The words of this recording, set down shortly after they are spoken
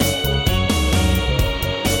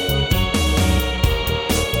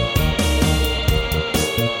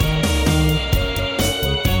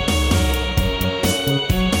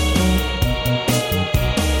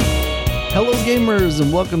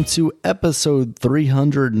and welcome to episode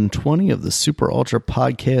 320 of the Super Ultra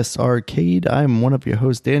Podcast Arcade. I'm one of your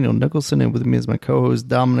hosts, Daniel Nicholson, and with me is my co-host,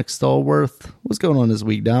 Dominic Stallworth. What's going on this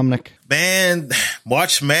week, Dominic? Man,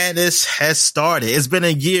 March Madness has started. It's been a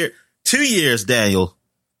year, 2 years, Daniel.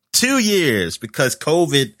 2 years, because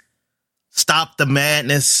COVID stopped the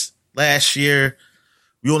madness last year.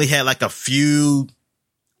 We only had like a few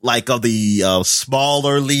of the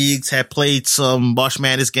smaller leagues had played some March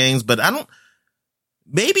Madness games, but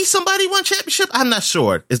maybe somebody won championship. I'm not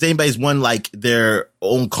sure. If anybody's won like their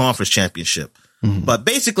own conference championship, but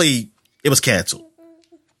basically it was canceled.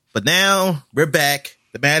 But now we're back.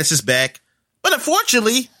 The Madness is back. But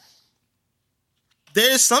unfortunately,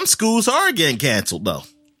 there's some schools are getting canceled though.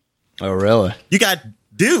 Oh, really? You got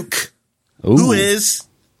Duke,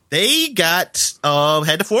 they got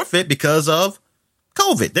had to forfeit because of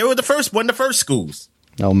COVID. They were one of the first schools.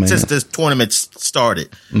 Oh man! Since this tournament started.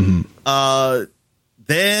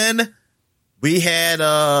 Then we had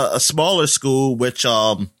a smaller school, which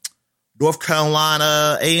North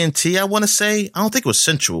Carolina A&T. I want to say, I don't think it was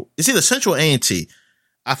Central. It's either Central or A&T.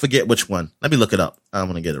 I forget which one. Let me look it up. I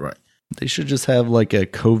want to get it right. They should just have like a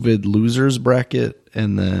COVID losers bracket,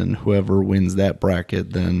 and then whoever wins that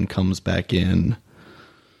bracket then comes back in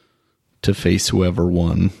to face whoever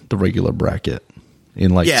won the regular bracket in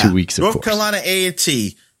 2 weeks. Of North course. Carolina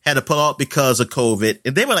A&T had to pull out because of COVID,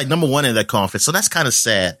 and they were like number one in that conference, so that's kind of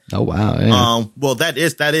sad. Oh wow! Yeah. Well, that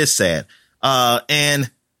is sad. And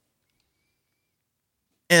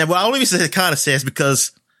well, I only reason it's kind of sad is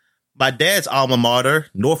because my dad's alma mater,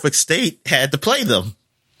 Norfolk State, had to play them,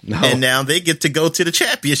 and now they get to go to the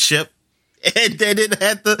championship, and they didn't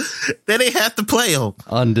have to play them.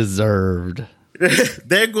 Undeserved.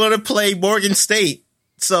 They're going to play Morgan State,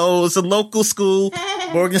 so it's a local school,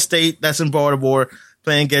 Morgan State, that's in Baltimore.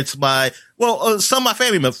 Playing against some of my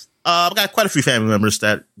family members. I've got quite a few family members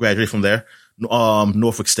that graduated from there,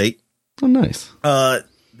 Norfolk State. Oh, nice. They're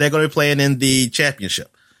going to be playing in the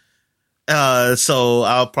championship. So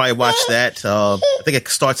I'll probably watch that. I think it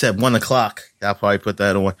starts at 1:00. I'll probably put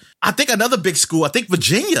that on. I think another big school,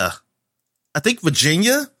 Virginia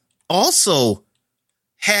also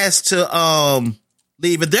has to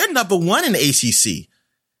leave. And they're number one in the ACC.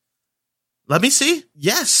 Let me see.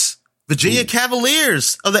 Yes. Virginia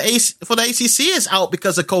Cavaliers for the ACC is out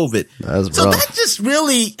because of COVID. So that just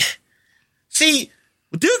really,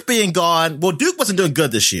 Duke being gone. Well, Duke wasn't doing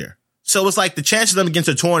good this year, so it was like the chance of them against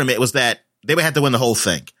the tournament was that they would have to win the whole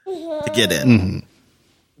thing to get in,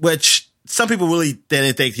 which some people really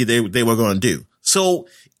didn't think they were going to do. So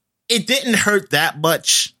it didn't hurt that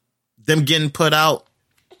much them getting put out.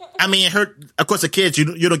 I mean, it hurt. Of course, the kids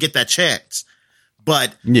you don't get that chance,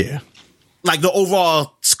 but yeah. Like the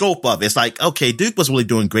overall scope of it, it's like, okay, Duke was really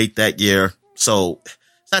doing great that year, so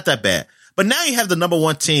it's not that bad. But now you have the number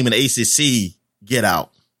one team in the ACC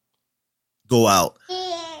go out.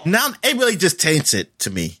 Now it really just taints it to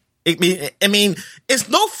me. I mean, it's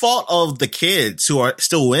no fault of the kids who are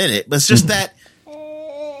still in it, but it's just that,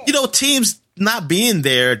 teams not being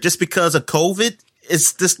there just because of COVID,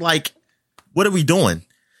 it's just like, what are we doing?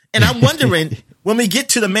 And I'm wondering when we get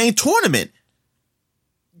to the main tournament,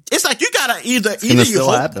 it's like you gotta either you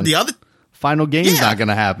hope happen. The other final game's not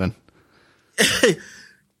gonna happen.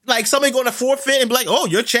 Like somebody going to forfeit and be like, "Oh,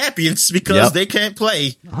 you're champions because they can't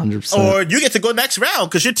play." 100%. Or you get to go next round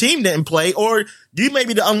because your team didn't play, or you may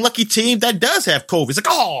be the unlucky team that does have COVID. It's like,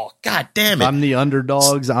 oh, god damn it! If I'm the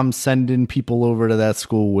underdogs. I'm sending people over to that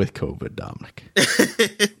school with COVID,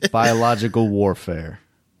 Dominic. Biological warfare.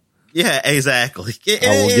 Yeah, exactly.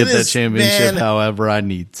 I will get that championship however I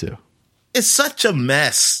need to. It's such a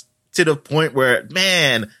mess to the point where,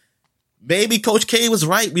 man, maybe Coach K was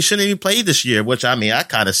right. We shouldn't even play this year, which, I mean, I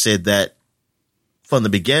kind of said that from the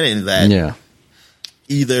beginning that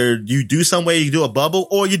either you do some way, you do a bubble,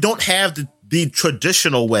 or you don't have the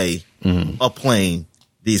traditional way of playing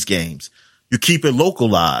these games. You keep it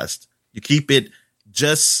localized. You keep it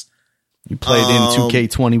just... You played in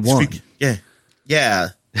 2K21. Yeah.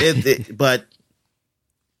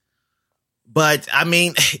 But I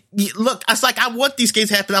mean, look, it's like I want these games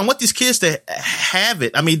to happen. I want these kids to have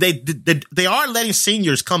it. I mean, they are letting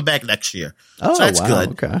seniors come back next year, so that's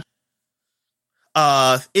good. Okay.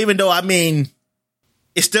 Even though I mean,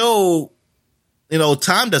 it's still,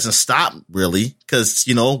 time doesn't stop really because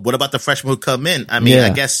what about the freshmen who come in? I mean, I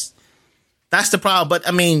guess that's the problem. But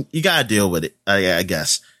I mean, you gotta deal with it. I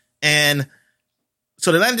guess. And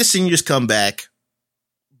so they're letting the seniors come back,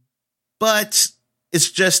 but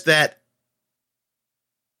it's just that.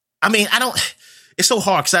 I mean, it's so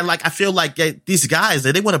hard because I feel like these guys,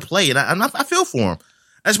 they want to play, and I feel for them.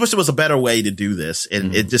 I just wish there was a better way to do this,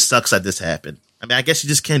 and it just sucks that this happened. I mean, I guess you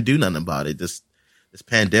just can't do nothing about it. This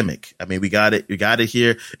pandemic. I mean, we got it. You got it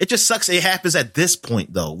here. It just sucks. It happens at this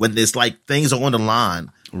point though, when there's like things are on the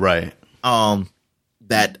line. Right.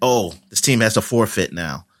 That this team has to forfeit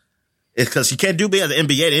now. It's because you can't do it at the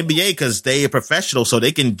NBA. The NBA, because they are professional, so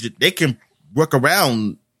they can work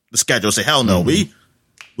around the schedule. Say, hell no, we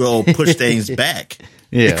will push things back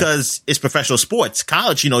because it's professional sports.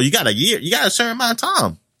 College, you got a year, you got a certain amount of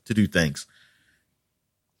time to do things.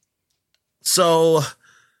 So,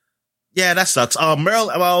 yeah, that sucks.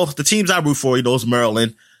 Maryland. Well, the teams I root for, is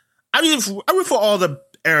Maryland. I root for all the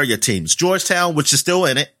area teams. Georgetown, which is still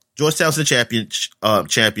in it. Georgetown's in the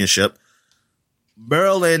championship.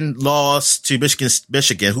 Maryland lost to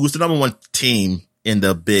Michigan, who's the number one team in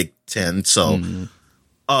the Big Ten. So,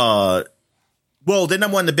 well, they're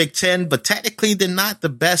number one in the Big Ten, but technically they're not the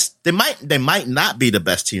best. They might not be the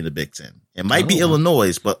best team in the Big Ten. It might be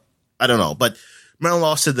Illinois, but I don't know. But Maryland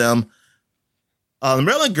lost to them. The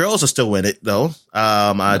Maryland girls are still in it, though.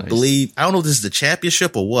 I believe, I don't know if this is the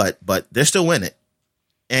championship or what, but they're still in it.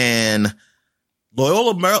 And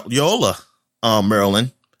Loyola,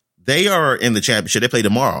 Maryland, they are in the championship. They play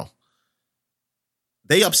tomorrow.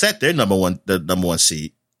 They upset their number one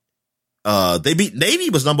seed. They beat Navy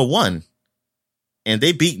was number one, and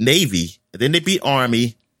they beat Navy. And then they beat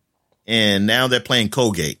Army, and now they're playing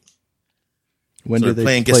Colgate. When do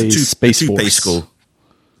they play Space Force? School.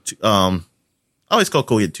 I always call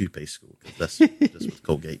Colgate Toothpaste School. That's what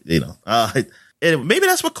Colgate, and maybe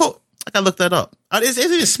that's what I gotta look that up. Is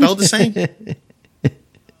it spelled the same?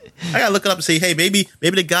 I gotta look it up and say, hey, maybe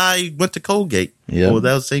the guy went to Colgate. Yeah. Or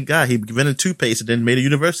that was the same guy. He invented toothpaste and then made a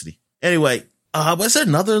university. Anyway, was there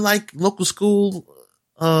another local school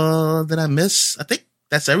that I miss? I think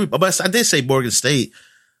that's everybody. But I did say Morgan State.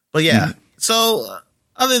 But yeah. Mm-hmm. So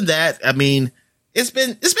other than that, I mean, it's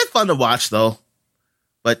been fun to watch though.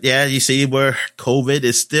 But yeah, you see where COVID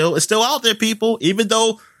is still out there, people. Even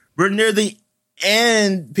though we're near the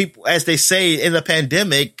end, people, as they say, in the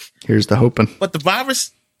pandemic. Here's the hoping. But the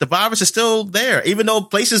virus is still there, even though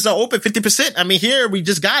places are open 50%. I mean, here we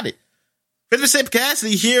just got it, 50%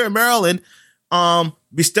 capacity here in Maryland.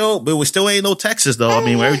 We still ain't no Texas though. I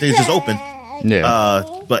mean, where everything's just open. Yeah.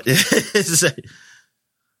 But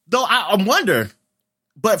though I wonder,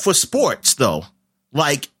 but for sports though,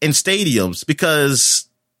 like in stadiums, because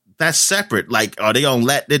that's separate. Like, are they gonna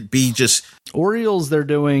let it be just Orioles? They're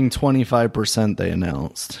doing 25%. They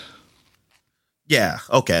announced. Yeah.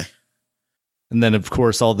 Okay. And then, of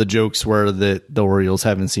course, all the jokes were that the Orioles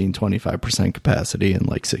haven't seen 25% capacity in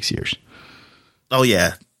like 6 years. Oh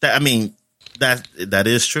yeah, that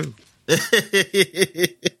is true. But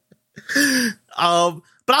I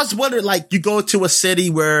was wondering, like, you go to a city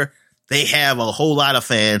where they have a whole lot of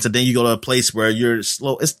fans, and then you go to a place where you're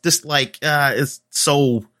slow. It's just like it's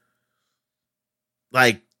so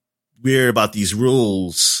like weird about these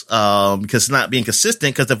rules because it's not being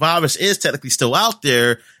consistent, because the virus is technically still out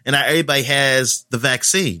there and not everybody has the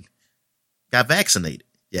vaccine, got vaccinated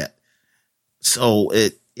yet. So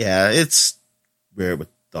it's weird with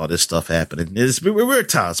all this stuff happening. It's been weird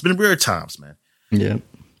times. It's been weird times, man. Yeah.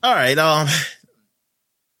 All right.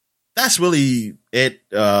 That's really it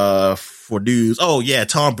for news. Oh yeah,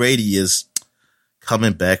 Tom Brady is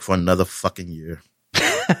coming back for another fucking year.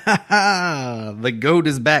 The GOAT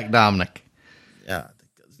is back, Dominic. Yeah,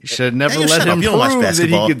 you should never let him prove that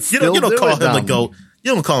he could still you don't call him Dominic. the GOAT.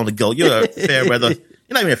 You don't call him the GOAT. You're a fair weather. You're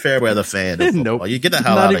not even a fair weather fan. Nope. You get the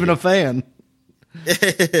hell not out even of a here. fan.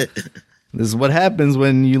 This is what happens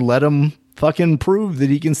when you let him fucking prove that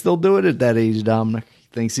he can still do it at that age, Dominic. He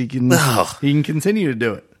thinks he can. He can continue to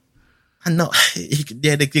do it. I know.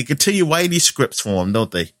 They continue writing these scripts for him,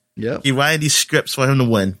 don't they? Yeah. Keep writing these scripts for him to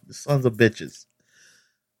win. The sons of bitches.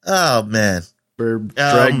 Oh man.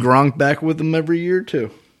 Drag Gronk back with him every year too.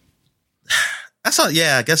 I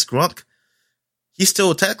guess Gronk. He's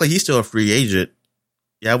still a free agent.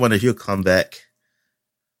 Yeah, I wonder if he'll come back.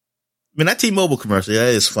 I mean, that T-Mobile commercial, that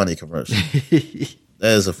is a funny commercial.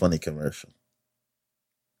 That is a funny commercial.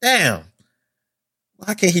 Damn.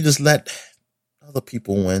 Why can't he just let other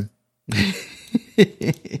people win? How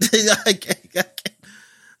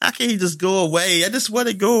can he just go away? I just want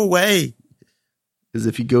to go away. Because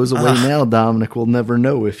if he goes away now, Dominic will never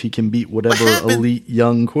know if he can beat whatever elite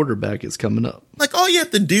young quarterback is coming up. Like, all you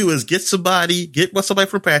have to do is get somebody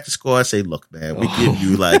from practice squad and say, look, man, we give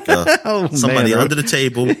you like somebody under the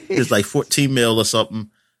table. It's like 14 mil or something.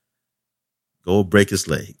 Go break his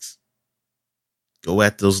legs. Go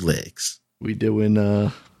at those legs. We doing,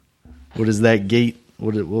 what is that gate?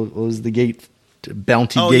 What was the gate?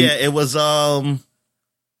 Bounty Gate? Oh, yeah, it was, what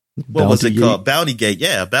was it called? Bounty Gate.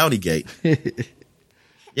 Yeah, Bounty Gate.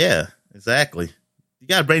 Yeah. exactly. You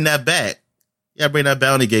got to bring that back. You got to bring that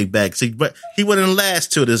bounty gate back. See, but he wouldn't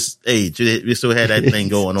last to this age. We still had that thing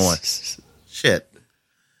going on. Shit.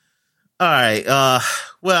 All right.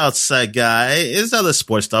 What else I got? It's other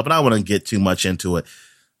sports stuff, but I don't want to get too much into it.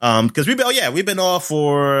 Because we've been off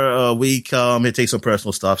for a week. It takes some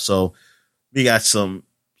personal stuff, so we got some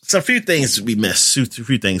few things we missed.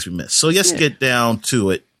 So let's get down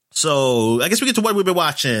to it. So I guess we get to what we've been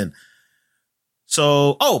watching.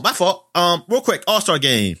 So, my fault. Real quick, All-Star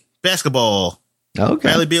game, basketball. Okay.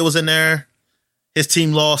 Bradley Beal was in there. His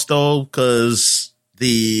team lost though because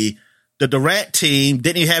the Durant team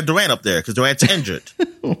didn't even have Durant up there because Durant's injured,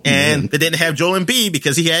 and they didn't have Joel Embiid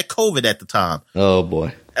because he had COVID at the time. Oh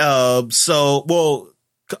boy. So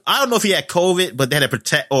I don't know if he had COVID, but they had to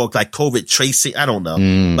protect or like COVID tracing. I don't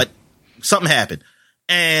know, but something happened,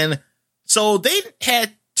 and so they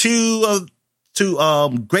had two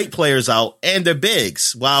great players out and their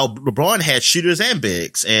bigs, while LeBron had shooters and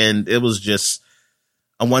bigs, and it was just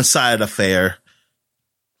a one-sided affair.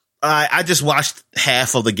 I just watched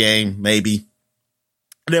half of the game, maybe.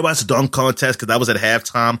 And then watched the dunk contest because I was at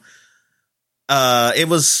halftime. It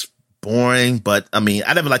was boring, but I mean,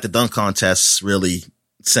 I never liked the dunk contests really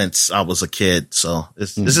since I was a kid, so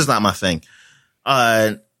this is not my thing.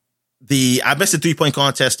 I missed the 3-point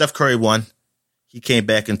contest. Steph Curry won. He came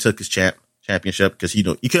back and took his championship because he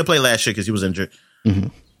couldn't play last year because he was injured. Mm-hmm.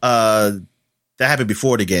 That happened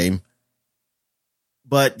before the game,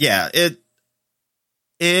 but yeah,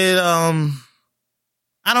 I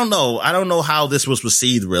don't know. I don't know how this was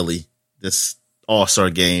received really, this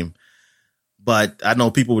All-Star game, but I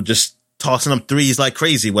know people were just tossing them threes like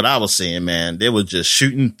crazy. What I was seeing, man, they were just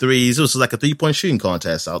shooting threes. It was like a 3-point shooting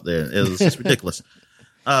contest out there. It was just ridiculous.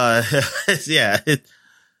 Yeah.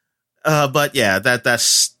 But yeah,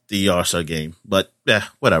 that's the All-Star game, but yeah,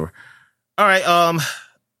 whatever. All right.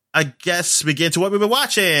 I guess we get into what we've been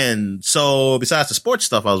watching. So besides the sports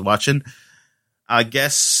stuff I was watching, I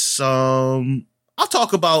guess, I'll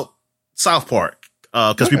talk about South Park,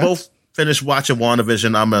 cause we both finished watching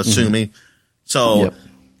WandaVision, I'm assuming. Mm-hmm. So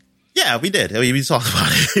yeah, we did. I mean, we talked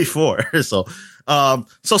about it before. So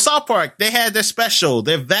South Park, they had their special,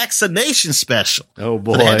 their vaccination special. Oh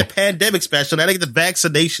boy. So they had the pandemic special. Now they get the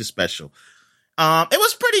vaccination special. It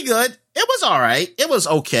was pretty good. It was all right. It was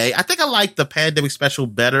okay. I think I liked the pandemic special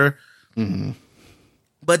better. Mm-hmm.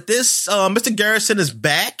 But this, Mr. Garrison is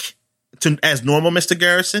back as normal Mr.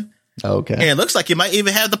 Garrison. Okay. And it looks like he might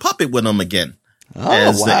even have the puppet with him again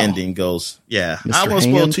as the ending goes. Yeah. Mr. I won't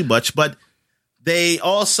spoil too much, but they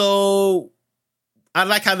also, I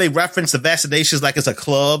like how they reference the vaccinations like it's a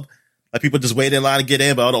club. Like people just wait in line to get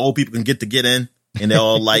in, but all the old people can get in. And they're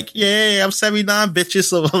all like, yeah, I'm 79 bitches.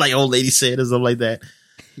 So like old lady said or something like that.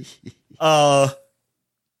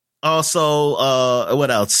 Also,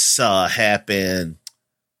 what else happened?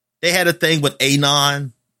 They had a thing with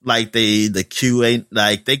Anon. Like the Q ain't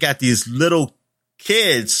like they got these little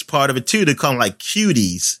kids part of it too. They call them like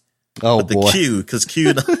cuties. Oh with boy, the Q because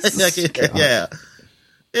Q. Yeah,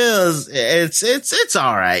 it's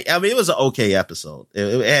all right. I mean, it was an okay episode.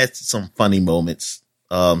 It had some funny moments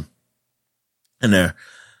in there.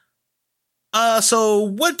 So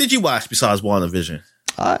what did you watch besides WandaVision?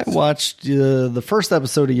 I watched the first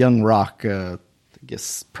episode of Young Rock. I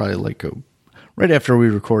guess probably like right after we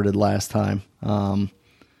recorded last time.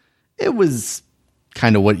 It was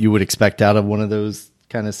kind of what you would expect out of one of those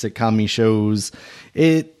kind of sitcom-y shows.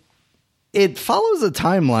 It follows a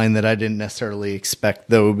timeline that I didn't necessarily expect,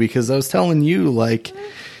 though, because I was telling you, like,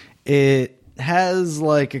 it has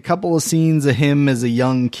like a couple of scenes of him as a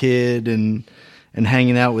young kid and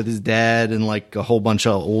hanging out with his dad and like a whole bunch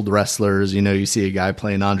of old wrestlers. You know, you see a guy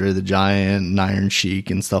playing Andre the Giant and Iron Sheik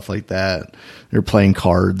and stuff like that. They're playing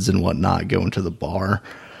cards and whatnot, going to the bar.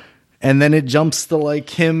 And then it jumps to like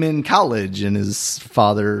him in college and his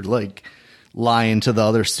father like lying to the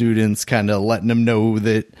other students, kind of letting him know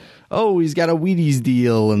that, oh, he's got a Wheaties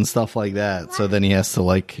deal and stuff like that. So then he has to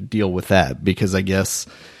like deal with that because I guess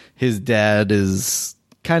his dad is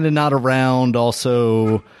kind of not around.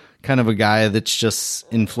 Also kind of a guy that's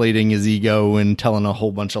just inflating his ego and telling a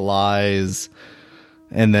whole bunch of lies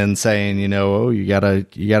and then saying, you know, oh, you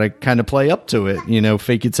gotta kind of play up to it, you know,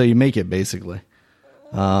 fake it till you make it basically.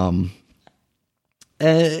 But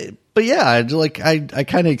yeah, I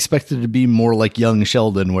kind of expected it to be more like Young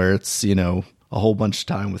Sheldon, where it's, you know, a whole bunch of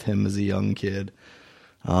time with him as a young kid.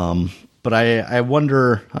 But I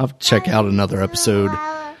wonder, I'll check out another episode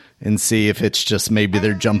and see if it's just maybe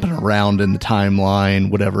they're jumping around in the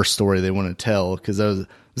timeline, whatever story they want to tell. Because I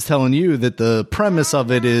was telling you that the premise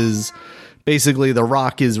of it is basically The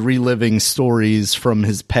Rock is reliving stories from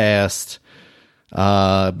his past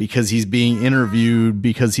because he's being interviewed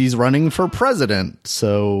because he's running for president.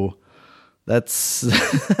 So that's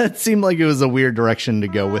that seemed like it was a weird direction to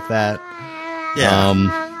go with that.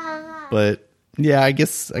 Yeah. But yeah, I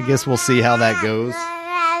guess we'll see how that goes.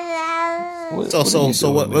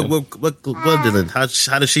 So what did it? How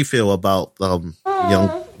does she feel about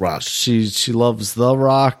Young Rock? She loves The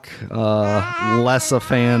Rock. Less a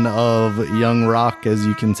fan of Young Rock, as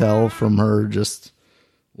you can tell from her just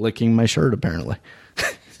licking my shirt, apparently.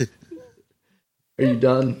 Are you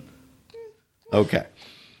done? Okay.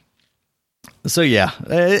 So yeah,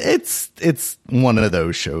 it's one of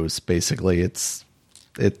those shows. Basically, it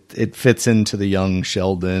fits into the young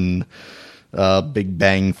Sheldon, Big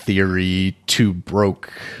Bang Theory, two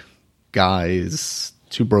broke girls,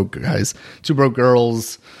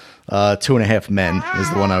 2.5 Men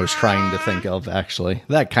is the one I was trying to think of. Actually,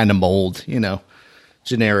 that kind of mold,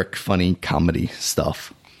 generic funny comedy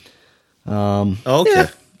stuff. Okay.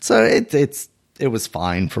 Yeah, so it was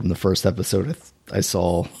fine from the first episode I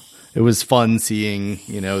saw. It was fun seeing,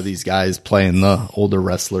 these guys playing the older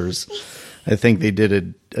wrestlers. I think they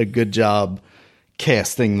did a good job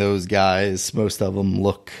casting those guys. Most of them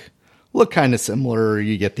look kind of similar.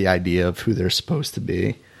 You get the idea of who they're supposed to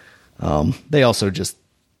be. They also just,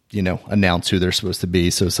 announce who they're supposed to be.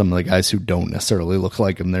 So some of the guys who don't necessarily look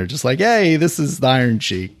like them, they're just like, hey, this is the Iron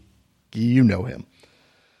Sheik. You know him.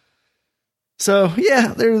 So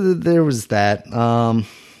yeah, there was that.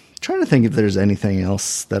 Trying to think if there's anything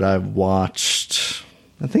else that I've watched.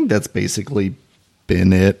 I think that's basically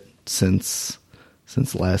been it since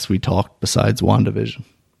last we talked, besides WandaVision.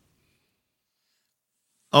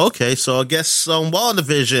 Okay, so I guess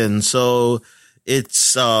WandaVision. So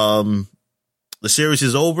it's the series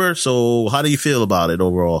is over. So how do you feel about it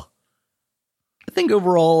overall? I think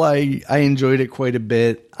overall I enjoyed it quite a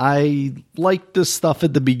bit. I liked the stuff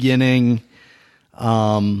at the beginning.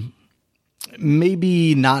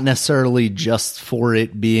 Maybe not necessarily just for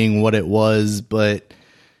it being what it was, but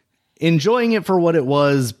enjoying it for what it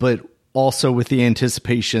was, but also with the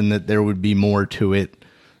anticipation that there would be more to it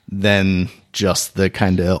than just the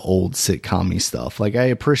kind of old sitcom-y stuff. Like, I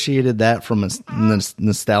appreciated that from a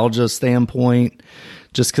nostalgia standpoint,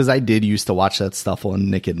 just because I did used to watch that stuff on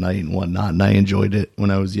Nick at Night and whatnot, and I enjoyed it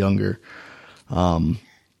when I was younger.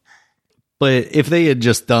 But if they had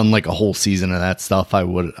just done like a whole season of that stuff,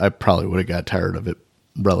 I probably would have got tired of it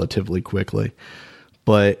relatively quickly.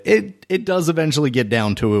 But it does eventually get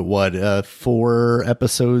down to it. 4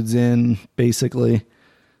 episodes in, basically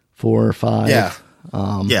 4 or 5. Yeah,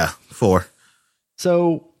 4.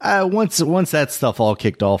 So once that stuff all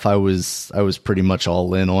kicked off, I was pretty much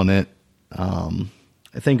all in on it.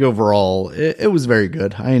 I think overall it was very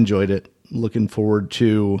good. I enjoyed it. Looking forward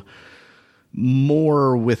to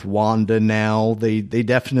more with Wanda now. They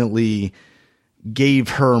definitely gave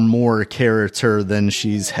her more character than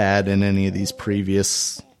she's had in any of these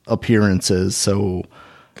previous appearances. So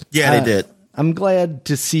yeah, they did. I'm glad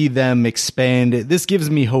to see them expand it. This gives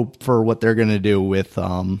me hope for what they're going to do with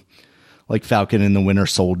like Falcon and the Winter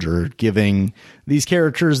Soldier, giving these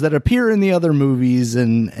characters that appear in the other movies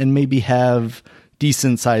and maybe have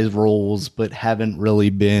decent sized roles, but haven't really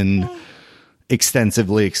been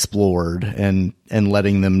extensively explored, and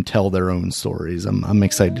letting them tell their own stories. I'm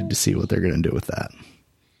excited to see what they're going to do with that.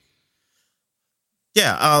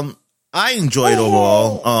 Yeah, I enjoyed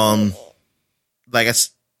overall. Like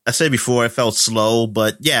I said before, it felt slow,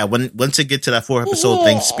 but yeah, once it get to that 4 episode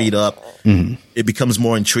thing, speed up, it becomes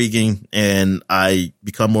more intriguing, and I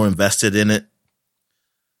become more invested in it.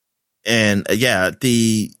 And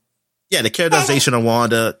the characterization of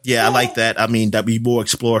Wanda, I like that. I mean, that we more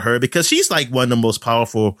explore her, because she's like one of the most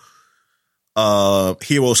powerful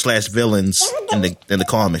heroes / villains in the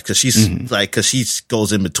comics, because she's because she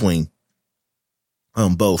goes in between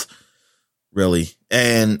both, really.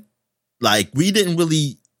 And like, we didn't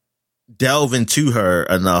really delve into her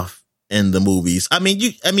enough in the movies. I mean,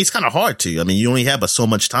 it's kind of hard to. I mean, you only have so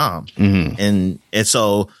much time, and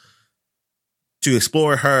so to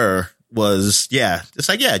explore her was, it's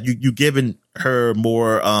like, you giving her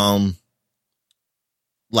more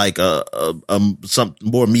like some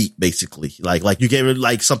more meat, basically, like you gave her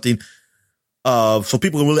like something so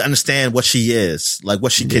people can really understand what she is, like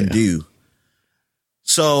what she can do.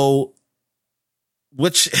 So,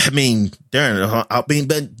 which, I mean, Darren,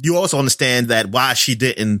 but you also understand that why she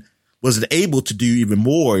wasn't able to do even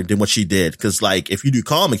more than what she did, because like, if you do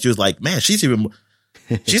comics, you're like, man, she's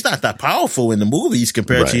not that powerful in the movies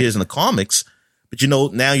compared to she is in the comics. But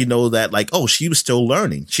now you know that, like, oh, she was still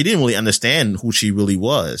learning. She didn't really understand who she really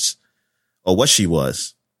was or what she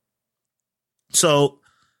was. So,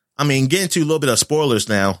 I mean, getting to a little bit of spoilers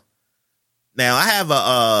now. Now I have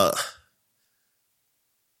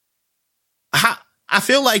I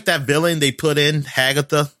feel like that villain they put in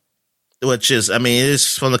Hagatha, which is, I mean, it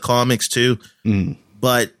is from the comics too,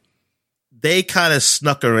 but they kind of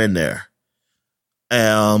snuck her in there.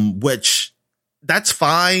 Which that's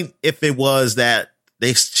fine if it was that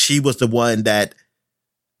she was the one that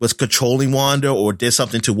was controlling Wanda or did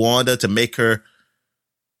something to Wanda to make that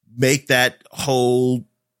whole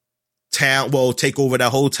town, take over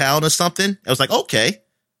that whole town or something. I was like, okay,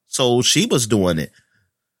 so she was doing it.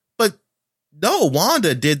 But no,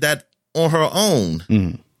 Wanda did that on her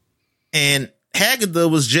own. And Hagatha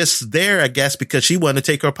was just there, I guess, because she wanted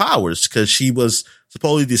to take her powers, because she was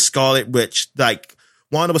supposedly the Scarlet Witch. Like,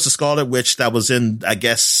 Wanda was the Scarlet Witch that was in, I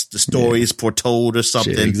guess, the stories foretold or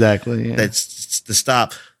something. Exactly. Yeah. That's to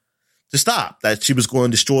stop that she was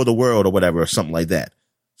going to destroy the world or whatever, or something like that.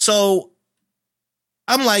 So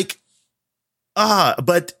I'm like,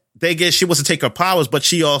 but they guess she wants to take her powers, but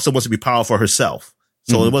she also wants to be powerful herself.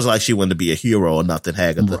 So it wasn't like she wanted to be a hero or nothing,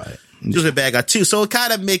 Hagatha. Right. She was a bad guy too. So it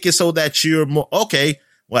kind of make it so that you're more, okay,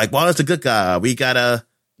 like, Wanda's a good guy.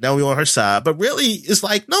 Now we're on her side. But really, it's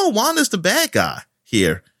like, no, Wanda's the bad guy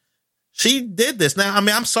here. She did this. Now, I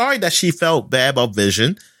mean, I'm sorry that she felt bad about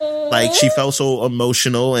Vision. Like, she felt so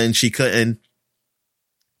emotional and she couldn't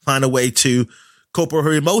find a way to cope with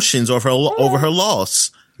her emotions over her loss.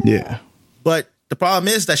 Yeah. But the problem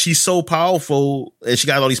is that she's so powerful and she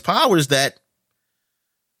got all these powers that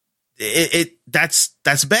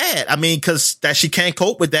that's bad. I mean, because that she can't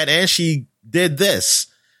cope with that, and she did this.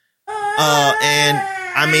 And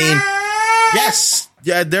I mean, yes,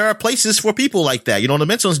 yeah, there are places for people like that, the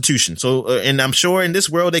mental institution. So, and I'm sure in this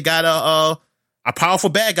world they got a powerful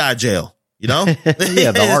bad guy jail, yeah,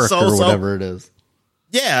 the arc or whatever it is.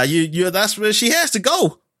 Yeah, that's where she has to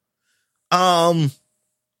go.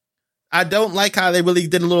 I don't like how they really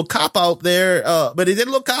did a little cop out there, but they did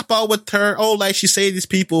a little cop out with her. Oh, like she saved these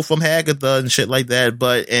people from Hagatha and shit like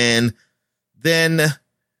that. And then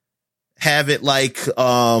have it like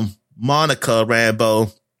Monica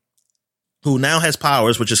Rambeau, who now has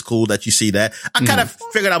powers, which is cool that you see that. I kind of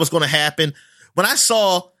figured that was going to happen when I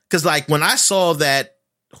saw that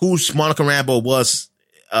who Monica Rambeau was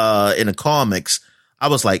in the comics. I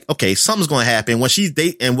was like, okay, something's going to happen and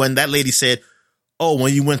when that lady said, oh,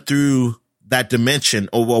 when you went through that dimension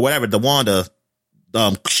or whatever, the Wanda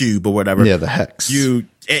cube or whatever. Yeah, the hex.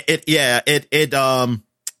 It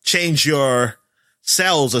changed your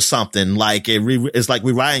cells or something. Like it's like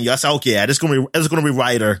rewriting you. I said, okay, yeah, it's gonna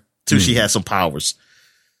rewrite her till she has some powers.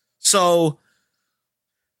 So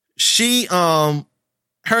she her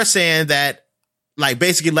saying that, like,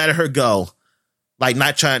 basically letting her go, like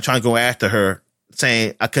not trying to go after her.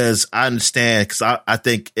 Saying, because I understand, because I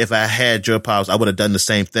think if I had your powers, I would have done the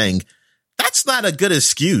same thing. That's not a good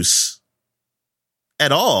excuse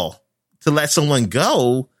at all to let someone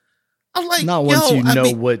go. I'm like, not once you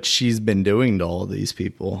know what she's been doing to all these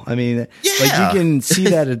people. I mean, like, you can see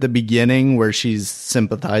that at the beginning where she's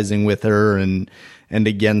sympathizing with her and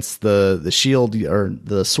against the shield or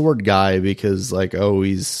the sword guy because, like, oh,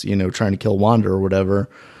 he's trying to kill Wanda or whatever.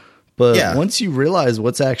 But once you realize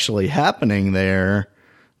what's actually happening there,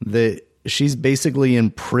 that she's basically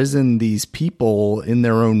imprisoned these people in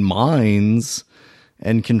their own minds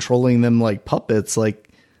and controlling them like puppets. Like,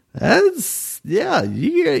 that's,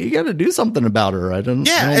 you got to do something about her. I don't know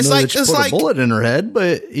that you put a bullet in her head,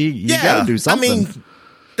 but you got to do something. I mean,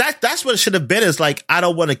 that's what it should have been. Is like, I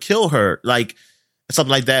don't want to kill her, like something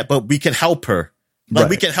like that, but we can help her. Like,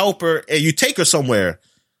 we can help her, and you take her somewhere.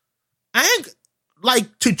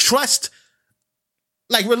 Like, to trust,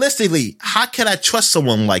 like, realistically, how can I trust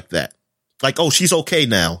someone like that? Like, oh, she's okay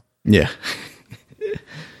now. Yeah.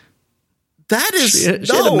 That is, she had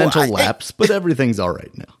a mental lapse, but everything's all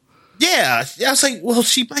right now. Yeah. I was like, well,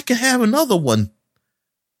 she might have another one.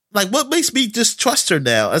 Like, what makes me just trust her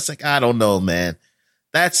now? It's like, I don't know, man.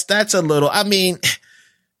 That's a little, I mean,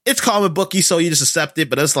 it's comic booky, so you just accept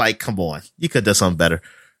it, but it's like, come on, you could do something better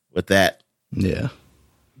with that. Yeah.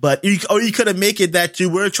 But you could have make it that you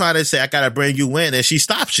were trying to say, I got to bring you in, and she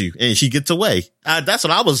stops you and she gets away. That's what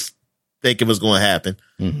I was thinking was going to happen.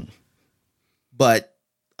 Mm-hmm. But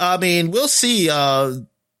I mean, we'll see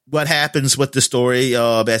what happens with the story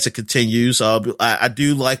as it continues. I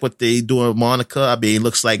do like what they do with Monica. I mean, it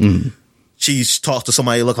looks like she's talked to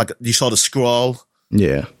somebody. Look like you saw the scroll.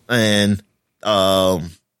 Yeah. And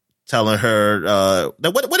telling her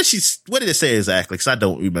what did it say exactly? Because I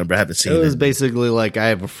don't remember. I haven't seen it. It was basically like, I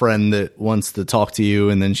have a friend that wants to talk to you,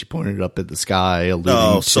 and then she pointed up at the sky,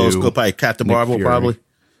 alluding so it's good, probably Captain Marvel, Fury.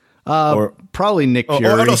 Probably Nick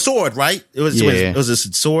Fury. No, Sword, right? It was a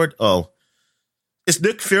Sword. Oh, Is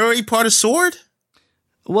Nick Fury part of Sword?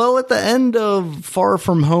 Well, at the end of Far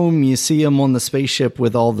From Home, you see him on the spaceship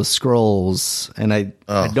with all the scrolls, and I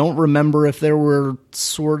don't remember if there were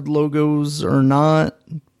Sword logos or not,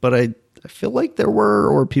 but I feel like there were,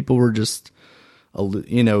 or people were just,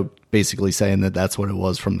 basically saying that that's what it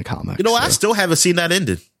was from the comics. You know, I still haven't seen that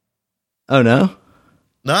ending. Oh no,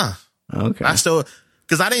 nah. Okay, I still.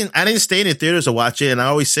 Because I didn't stay in the theaters to watch it, and I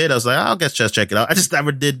always said I was like, I'll just check it out. I just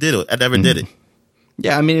never did it. I never did it.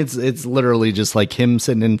 Yeah, I mean it's literally just like him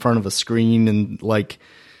sitting in front of a screen and like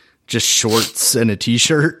just shorts and a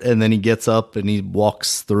t-shirt, and then he gets up and he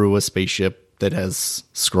walks through a spaceship that has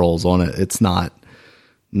scrolls on it. It's not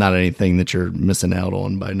anything that you're missing out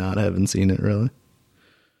on by not having seen it, really.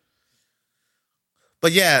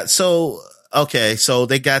 But yeah, so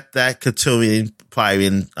they got that continuing probably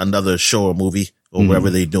in another show or movie. Or wherever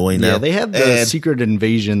they're doing now. Yeah, they had the Secret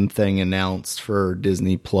Invasion thing announced for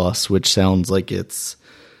Disney Plus, which sounds like it's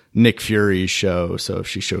Nick Fury's show. So if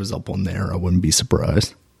she shows up on there, I wouldn't be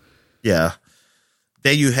surprised. Yeah.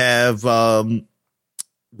 Then you have Wanda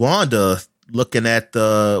looking at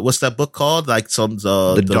what's that book called? Like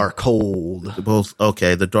the Darkhold.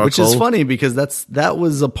 The Darkhold. Which is funny because that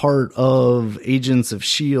was a part of Agents of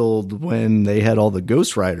S.H.I.E.L.D. when they had all the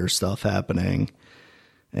Ghost Rider stuff happening.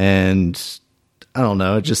 And I don't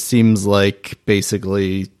know. It just seems like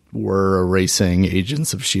basically we're erasing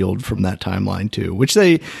Agents of S.H.I.E.L.D. from that timeline too, which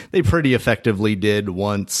they pretty effectively did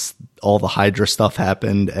once all the Hydra stuff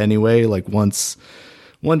happened anyway. Like once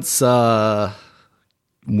Winter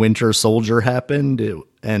Soldier happened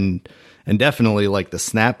and definitely like the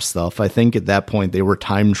Snap stuff. I think at that point they were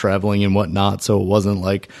time traveling and whatnot. So it wasn't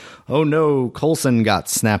like, oh no, Coulson got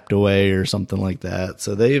snapped away or something like that.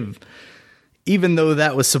 So even though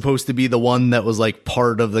that was supposed to be the one that was like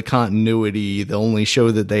part of the continuity, the only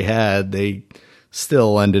show that they had, they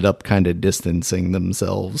still ended up kind of distancing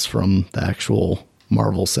themselves from the actual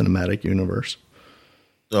Marvel Cinematic Universe.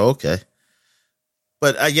 Oh, okay.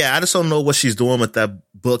 But I just don't know what she's doing with that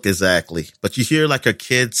book exactly. But you hear like her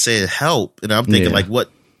kid saying help, and I'm thinking like,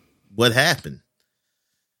 what happened?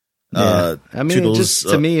 Yeah. I mean,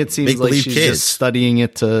 to me, it seems like she's just studying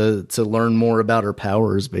it to learn more about her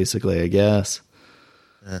powers, basically, I guess.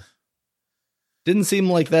 Yeah. Didn't seem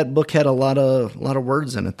like that book had a lot of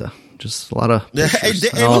words in it, though. Just a lot of pictures.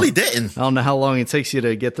 It really didn't. I don't know how long it takes you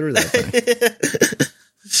to get through that thing.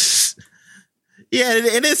 Yeah, it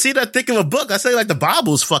didn't seem that thick of a book. I say like the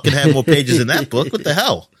Bibles fucking had more pages in that book. What the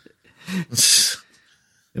hell?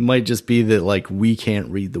 It might just be that, like, we can't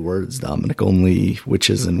read the words, Dominic. Only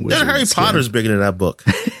witches and wizards. Harry Potter's bigger than that book.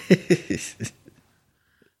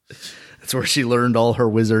 That's where she learned all her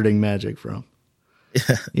wizarding magic from.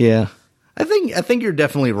 Yeah. I think you're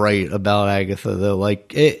definitely right about Agatha, though.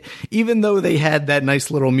 Like, even though they had that nice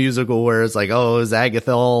little musical where it's like, oh, it was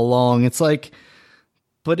Agatha all along. It's like,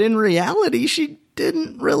 but in reality, she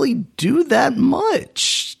didn't really do that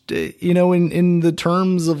much. In the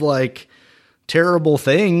terms of, like, terrible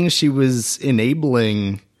things, she was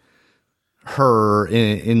enabling her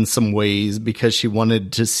in some ways because she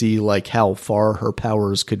wanted to see like how far her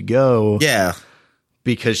powers could go. Yeah.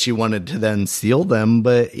 Because she wanted to then steal them.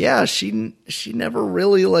 But yeah, she never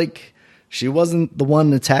really like, she wasn't the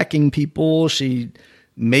one attacking people. She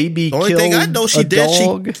maybe the only killed thing I know she a did,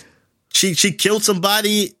 dog. She killed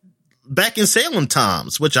somebody back in Salem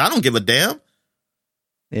times, which I don't give a damn.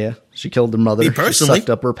 Yeah. She killed her mother. Me personally. She sucked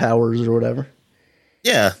up her powers or whatever.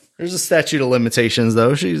 Yeah. There's a statute of limitations,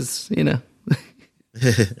 though. She's, Exactly.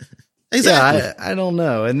 Yeah, I don't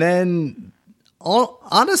know. And then,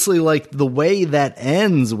 honestly, like, the way that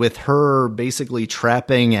ends with her basically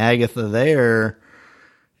trapping Agatha there,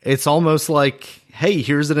 it's almost like, hey,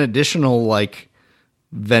 here's an additional, like,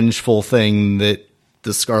 vengeful thing that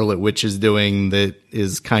the Scarlet Witch is doing that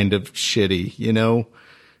is kind of shitty,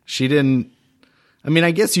 She didn't... I mean,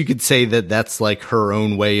 I guess you could say that that's like her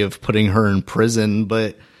own way of putting her in prison,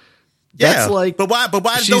 but that's like, but why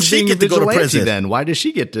don't she get to go to prison then? Why does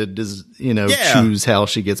she get to, choose how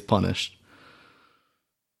she gets punished?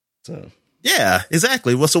 So, yeah,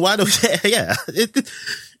 exactly. Well, so why don't, it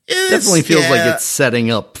definitely feels like it's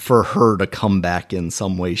setting up for her to come back in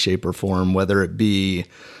some way, shape or form, whether it be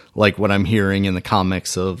like what I'm hearing in the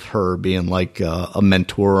comics of her being like a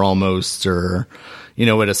mentor almost, or,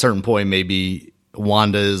 at a certain point, maybe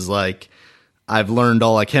Wanda is like, I've learned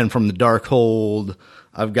all I can from the Darkhold.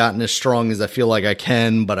 I've gotten as strong as I feel like I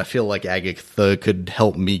can, but I feel like Agatha could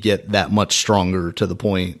help me get that much stronger to the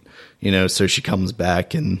point, so she comes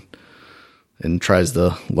back and tries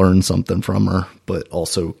to learn something from her, but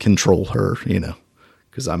also control her,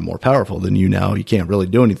 because I'm more powerful than you now. You can't really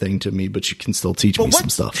do anything to me, but you can still teach me some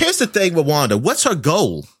stuff. Here's the thing with Wanda. What's her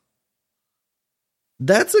goal?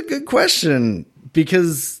 That's a good question,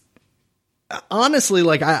 because honestly,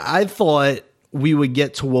 like I thought we would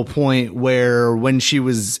get to a point where when she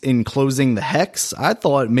was enclosing the hex, I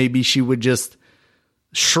thought maybe she would just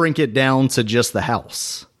shrink it down to just the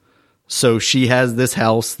house. So she has this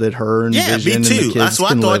house that her and Vision and the kids That's what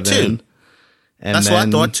can I thought live too. in. And That's what I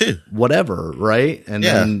thought too. Whatever, right? And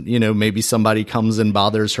then, maybe somebody comes and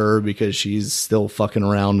bothers her because she's still fucking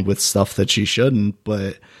around with stuff that she shouldn't.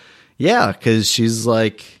 But yeah, because she's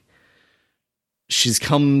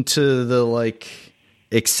come to the like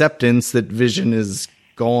acceptance that Vision is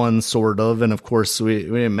gone, sort of. And of course, we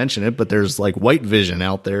didn't mention it, but there's like White Vision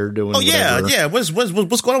out there doing whatever. Yeah. What's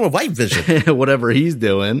going on with White Vision? Whatever he's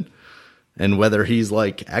doing, and whether he's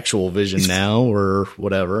like actual Vision now or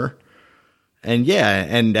whatever. And yeah,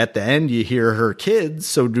 and at the end you hear her kids.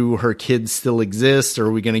 So do her kids still exist? Or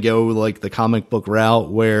are we going to go like the comic book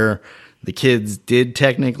route where the kids did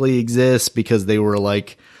technically exist because they were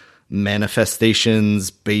like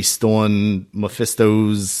manifestations based on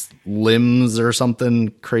Mephisto's limbs or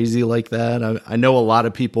something crazy like that? I know a lot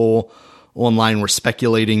of people online were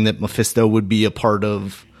speculating that Mephisto would be a part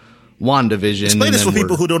of WandaVision. Explain this for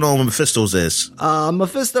people who don't know what Mephisto's is.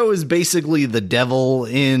 Mephisto is basically the devil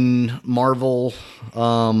in Marvel,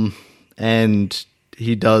 and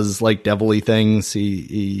he does like devilly things.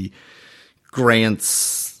 He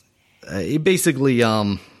grants. He basically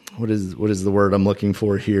what is the word I'm looking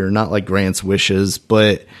for here? Not like grants wishes,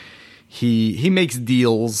 but he makes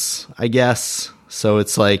deals, I guess. So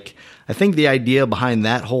it's like, I think the idea behind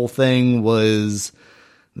that whole thing was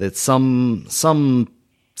that some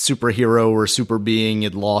superhero or super being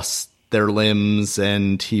had lost their limbs,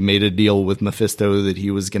 and he made a deal with Mephisto that he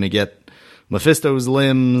was going to get Mephisto's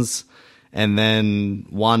limbs. And then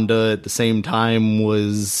Wanda at the same time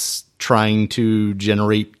was trying to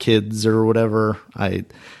generate kids or whatever.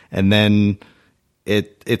 And then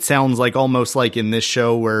it sounds like almost like in this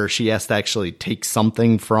show where she has to actually take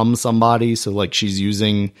something from somebody. So like she's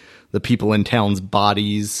using the people in town's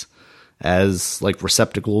bodies as like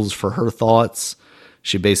receptacles for her thoughts.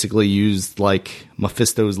 She basically used like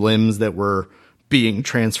Mephisto's limbs that were being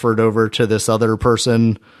transferred over to this other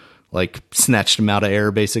person, like snatched him out of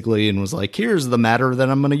air basically, and was like, here's the matter that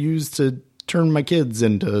I'm going to use to turn my kids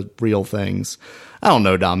into real things. I don't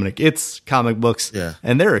know, Dominic. It's comic books,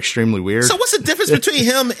 and they're extremely weird. So what's the difference between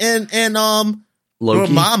him and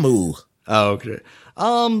Loki? Dormammu? Oh, okay.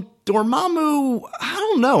 Dormammu, I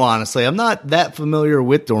don't know, honestly. I'm not that familiar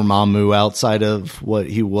with Dormammu outside of what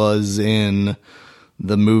he was in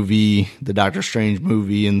the movie, the Doctor Strange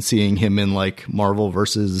movie, and seeing him in like Marvel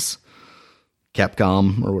versus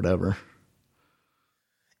Capcom or whatever.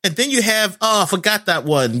 And then you have, I forgot that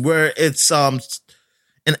one where it's an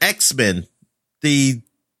X-Men, the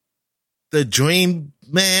Dream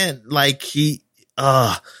Man, like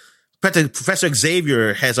Professor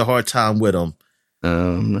Xavier has a hard time with him.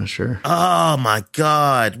 I'm not sure. Oh my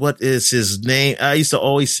God. What is his name? I used to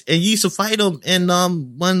you used to fight him in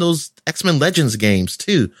one of those X-Men Legends games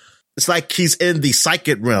too. It's like he's in the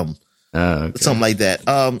psychic realm. Okay. Something like that.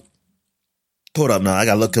 Hold up now. I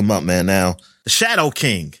gotta look him up, man, now. The Shadow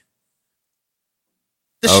King.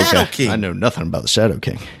 Shadow King. I know nothing about the Shadow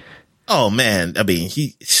King. Oh man. I mean,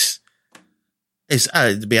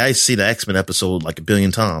 I've seen the X-Men episode like a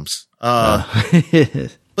billion times. But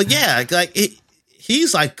yeah, like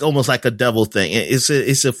he's like almost like a devil thing. It's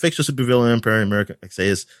a fictional supervillain in America. Like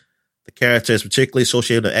I say, the character is particularly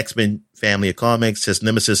associated with the X-Men family of comics. His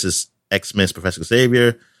nemesis is X-Men's Professor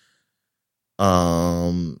Xavier.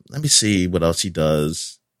 Let me see what else he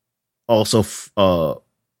does. Also,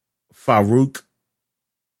 Farouk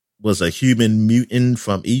was a human mutant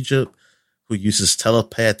from Egypt who uses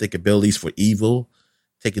telepathic abilities for evil,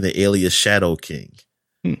 taking the alias Shadow King.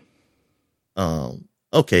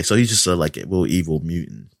 Okay, so he's just like a real evil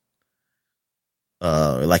mutant.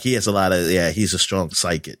 Like he has a lot of, he's a strong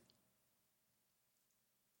psychic.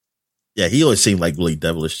 Yeah, he always seemed like really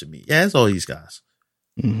devilish to me. Yeah, that's all these guys.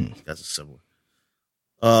 Mm-hmm. These guys are similar.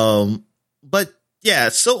 But yeah,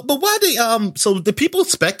 but why so the people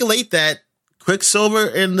speculate that Quicksilver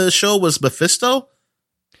in the show was Mephisto?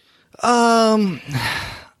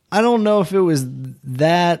 I don't know if it was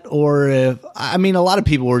that or if, I mean, a lot of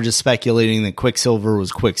people were just speculating that Quicksilver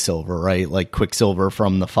was Quicksilver, right? Like Quicksilver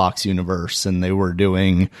from the Fox universe, and they were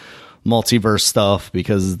doing multiverse stuff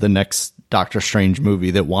because the next Doctor Strange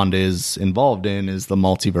movie that Wanda is involved in is the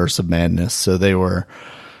Multiverse of Madness. So they were,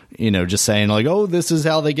 just saying like, oh, this is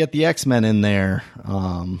how they get the X-Men in there.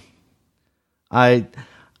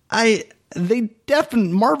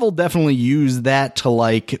 Marvel definitely used that to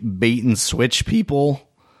like bait and switch people,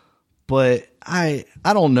 but I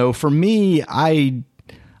don't know. For me, I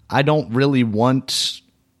don't really want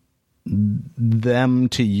them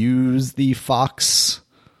to use the Fox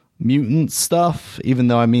mutant stuff, even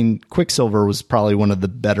though, I mean, Quicksilver was probably one of the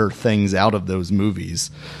better things out of those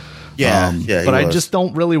movies. But I just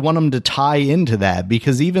don't really want them to tie into that,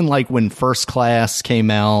 because even like when First Class came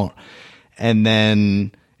out, and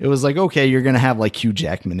then it was like, okay, you're going to have like Hugh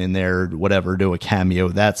Jackman in there, whatever, do a cameo.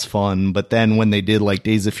 That's fun. But then when they did like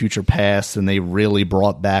Days of Future Past, and they really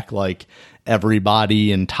brought back like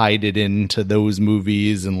everybody and tied it into those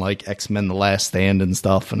movies and like X-Men The Last Stand and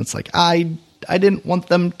stuff. And it's like, I didn't want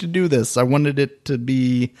them to do this. I wanted it to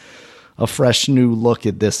be a fresh new look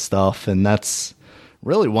at this stuff. And that's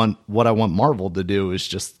really what I want Marvel to do, is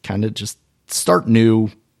just kind of just start new,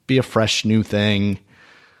 be a fresh new thing.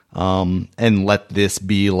 And let this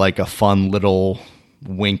be like a fun little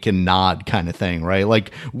wink and nod kind of thing, right?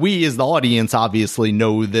 Like, we as the audience obviously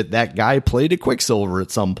know that guy played a Quicksilver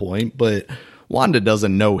at some point, but Wanda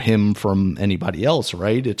doesn't know him from anybody else,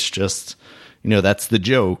 right? It's just, that's the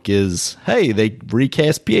joke is, hey, they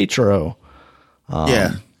recast Pietro.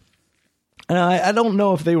 Yeah. And I don't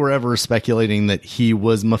know if they were ever speculating that he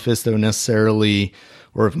was Mephisto necessarily,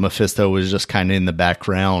 or if Mephisto was just kind of in the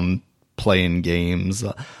background playing games.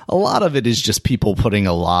 A lot of it is just people putting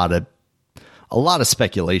a lot of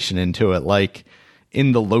speculation into it. Like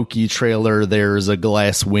in the Loki trailer, there's a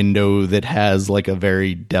glass window that has like a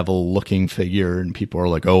very devil looking figure, and people are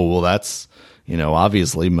like, oh, well, that's,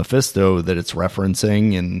 obviously Mephisto that it's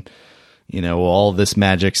referencing, and, all this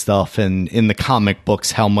magic stuff. And in the comic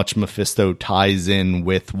books, how much Mephisto ties in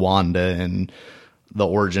with Wanda and the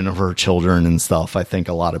origin of her children and stuff. I think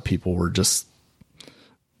a lot of people were just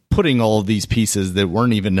putting all of these pieces that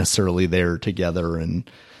weren't even necessarily there together,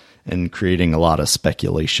 and creating a lot of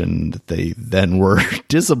speculation that they then were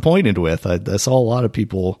disappointed with. I saw a lot of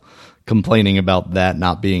people complaining about that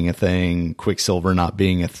not being a thing, Quicksilver not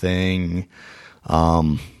being a thing.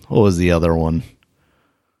 What was the other one?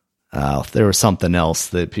 There was something else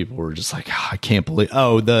that people were just like, I can't believe.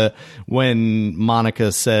 When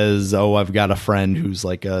Monica says, oh, I've got a friend who's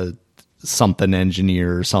like a something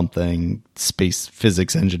engineer or something, space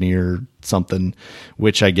physics engineer, something,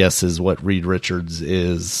 which I guess is what Reed Richards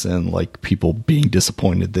is, and like people being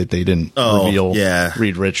disappointed that they didn't reveal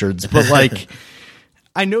Reed Richards. But like,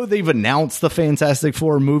 I know they've announced the Fantastic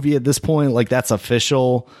Four movie at this point, like that's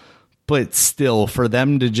official, but still, for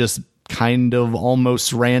them to just kind of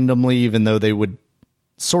almost randomly, even though they would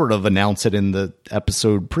sort of announce it in the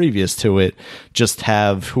episode previous to it, just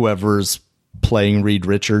have whoever's playing Reed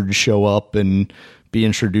Richards show up and be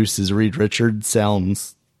introduced as Reed Richards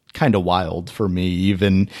sounds kind of wild for me,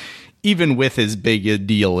 even with as big a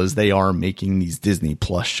deal as they are making these Disney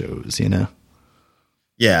Plus shows,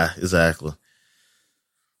 Yeah, exactly.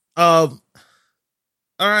 All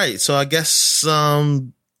right, so I guess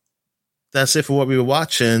that's it for what we were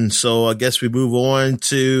watching. So I guess we move on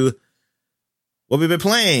to what we've been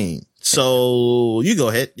playing. So you go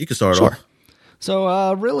ahead. You can start off.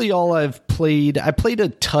 So really all I played a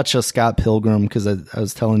touch of Scott Pilgrim, because I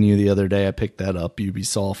was telling you the other day I picked that up.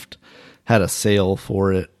 Ubisoft had a sale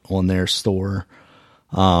for it on their store.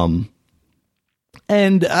 And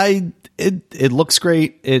it looks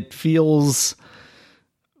great. It feels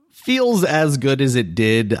as good as it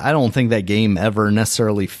did. I don't think that game ever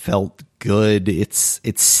necessarily felt good. It's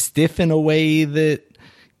stiff in a way that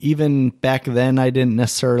even back then I didn't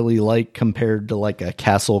necessarily like, compared to like a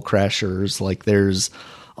Castle Crashers. Like there's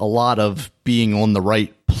a lot of being on the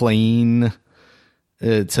right plane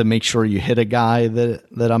to make sure you hit a guy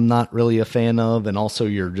that I'm not really a fan of. And also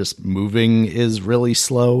you're just moving is really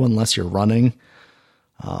slow unless you're running.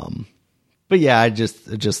 But yeah, I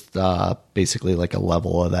just basically like a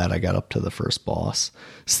level of that. I got up to the first boss.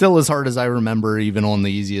 Still as hard as I remember, even on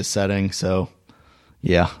the easiest setting. So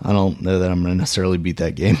yeah, I don't know that I'm going to necessarily beat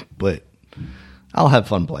that game, but I'll have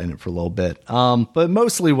fun playing it for a little bit. But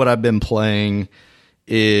mostly what I've been playing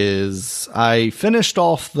is I finished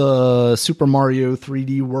off the Super Mario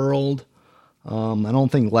 3D World. I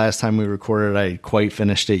don't think last time we recorded I quite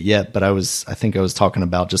finished it yet, but I think I was talking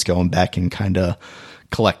about just going back and kind of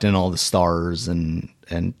collecting all the stars and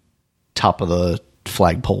top of the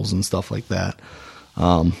flagpoles and stuff like that.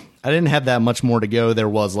 I didn't have that much more to go. There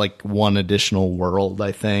was like one additional world,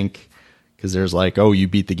 I think, because there's like, oh, you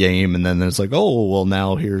beat the game, and then there's like, oh, well,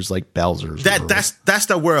 now here's like Bowser's world. That's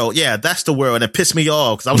the world. Yeah, that's the world, and it pissed me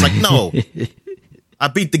off because I was like, no, I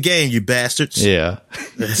beat the game, you bastards. Yeah,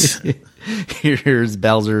 here's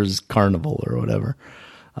Bowser's Carnival or whatever.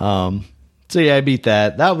 So yeah, I beat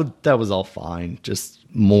that. That was all fine. Just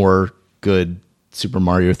more good Super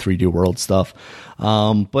Mario 3D World stuff.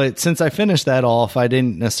 But since I finished that off, I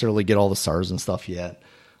didn't necessarily get all the stars and stuff yet.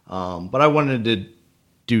 But I wanted to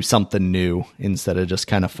do something new instead of just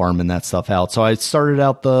kind of farming that stuff out. So I started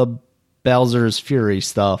out the Bowser's Fury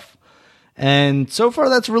stuff. And so far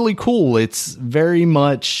that's really cool. It's very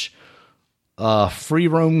much free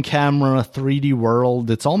roam camera, 3D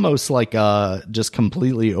world. It's almost like a just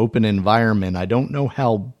completely open environment. I don't know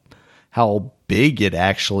how big it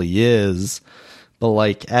actually is, but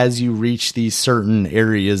like as you reach these certain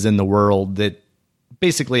areas in the world, that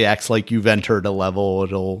basically acts like you've entered a level.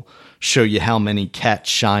 It'll show you how many cat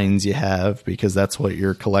shines you have, because that's what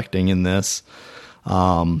you're collecting in this.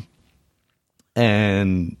 And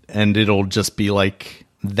it'll just be like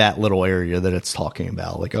that little area that it's talking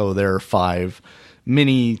about. Like, oh, there are 5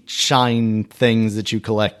 mini shine things that you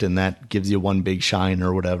collect, and that gives you one big shine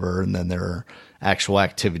or whatever. And then there are actual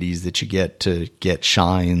activities that you get to get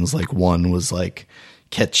shines. Like one was like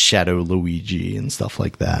catch Shadow Luigi and stuff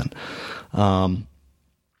like that.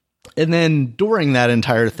 And then during that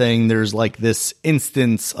entire thing, there's like this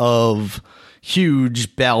instance of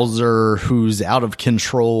huge Bowser who's out of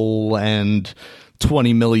control and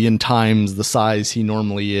 20 million times the size he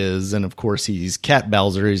normally is. And of course he's Cat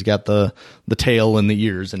Bowser. He's got the tail and the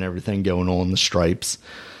ears and everything going on, the stripes.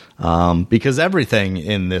 Because everything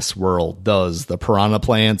in this world does. The piranha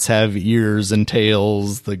plants have ears and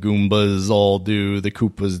tails. The Goombas all do. The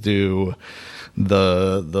Koopas do.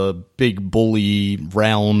 The big bully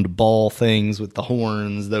round ball things with the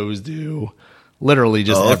horns, those do. Literally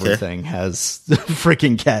just everything has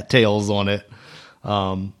freaking cat tails on it.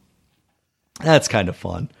 That's kind of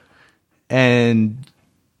fun. And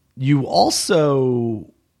you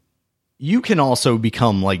can also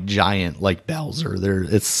become like giant like Bowser.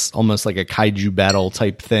 It's almost like a kaiju battle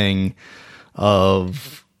type thing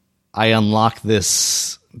of I unlock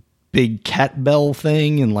this big cat bell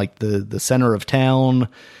thing in like the center of town,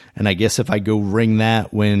 and I guess if I go ring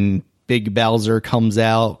that when Big Bowser comes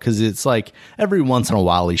out, because it's like every once in a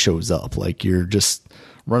while he shows up. Like you're just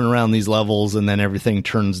running around these levels and then everything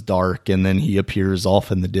turns dark and then he appears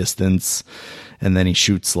off in the distance and then he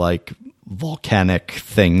shoots like volcanic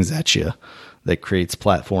things at you that creates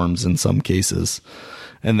platforms in some cases.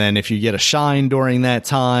 And then if you get a shine during that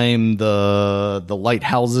time, the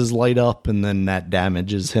lighthouses light up and then that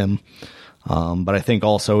damages him. But I think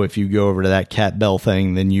also if you go over to that cat bell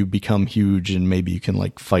thing, then you become huge and maybe you can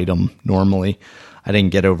like fight him normally. I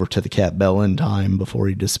didn't get over to the cat bell in time before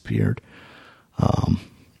he disappeared.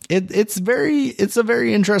 It's a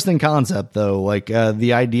very interesting concept though. Like,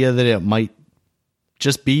 the idea that it might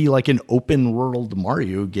just be like an open world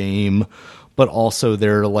Mario game, but also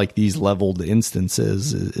there are like these leveled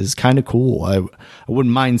instances is kind of cool. I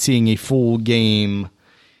wouldn't mind seeing a full game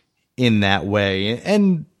in that way.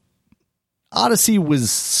 And Odyssey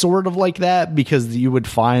was sort of like that because you would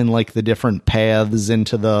find like the different paths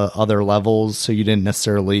into the other levels. So you didn't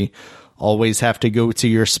necessarily always have to go to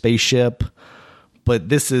your spaceship, but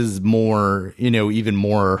this is more, even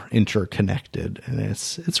more interconnected, and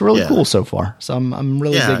it's really cool so far. So I'm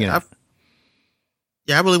really digging it.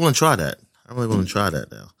 I really want to try that. I really want to try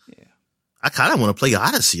that now. Yeah. I kind of want to play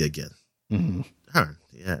Odyssey again. Mm-hmm.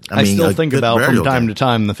 Yeah. I still think about from time to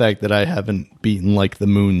time the fact that I haven't beaten like the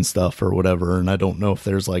moon stuff or whatever, and I don't know if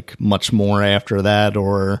there's like much more after that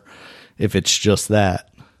or if it's just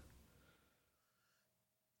that.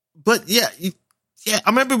 But yeah, I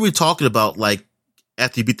remember we were talking about like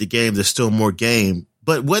after you beat the game, there's still more game.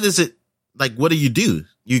 But what is it like? What do? You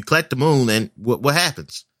collect the moon, and what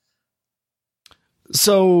happens?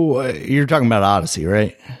 So you're talking about Odyssey,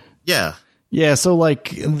 right? Yeah. Yeah, so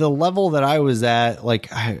like the level that I was at,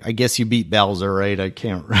 like I guess you beat Bowser, right? I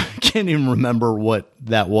can't even remember what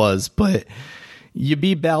that was, but you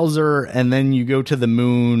beat Bowser and then you go to the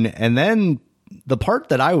moon, and then the part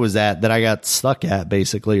that I was at that I got stuck at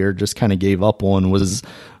basically, or just kind of gave up on, was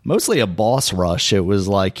mostly a boss rush. It was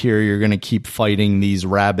like, here you're going to keep fighting these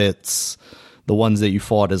rabbits, the ones that you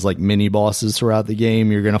fought as like mini bosses throughout the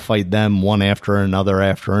game. You're going to fight them one after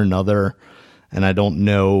another. And I don't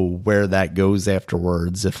know where that goes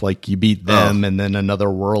afterwards. If like you beat them and then another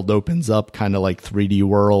world opens up, kind of like 3D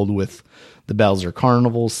World with the Bowser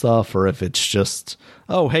Carnival stuff, or if it's just,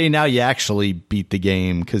 oh, hey, now you actually beat the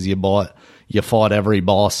game because you fought every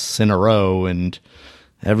boss in a row, and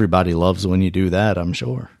everybody loves when you do that, I'm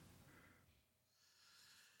sure.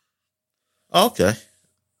 Okay.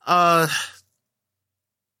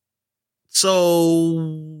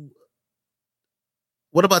 So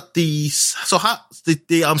what about the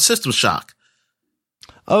System Shock?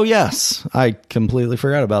 Oh, yes. I completely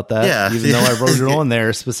forgot about that. Yeah. Even though I wrote it on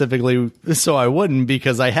there specifically so I wouldn't,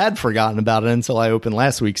 because I had forgotten about it until I opened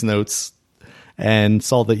last week's notes and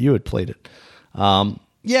saw that you had played it.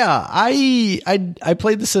 Yeah, I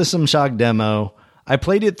played the System Shock demo. I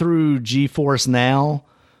played it through GeForce Now,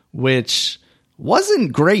 which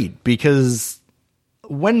wasn't great because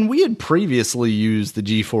when we had previously used the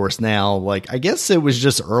GeForce Now, like, I guess it was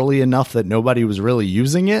just early enough that nobody was really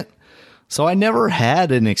using it. So I never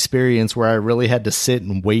had an experience where I really had to sit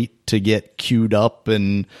and wait to get queued up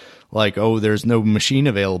and like, oh, there's no machine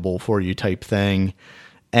available for you type thing.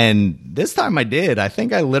 And this time I did. I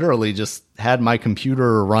think I literally just had my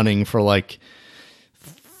computer running for like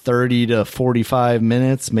 30 to 45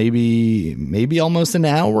 minutes, maybe almost an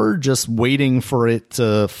hour, just waiting for it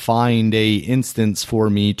to find a instance for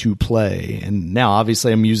me to play. And now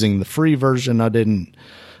obviously I'm using the free version. I'm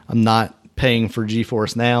not paying for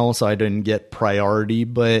GeForce Now, so I didn't get priority,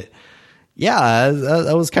 but yeah,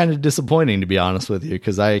 that was kind of disappointing, to be honest with you,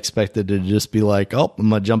 because I expected to just be like, oh, I'm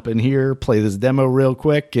going to jump in here, play this demo real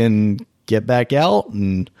quick, and get back out.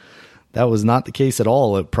 And that was not the case at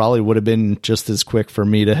all. It probably would have been just as quick for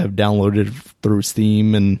me to have downloaded it through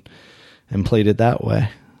Steam and played it that way.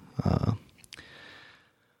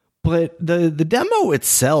 But the demo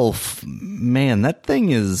itself, man, that thing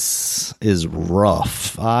is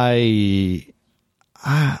rough.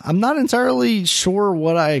 I'm not entirely sure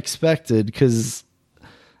what I expected, because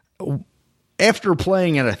after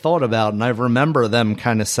playing it, I thought about it, and I remember them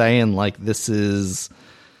kind of saying like, this is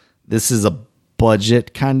a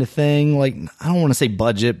budget kind of thing. Like, I don't want to say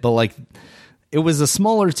budget, but like, it was a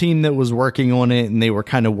smaller team that was working on it, and they were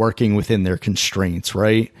kind of working within their constraints,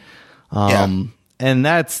 right? And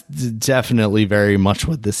that's definitely very much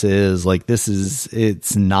what this is. Like,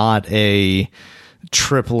 it's not a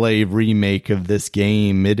AAA remake of this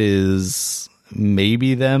game. It is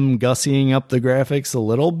maybe them gussying up the graphics a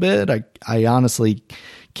little bit. I honestly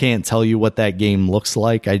can't tell you what that game looks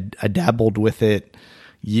like. I dabbled with it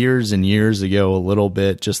years and years ago a little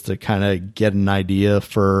bit just to kind of get an idea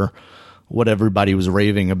for what everybody was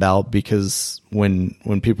raving about, because when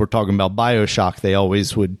people were talking about BioShock, they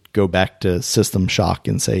always would go back to System Shock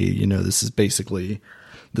and say, you know, this is basically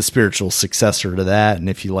the spiritual successor to that, and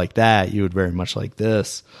if you like that, you would very much like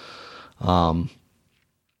this. But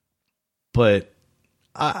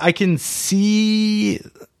I can see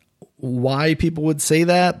why people would say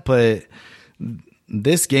that, but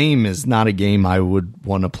this game is not a game I would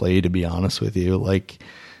want to play, to be honest with you. Like,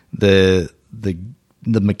 the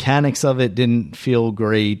mechanics of it didn't feel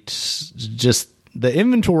great. Just the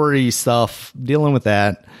inventory stuff, dealing with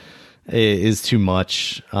that is too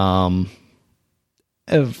much. For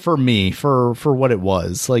me, for what it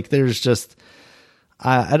was. Like, there's just,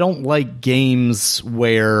 I don't like games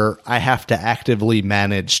where I have to actively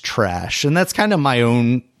manage trash. And that's kind of my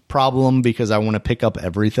own problem, because I want to pick up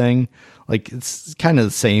everything. Like, it's kind of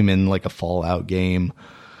the same in like a Fallout game.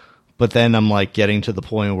 But then I'm like getting to the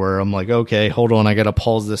point where I'm like, okay, hold on, I got to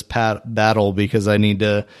pause this battle because I need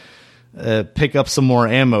to pick up some more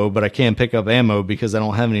ammo, but I can't pick up ammo because I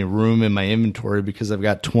don't have any room in my inventory, because I've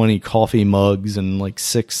got 20 coffee mugs and like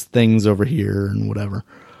 6 things over here and whatever.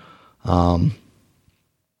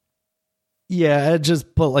 Yeah,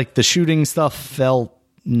 but like the shooting stuff felt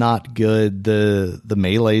not good. The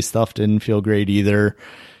melee stuff didn't feel great either.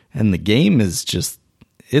 And the game is just,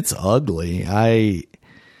 it's ugly.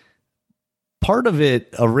 Part of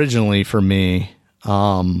it originally for me,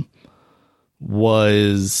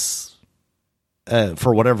 was,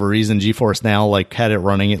 for whatever reason, GeForce Now like had it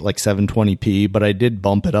running at like 720p, but I did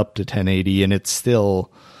bump it up to 1080, and it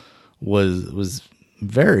still was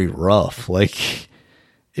very rough. Like,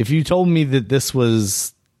 if you told me that this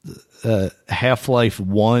was Half-Life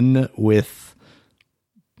 1 with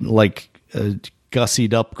like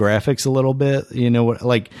gussied up graphics a little bit, you know,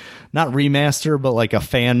 like not remaster, but like a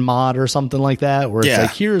fan mod or something like that, where it's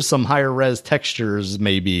like, here's some higher res textures,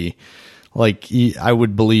 maybe. Like, I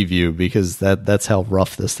would believe you, because that's how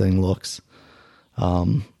rough this thing looks.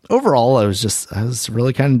 Overall, I was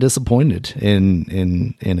really kind of disappointed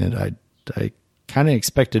in it. I kind of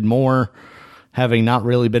expected more, having not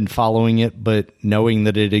really been following it, but knowing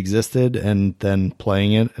that it existed and then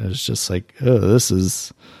playing it. It was just like, oh, this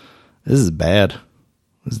is bad.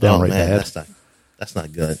 It's downright bad. That's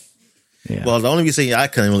not good. Yeah. Well, the only reason I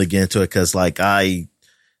couldn't really get into it, because like the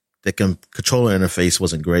controller interface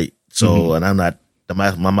wasn't great. So, and I'm not,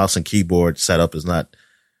 my mouse and keyboard setup is not,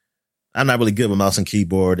 I'm not really good with mouse and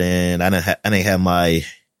keyboard, and I didn't have my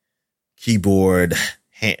keyboard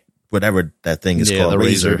hand, whatever that thing is called, the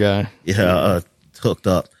Razer guy. Hooked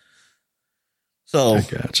up. So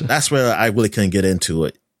that's where I really couldn't get into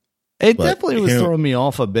it. It definitely was throwing me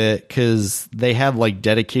off a bit because they have like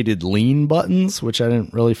dedicated lean buttons, which I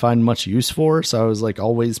didn't really find much use for. So I was like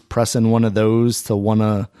always pressing one of those to want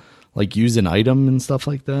to like use an item and stuff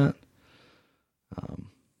like that.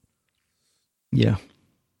 Yeah.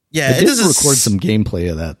 Yeah. I did record some gameplay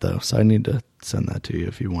of that though. So I need to send that to you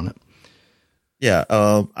if you want it. Yeah.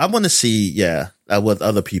 I want to see, what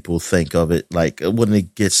other people think of it. Like when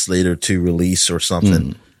it gets later to release or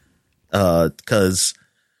something. Cause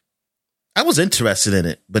I was interested in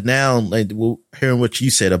it, but now like hearing what you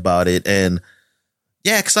said about it, and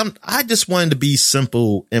cause I just wanted to be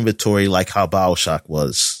simple inventory like how BioShock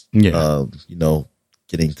was. Yeah.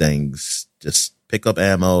 Getting things, just pick up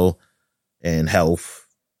ammo and health,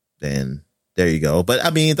 and there you go. But I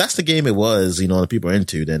mean, that's the game it was, the people are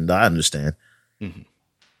into, then I understand. Mm-hmm.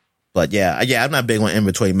 But I'm not big on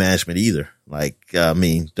inventory management either. Like, when I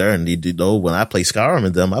play Skyrim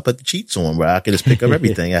and them, I put the cheats on where I can just pick up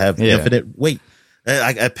everything. I have infinite weight.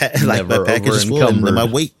 My package is full and then my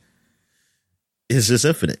weight is just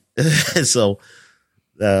infinite. So,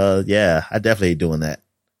 I definitely ain't doing that.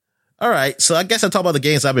 All right. So I guess I'll talk about the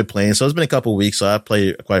games I've been playing. So it's been a couple of weeks. So I've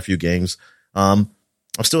played quite a few games. I'm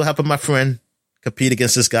still helping my friend compete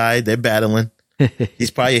against this guy. They're battling. My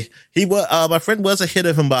friend was ahead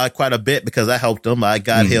of him by quite a bit because I helped him. I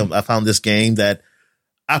got him. I found this game that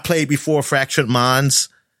I played before Fractured Minds.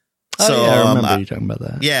 So I remember you talking about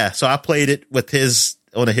that. Yeah. So I played it with his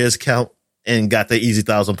account and got the easy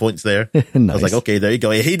 1,000 points there. Nice. I was like, okay, there you go.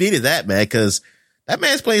 And he needed that, man, because that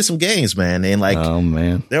man's playing some games, man. And like, oh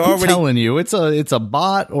man, I'm telling you, it's a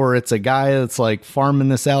bot or it's a guy that's like farming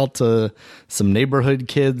this out to some neighborhood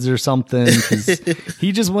kids or something. 'Cause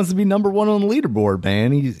he just wants to be number one on the leaderboard,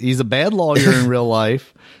 man. He's a bad lawyer in real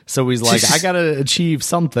life. So he's like, I got to achieve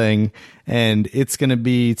something, and it's going to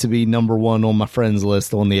be number one on my friends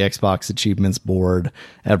list on the Xbox achievements board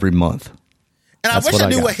every month. And that's I wish I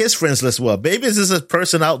knew what his friends list was. Maybe this is a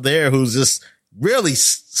person out there who's just really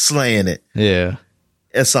slaying it. Yeah.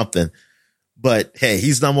 Or something. But hey,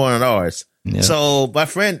 he's number one on ours. Yeah. So my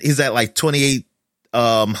friend, he's at like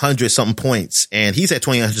 2,800 something points, and he's at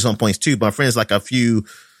 2,800 something points too. But my friend's like a few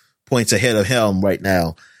points ahead of him right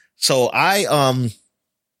now. So I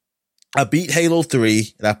beat Halo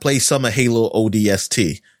 3 and I played some of Halo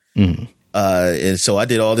ODST. And so I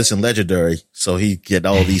did all this in Legendary, so he get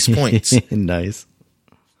all these points. Nice.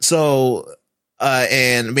 So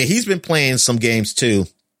and I mean, he's been playing some games too,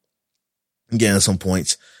 getting some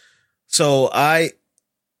points. So I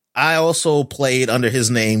also played under his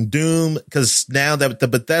name Doom, because now that the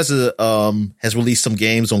Bethesda has released some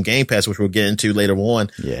games on Game Pass, which we'll get into later on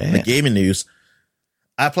in the gaming news.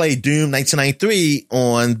 I played Doom 1993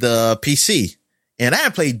 on the PC, and I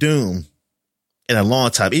haven't played Doom in a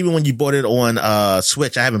long time. Even when you bought it on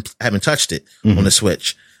Switch, I haven't touched it on the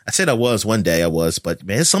Switch. I said I was one day, but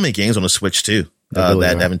man, there's so many games on the Switch too that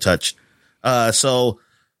I haven't touched. So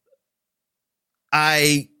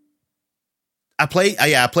I played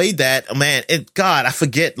that, man. God, I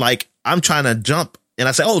forget. Like, I'm trying to jump, and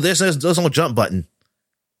I say, "Oh, there's no jump button."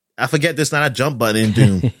 I forget there's not a jump button in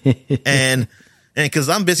Doom, and because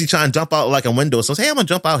I'm busy trying to jump out like a window, so I say, "Hey, I'm gonna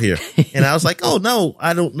jump out here," and I was like, "Oh no,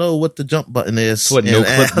 I don't know what the jump button is." That's what no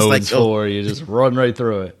clip mode's for. You just run right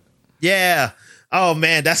through it. Yeah. Oh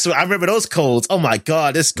man, that's what I remember those codes. Oh my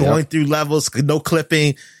God, it's going through levels, no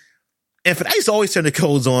clipping. And I used to always turn the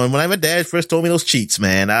codes on. When my dad first told me those cheats,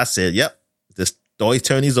 man, I said, "Yep, just always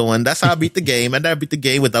turn these on." That's how I beat the game. I never beat the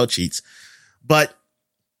game without cheats. But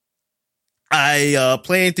I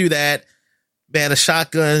playing through that, man, the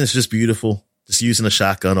shotgun is just beautiful. Just using the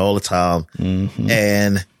shotgun all the time.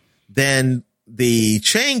 And then the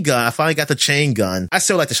chain gun, I finally got the chain gun. I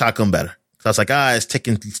still like the shotgun better. So I was like, it's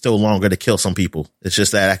taking still longer to kill some people. It's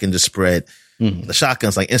just that I can just spread. The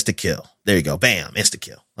shotgun's like insta kill. There you go. Bam. Insta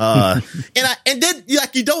kill. And then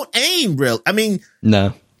like, you don't aim real. I mean,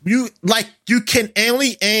 no, you can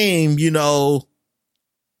only aim,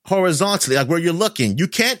 horizontally, like where you're looking. You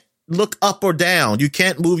can't look up or down. You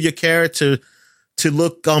can't move your character to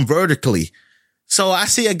look vertically. So I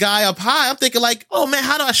see a guy up high. I'm thinking like, oh man,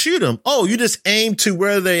 how do I shoot him? Oh, you just aim to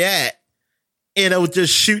where they're at and it'll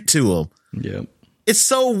just shoot to them. Yeah. It's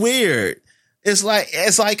so weird. It's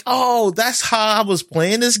like, oh, that's how I was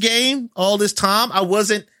playing this game all this time. I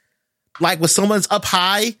wasn't like when someone's up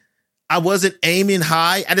high, I wasn't aiming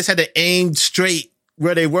high. I just had to aim straight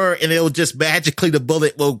where they were, and it'll just magically, the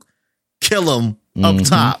bullet will kill them up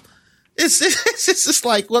top. It's just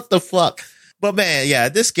like, what the fuck? But man, yeah,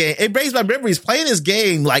 this game, it brings my memories. Playing this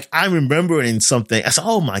game, like I'm remembering something. I said,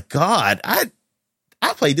 oh my God, I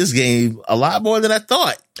played this game a lot more than I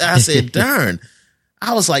thought. I said, darn.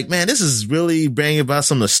 I was like, man, this is really bringing about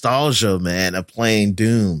some nostalgia, man, of playing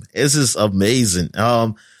Doom. This is amazing.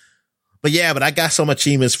 But I got some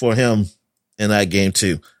achievements for him in that game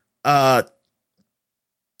too. I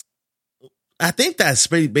think that's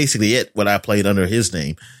basically it, what I played under his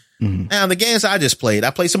name. Mm-hmm. Now, the games I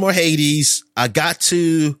played some more Hades. I got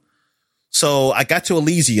to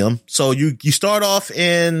Elysium. So you start off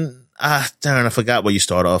in, I forgot where you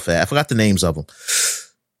start off at. I forgot the names of them.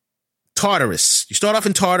 Tartarus. You start off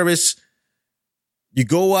in Tartarus. You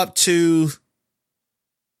go up to,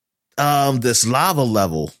 this lava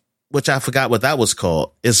level, which I forgot what that was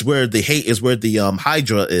called. Is where the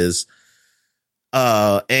Hydra is.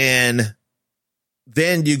 And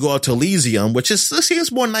then you go up to Elysium, which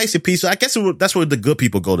seems more nice and peaceful. I guess that's where the good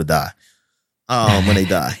people go to die. When they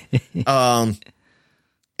die. And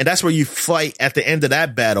that's where you fight at the end of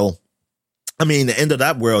that battle. I mean, the end of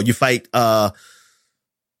that world, you fight, I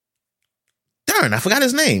forgot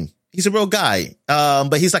his name. He's a real guy.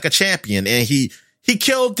 But he's like a champion, and he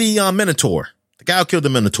killed the Minotaur. The guy who killed the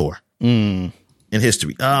Minotaur in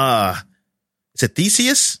history. Is it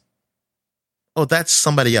Theseus? Oh, that's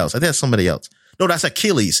somebody else. I think that's somebody else. No, that's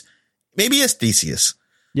Achilles. Maybe it's Theseus.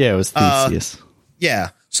 Yeah, it was Theseus.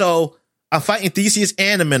 Yeah. So I'm fighting Theseus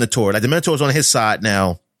and the Minotaur. Like, the Minotaur's on his side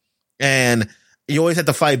now, and you always have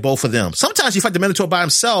to fight both of them. Sometimes you fight the Minotaur by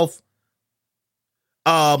himself,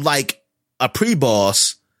 like a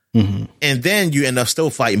pre-boss, and then you end up still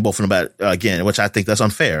fighting both of them again, which I think that's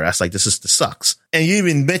unfair. That's like, this sucks. And you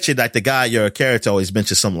even mentioned, like, the guy, your character always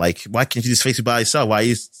mentions something like, why can't you just face it by yourself? Why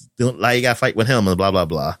you gotta fight with him, and blah, blah,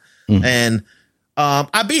 blah. And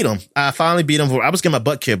I beat him. I finally beat him. I was getting my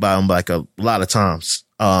butt kicked by him like a lot of times.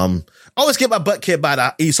 I always get my butt kicked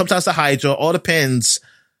by sometimes the Hydra. All depends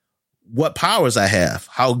what powers I have,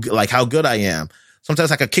 how good I am.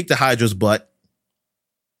 Sometimes I can kick the Hydra's butt,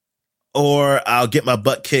 or I'll get my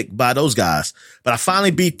butt kicked by those guys. But I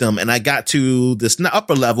finally beat them, and I got to this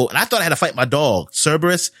upper level, and I thought I had to fight my dog,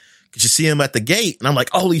 Cerberus, because you see him at the gate, and I'm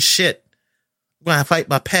like, holy shit, I'm gonna fight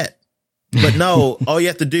my pet. But no, all you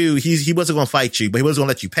have to do, he wasn't going to fight you, but he wasn't going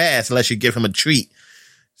to let you pass unless you give him a treat.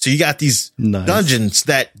 So you got these dungeons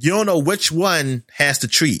that you don't know which one has the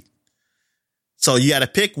treat. So you got to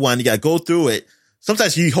pick one. You got to go through it.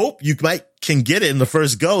 Sometimes you hope you can get it in the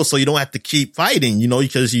first go, so you don't have to keep fighting,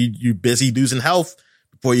 because you're busy losing health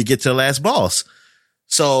before you get to the last boss.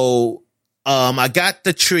 So, I got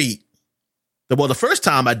the treat. Well, the first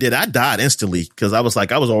time I did, I died instantly because I was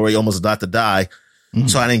already almost about to die.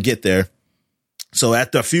 So I didn't get there. So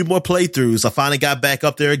after a few more playthroughs, I finally got back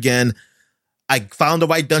up there again. I found the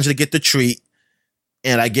right dungeon to get the treat,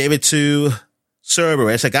 and I gave it to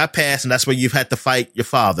Cerberus. I got past, and that's where you've had to fight your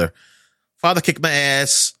father. Father kicked my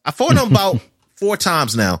ass. I fought him about 4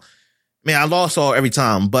 times now. Man, I lost every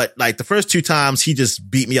time, but like the first 2 times, he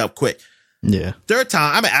just beat me up quick. Yeah. Third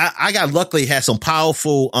time, I got luckily had some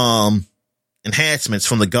powerful enhancements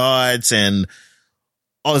from the guards and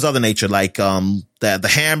all this other nature, like the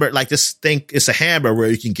hammer, like this thing, it's a hammer where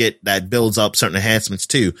you can get that builds up certain enhancements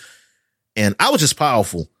too. And I was just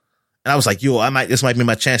powerful, and I was like, this might be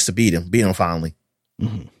my chance to beat him finally.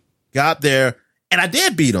 Got there, and I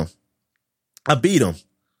did beat him. I beat him,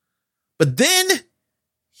 but then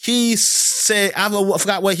he said, I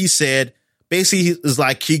forgot what he said. Basically, it was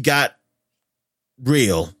like he got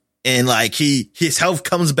real, and like his health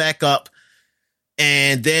comes back up.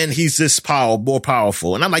 And then he's just more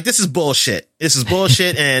powerful. And I'm like, this is bullshit.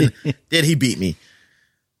 And then he beat me.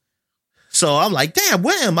 So I'm like, damn,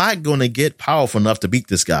 when am I going to get powerful enough to beat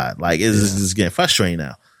this guy? Like, this is getting frustrating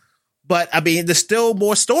now. But I mean, there's still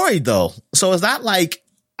more story though. So it's not like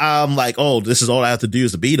I'm like, oh, this is all I have to do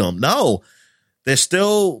is to beat him. No, there's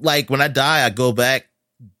still, like, when I die, I go back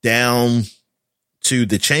down to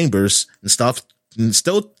the chambers and stuff, and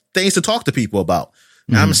still things to talk to people about.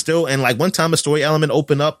 I'm still, and like one time a story element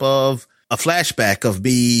opened up of a flashback of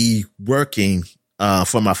me working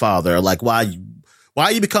for my father, like why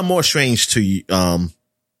you become more strange to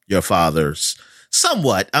your father's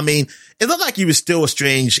somewhat. I mean, it looked like you were still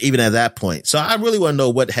estranged even at that point. So I really want to know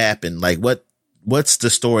what happened. Like what's the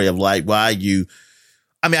story of like why you,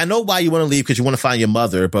 I mean, I know why you want to leave because you want to find your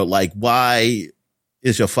mother, but like why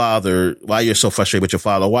is your father, why you're so frustrated with your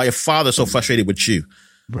father, why your father's so frustrated with you.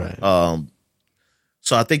 Right.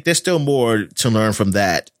 So I think there's still more to learn from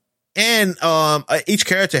that. And each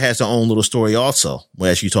character has their own little story also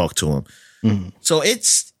as you talk to them. So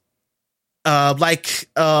it's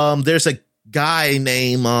there's a guy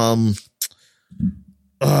named I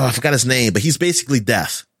forgot his name, but he's basically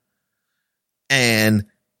death. And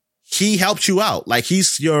he helps you out. Like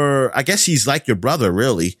he's I guess he's like your brother,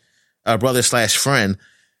 really. Brother / friend.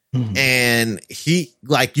 And he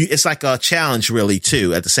like you, it's like a challenge really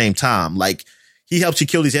too at the same time. Like he helps you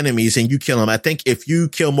kill these enemies and you kill them. I think if you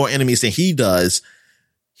kill more enemies than he does,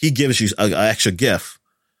 he gives you an extra gift.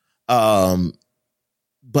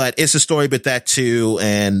 But it's a story with that too.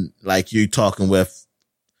 And like you talking with,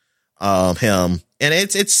 him, and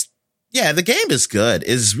it's yeah, the game is good.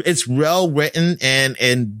 It's well written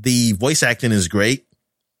and the voice acting is great.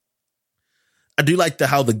 I do like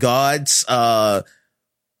how the gods,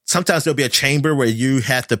 sometimes there'll be a chamber where you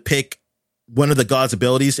have to pick one of the god's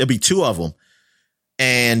abilities. There'll be two of them,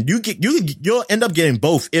 and you'll end up getting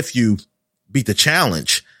both if you beat the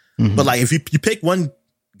challenge. But like if you pick one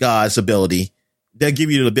god's ability, they'll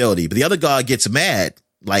give you the ability, but the other god gets mad,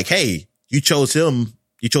 like, hey, you chose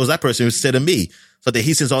that person instead of me. So that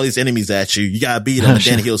he sends all these enemies at you. You gotta beat him,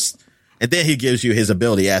 and then he gives you his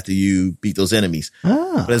ability after you beat those enemies.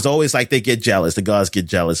 But it's always like they get jealous. The gods get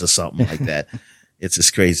jealous or something like that. It's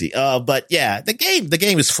just crazy. But yeah, the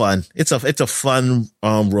game is fun. It's a fun,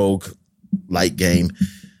 rogue like game.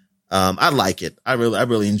 I like it. I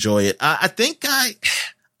really enjoy it. I think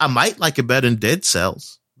I might like it better than Dead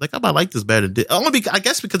Cells. Like I might like this better than I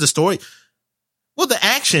guess because the story, well, the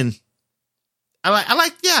action, I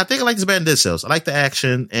think I like this better than Dead Cells. I like the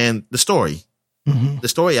action and the story, the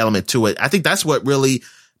story element to it. I think that's what really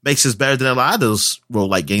makes this better than a lot of those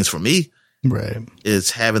roguelike games for me. Right. Is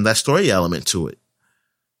having that story element to it.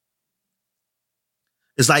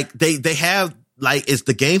 It's like they have, like,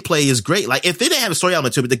 the gameplay is great. Like if they didn't have a story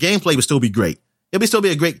element to it, the gameplay would still be great. It would still be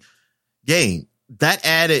a great game. That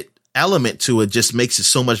added element to it just makes it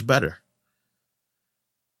so much better.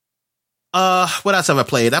 What else have I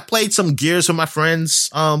played? I played some Gears with my friends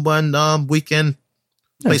one weekend.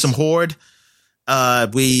 Played some Horde.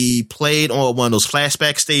 We played on one of those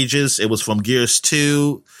flashback stages. It was from Gears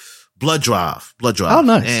 2, Blood Drive. Oh,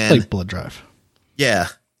 nice. And, like Blood Drive. Yeah.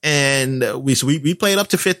 And we played up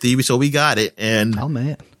to 50, so we got it. And oh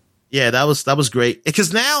man. Yeah, that was great.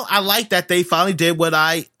 Because now I like that they finally did what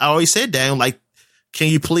I always said, Daniel, like, can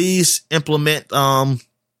you please implement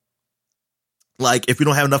like if you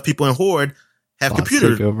don't have enough people in Horde, have bots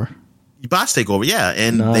bots take over, yeah.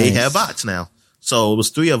 And They have bots now. So it was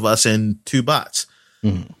 3 of us and 2 bots.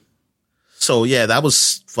 So yeah, that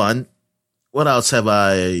was fun. What else have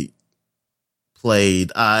I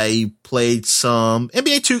played? I played some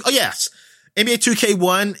NBA 2. Oh yes. NBA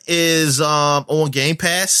 2K1 is on Game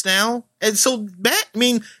Pass now. And so that, I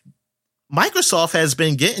mean, Microsoft has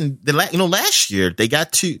been getting last year they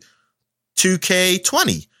got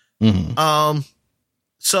 2K20.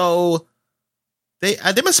 So they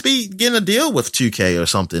must be getting a deal with 2K or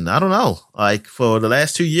something. I don't know. Like for the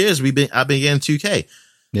last 2 years, I've been getting 2K.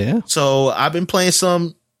 Yeah. So I've been playing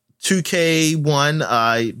some 2K1.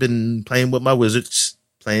 I've been playing with my Wizards,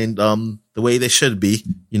 playing the way they should be,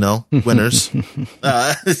 winners.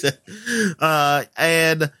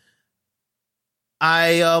 And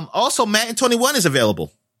I also Madden 21 is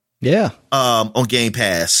available. Yeah. On Game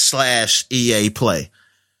Pass / EA Play.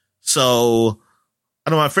 So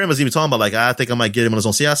I know my friend was even talking about, like, I think I might get him on his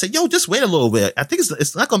own. I said, yo, just wait a little bit. I think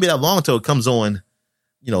it's not going to be that long until it comes on,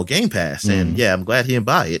 Game Pass. And yeah, I'm glad he didn't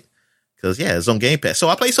buy it because yeah, it's on Game Pass. So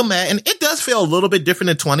I play some Madden. It does feel a little bit different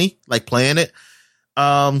than 20, like playing it.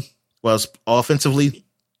 Was offensively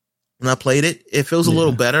when I played it, it feels a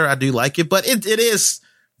little better. I do like it, but it is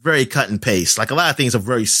very cut and paste. Like a lot of things are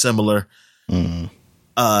very similar.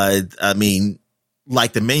 I mean,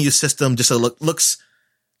 like the menu system just looks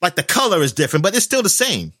like the color is different, but it's still the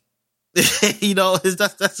same. That's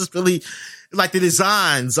just really like the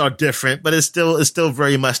designs are different, but it's still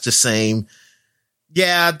very much the same.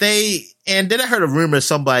 Yeah, and then I heard a rumor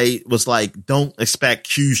somebody was like, don't expect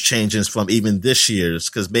huge changes from even this year's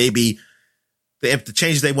because maybe if the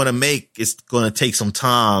changes they want to make is going to take some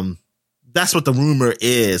time. That's what the rumor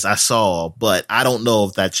is I saw, but I don't know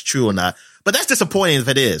if that's true or not. But that's disappointing if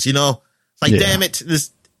it is, It's like, damn it,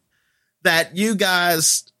 that you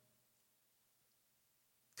guys,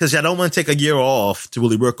 because I don't want to take a year off to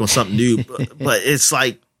really work on something new, but it's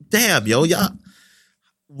like, damn, y'all,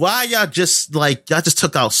 why y'all just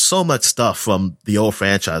took out so much stuff from the old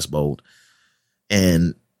franchise mode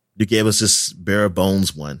and you gave us this bare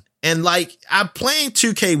bones one. And like, I'm playing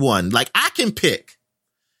 2K1, like I can pick,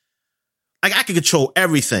 like I can control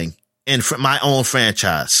everything in my own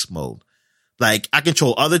franchise mode. Like I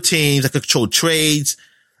control other teams. I can control trades.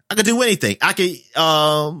 I can do anything. I can,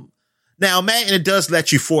 now Madden, it does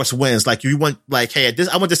let you force wins. Like you want, like, hey, I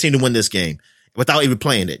want this team to win this game without even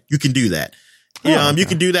playing it. You can do that. Okay. You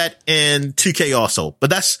can do that in 2K also,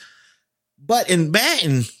 but in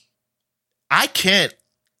Madden, I can't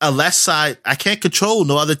control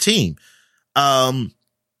no other team.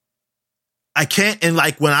 I can't, and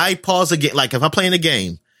like when I pause a game, like if I'm playing a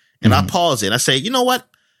game and I pause it, I say, you know what?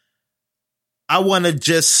 I want to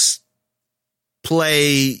just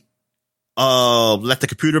play, let the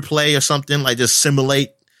computer play or something, like just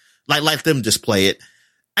simulate, like let them just play it.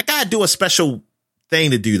 I gotta do a special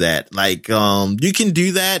thing to do that. Like, you can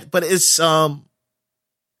do that, but it's not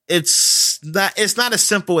as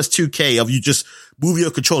simple as 2K of you just move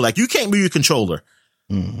your controller. Like you can't move your controller.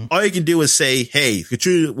 All you can do is say, hey,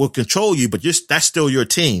 computer will control you, but that's still your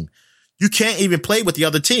team. You can't even play with the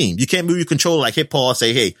other team. You can't move your controller, like hit pause,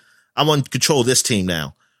 say, hey, I want to control this team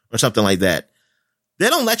now or something like that. They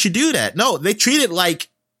don't let you do that. No, they treat it like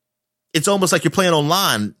it's almost like you're playing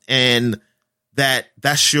online and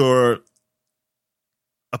that's your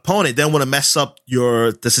opponent. They don't want to mess up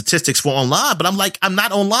the statistics for online, but I'm like, I'm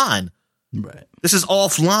not online. Right. This is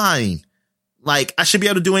offline. Like I should be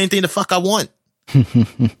able to do anything the fuck I want.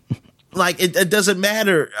 Like it doesn't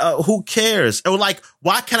matter. Who cares? Or like,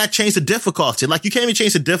 why can't I change the difficulty? Like you can't even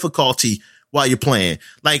change the difficulty while you're playing.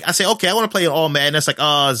 Like I say, okay, I want to play an all Madden. That's like,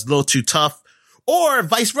 oh, it's a little too tough. Or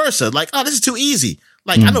vice versa. Like, oh, this is too easy.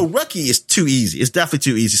 Like I know rookie is too easy. It's definitely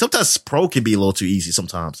too easy. Sometimes pro can be a little too easy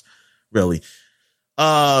sometimes. Really.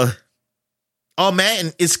 All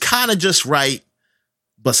Madden is kind of just right,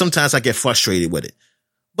 but sometimes I get frustrated with it.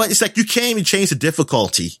 But it's like you can't even change the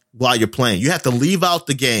difficulty while you're playing. You have to leave out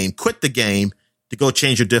the game, quit the game to go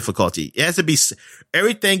change your difficulty. It has to be,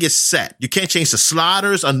 everything is set. You can't change the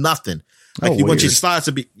sliders or nothing. Like you want your sliders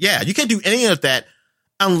to be, you can't do any of that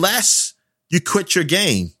unless you quit your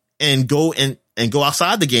game and go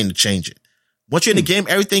outside the game to change it. Once you're in the game,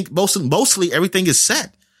 everything, mostly everything is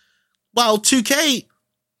set. While 2K,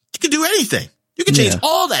 you can do anything. You can change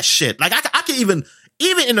all that shit. Like I can even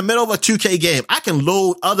in the middle of a 2K game, I can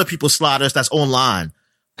load other people's sliders that's online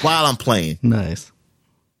while I'm playing. Nice.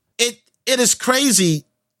 It is crazy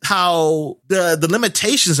how the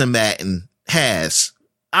limitations in Madden has.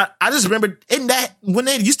 I just remember in that when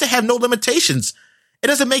they used to have no limitations, it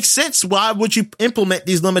doesn't make sense. Why would you implement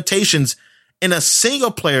these limitations in a single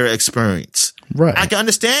player experience? Right. I can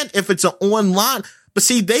understand if it's an online, but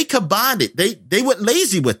see, they combined it. They went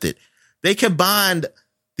lazy with it. They combined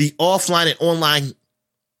the offline and online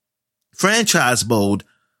franchise mode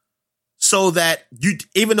so that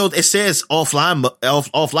even though it says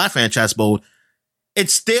offline franchise mode,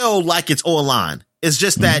 it's still like it's online. It's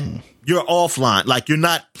just that you're offline. Like you're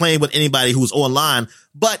not playing with anybody who's online,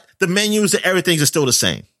 but the menus and everything is still the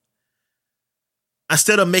same.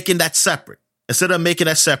 Instead of making that separate,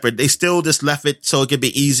 they still just left it so it could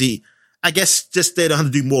be easy. I guess just they don't have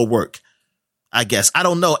to do more work. I guess. I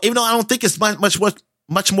don't know. Even though I don't think it's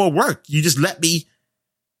much more work. You just let me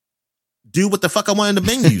do what the fuck I want in the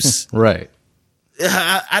menus. Right.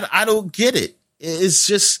 I don't get it.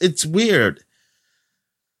 It's weird.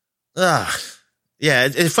 Yeah,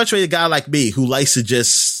 it frustrates a guy like me who likes to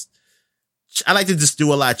I like to just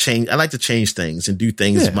do a lot of change. I like to change things and do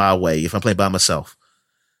things my way if I play by myself.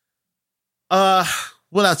 What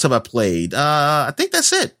else have I played? I think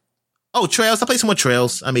that's it. Oh, Trails. I played some more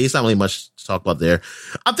Trails. I mean, it's not really much to talk about there.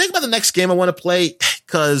 I'm thinking about the next game I want to play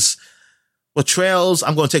because with Trails,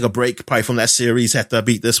 I'm going to take a break probably from that series after I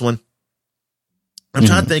beat this one. I'm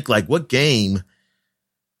trying to think like what game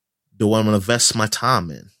do I want to invest my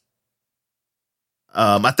time in?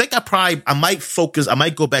 I think I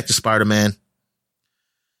might go back to Spider-Man.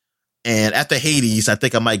 And after Hades, I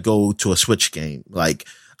think I might go to a Switch game. Like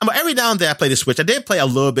every now and then I play the Switch. I did play a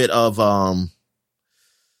little bit of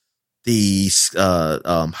the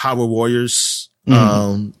Hyrule Warriors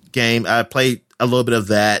game. I played a little bit of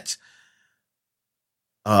that.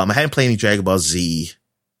 I hadn't played any Dragon Ball Z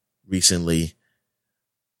recently.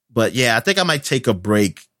 But yeah, I think I might take a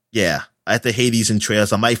break. Yeah. After Hades and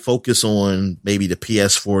Trails, I might focus on maybe the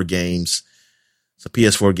PS4 games. So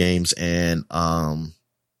PS4 games and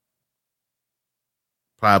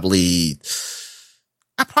probably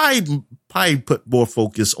put more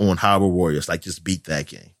focus on Hyrule Warriors, like just beat that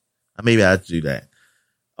game. Maybe I'd do that.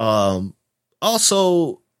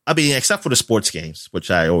 Also, I mean, except for the sports games,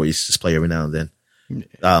 which I always just play every now and then.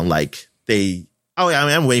 I'm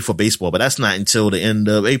waiting for baseball, but that's not until the end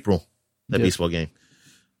of April, baseball game.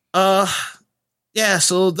 Yeah,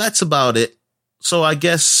 so that's about it. So I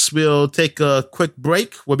guess we'll take a quick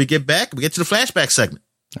break. When we get back, we get to the flashback segment.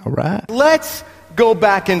 All right. Let's go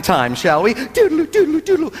back in time, shall we? Doodle, doodle,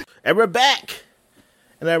 doodle. And we're back.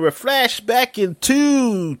 And I will flash back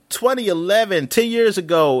into 2011, 10 years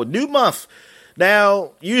ago, new month.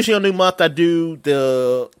 Now, usually on new month, I do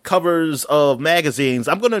the covers of magazines.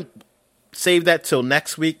 I'm going to save that till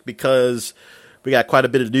next week because we got quite a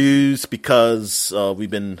bit of news because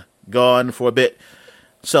we've been gone for a bit.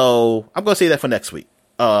 So I'm going to say that for next week.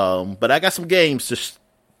 But I got some games to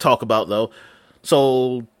talk about, though.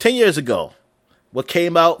 So 10 years ago, what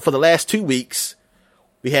came out for the last 2 weeks,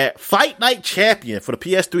 we had Fight Night Champion for the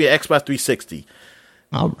PS3 and Xbox 360.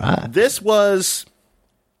 All right. This was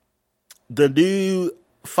the new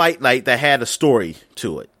Fight Night that had a story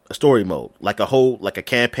to it, a story mode, like a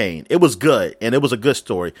campaign. It was good, and it was a good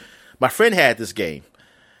story. My friend had this game,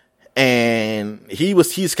 and he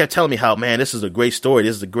just kept telling me how, man, this is a great story.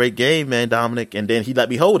 This is a great game, man, Dominic. And then he let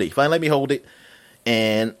me hold it. He finally let me hold it,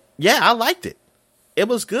 and yeah, I liked it. It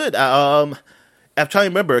was good. I'm trying to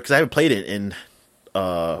remember because I haven't played it in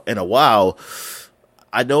a while.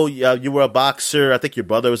 I know you were a boxer. I think your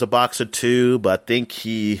brother was a boxer too, but I think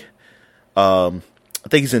he's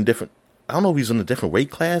in different. I don't know if he's in a different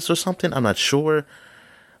weight class or something. I'm not sure.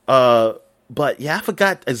 But yeah, I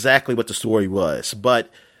forgot exactly what the story was, but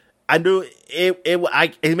I knew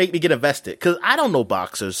it made me get invested because I don't know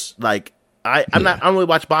boxers. Like I don't really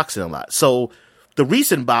watch boxing a lot. So the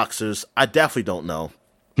recent boxers, I definitely don't know.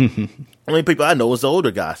 Only people I know is the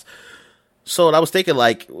older guys. So I was thinking,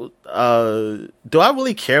 like, do I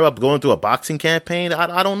really care about going through a boxing campaign?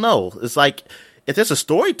 I don't know. It's like, if there's a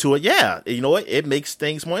story to it, yeah, you know what? It makes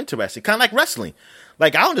things more interesting. Kind of like wrestling.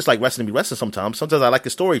 Like, I don't just like wrestling to be wrestling sometimes. Sometimes I like the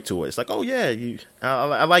story to it. It's like, oh, yeah,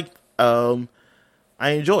 I like, I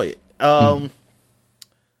enjoy it.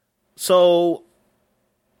 So,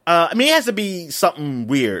 I mean, it has to be something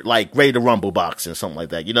weird, like Ready to Rumble boxing, something like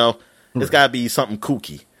that, you know? It's got to be something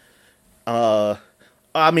kooky. I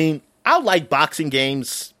mean, I like boxing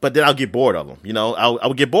games, but then I'll get bored of them. You know, I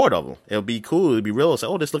would get bored of them. It'll be cool. It'll be real. Say,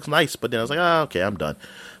 oh, this looks nice. But then I was like, oh, okay, I'm done.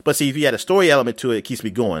 But see, if you had a story element to it, it keeps me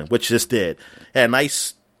going, which this did. It had a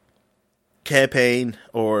nice campaign,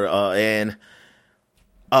 and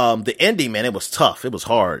the ending, man, it was tough. It was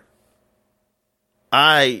hard.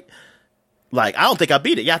 I don't think I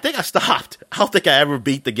beat it. Yeah, I think I stopped. I don't think I ever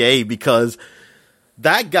beat the game because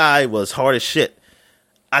that guy was hard as shit.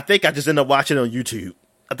 I think I just ended up watching it on YouTube.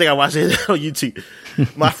 I think I watched it on YouTube.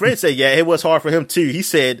 My friend said, yeah, it was hard for him too. He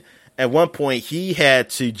said at one point he had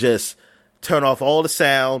to just turn off all the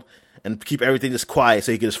sound and keep everything just quiet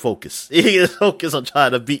so he could just focus. He could just focus on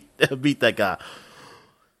trying to beat that guy.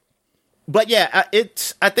 But yeah,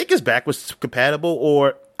 I think it's backwards compatible,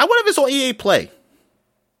 or I wonder if it's on EA Play.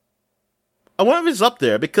 I wonder if it's up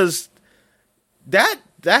there because that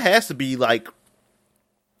has to be like,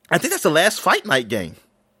 I think that's the last Fight Night game.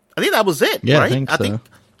 I think that was it, yeah, right? I think so.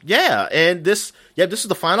 Yeah, and this is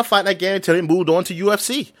the final Fight Night game until they moved on to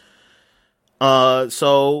UFC.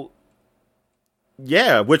 So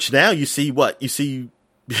yeah, which now you see what? You see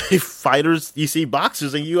fighters, you see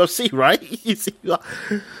boxers in UFC, right? You see,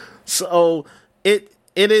 so it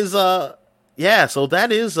is yeah, so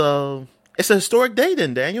that is it's a historic day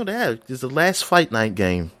then, Daniel. That is the last Fight Night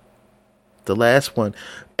game. The last one.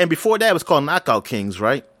 And before that it was called Knockout Kings,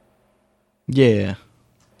 right? Yeah.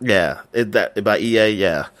 Yeah, by EA,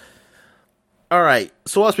 yeah. All right,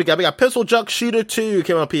 so what else we got? We got Pixel Junk Shooter 2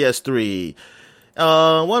 came on PS3.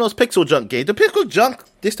 One of those Pixel Junk games. The Pixel Junk,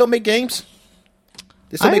 they still make games?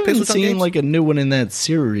 They still I make haven't Pixel Junk seen games? like a new one in that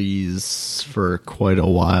series for quite a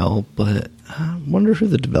while, but I wonder who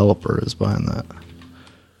the developer is behind that.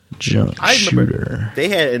 Junk Shooter.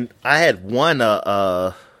 I had one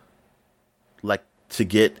like to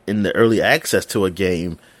get in the early access to a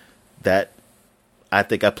game that I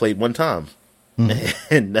think I played one time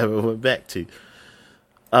and never went back to.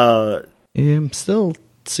 Yeah, I'm still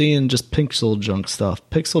seeing just Pixel Junk stuff.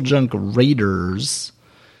 Pixel Junk Raiders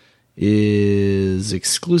is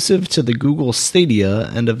exclusive to the Google Stadia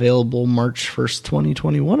and available March 1st,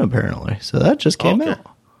 2021, apparently. So that just came out.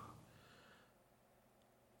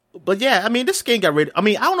 But yeah, I mean, this game got rated. I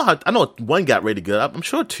mean, I don't know how. I know one got rated good. I'm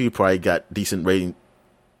sure two probably got decent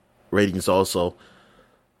ratings also.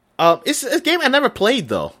 It's a game I never played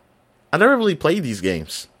though. I never really played these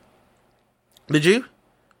games. Did you?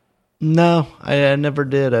 No, I never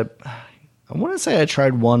did. I want to say I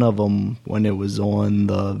tried one of them when it was on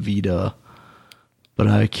the Vita, but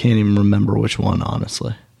I can't even remember which one,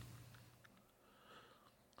 honestly.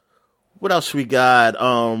 What else we got?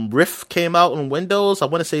 Rift came out on Windows. I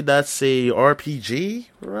want to say that's a RPG,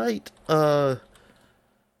 right?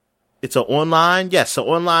 It's an online. Yes, an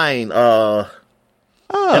online MMO.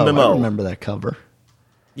 I remember that cover.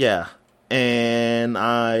 Yeah, and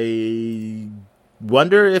I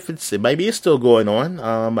wonder if maybe it's still going on.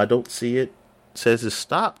 I don't see it. It says it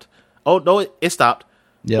stopped. Oh no, it stopped.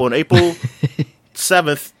 Yep. On April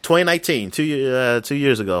 7th, 2019, 2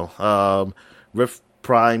 years ago. Rift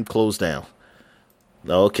Prime closed down.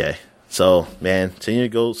 Okay, so man, 10 years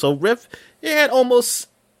ago. So Rift, it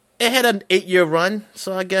it had an 8-year run,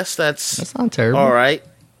 so I guess that's not terrible. all right.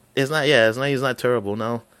 It's not terrible.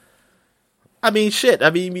 No, I mean, shit.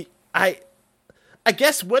 I mean, I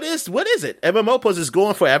guess what is it? MMO post is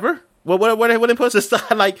going forever. What supposed to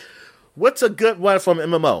start? Like, what's a good one from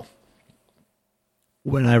MMO?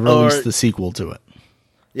 When I release the sequel to it.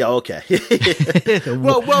 Yeah, okay.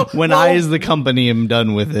 When I, as the company, am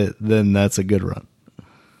done with it, then that's a good run.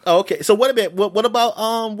 Oh, okay. So what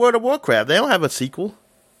about World of Warcraft? They don't have a sequel.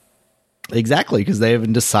 Exactly, because they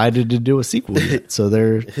haven't decided to do a sequel yet, so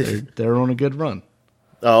they're on a good run.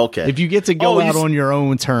 Oh, okay. If you get to go out on your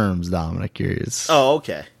own terms, Dominic, it's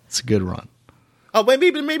okay. It's a good run. Oh,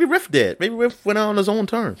 maybe Rift did. Maybe Rift went out on his own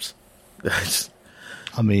terms.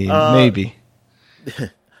 I mean, maybe.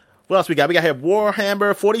 What else we got? We got here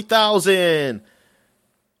Warhammer 40,000.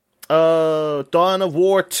 Dawn of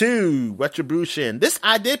War 2, Retribution. This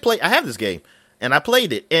I did play. I have this game, and I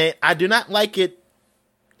played it, and I do not like it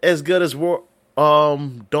as good as Dawn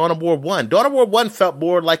of War 1. Dawn of War 1 felt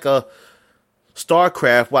more like a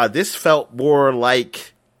StarCraft, while this felt more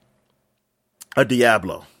like a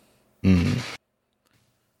Diablo. Mm.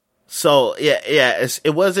 So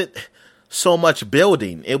it wasn't so much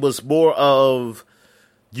building. It was more of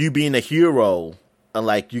you being a hero, and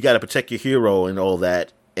like you got to protect your hero and all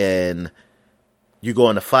that, and you go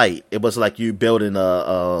in a fight. It was like you building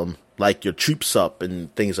like your troops up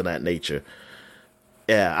and things of that nature.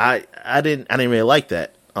 Yeah, I didn't really like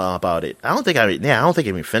that about it. I don't think I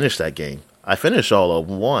even finished that game. I finished all of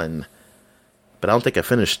 1, but I don't think I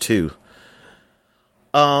finished 2.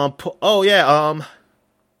 Also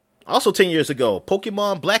 10 years ago,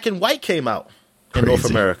 Pokemon Black and White came out in North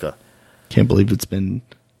America. Can't believe it's been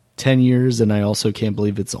 10 years, and I also can't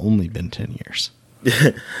believe it's only been 10 years.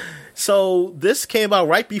 So this came out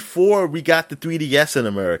right before we got the 3DS in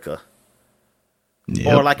America.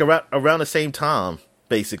 Yep. Or like around the same time,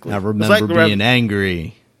 basically. I remember being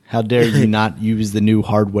angry. How dare you not use the new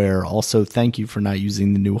hardware? Also, thank you for not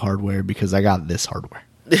using the new hardware because I got this hardware.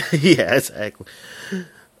 Yeah, exactly.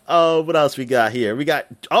 What else we got here? We got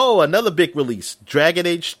another big release. Dragon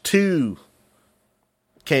Age 2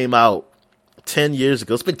 came out 10 years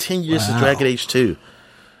ago. It's been 10 years since Dragon Age 2.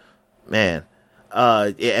 Man.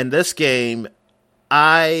 And this game,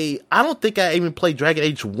 I don't think I even played Dragon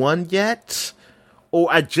Age 1 yet.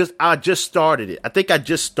 Or I just started it. I think I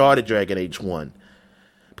just started Dragon Age 1.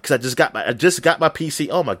 Because I just got my PC.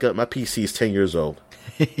 Oh my god, my PC is 10 years old.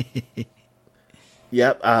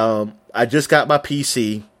 Yep. I just got my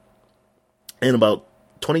PC in about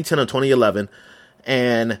 2010 or 2011,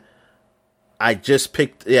 and I just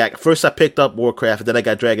first I picked up Warcraft, and then I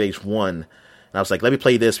got Dragon Age 1, and I was like, let me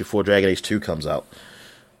play this before Dragon Age 2 comes out.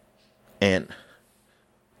 And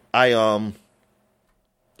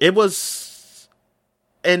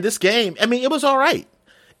this game, I mean, it was alright.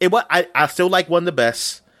 I still like 1 the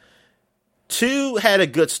best. 2 had a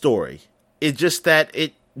good story. It's just that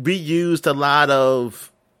it reused a lot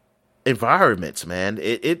of environments, man.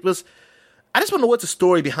 It was, I just want to know what the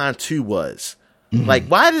story behind 2 was. Mm-hmm. Like,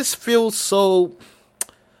 why does this feel so,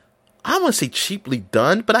 I don't want to say cheaply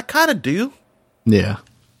done, but I kind of do. Yeah.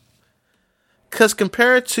 Because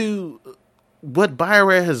compared to what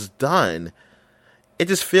BioWare has done, it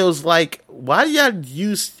just feels like, why do y'all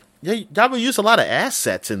use a lot of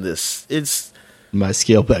assets in this? It's might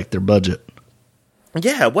scale back their budget.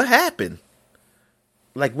 Yeah, what happened?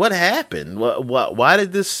 Like, what happened? Why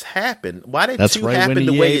did this happen? Why did that's 2 right, happen when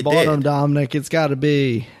the way it bought did? Them, Dominic, it's got to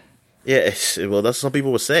be. Yeah, well, that's what some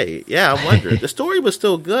people would say. Yeah, I wonder. The story was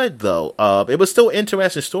still good, though. It was still an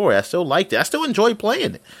interesting story. I still liked it. I still enjoyed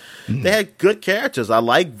playing it. Mm. They had good characters. I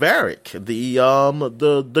like Varric, the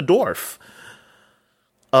dwarf.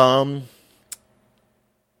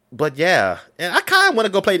 But yeah, and I kind of want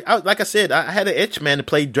to go play. Like I said, I had an itch, man, to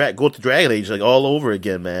play go to Dragon Age like all over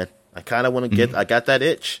again, man. I kind of want to get. I got that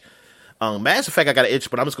itch. Mass Effect, I got an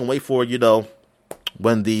itch, but I'm just gonna wait for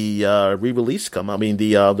when the re-release come. I mean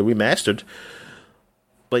the remastered.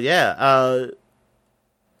 But yeah,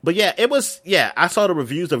 it was. Yeah, I saw the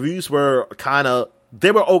reviews. The reviews were kind of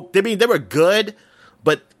they were good,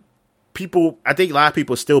 but people, I think a lot of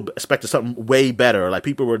people still expected something way better. Like,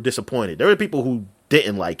 people were disappointed. There were people who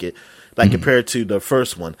didn't like it, like compared to the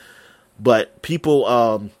first one, but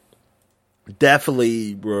people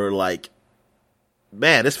definitely were like,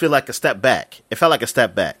 man, this feels like a step back. It felt like a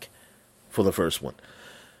step back for the first one.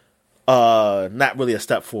 Not really a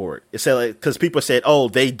step forward. It said, like, because people said, oh,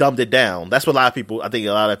 they dumbed it down. That's what a lot of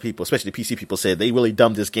people, especially PC people, said they really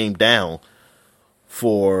dumbed this game down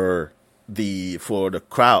for the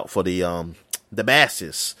crowd, for the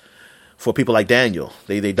masses, for people like Daniel.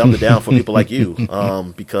 They dumbed it down for people like you,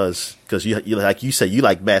 because you like you said, you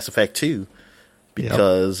like Mass Effect 2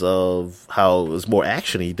 because of how it was more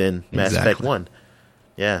actiony than Mass Effect 1.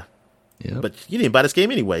 Yeah. Yep. But you didn't buy this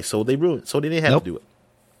game anyway, so they ruined. So they didn't have to do it.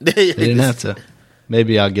 They didn't have to.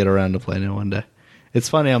 Maybe I'll get around to playing it one day. It's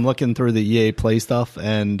funny. I'm looking through the EA Play stuff,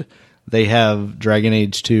 and they have Dragon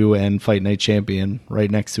Age 2 and Fight Night Champion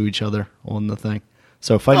right next to each other on the thing.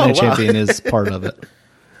 So Fight Night Champion is part of it.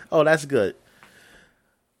 Oh, that's good.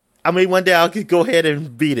 I mean, one day I'll go ahead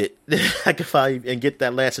and beat it. I can find and get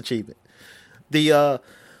that last achievement. The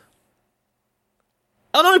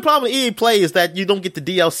only problem with EA Play is that you don't get the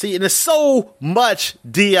DLC, and there's so much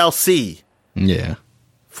DLC. Yeah.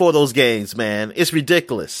 For those games, man. It's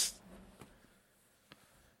ridiculous.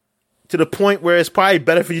 To the point where it's probably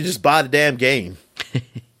better for you to just buy the damn game.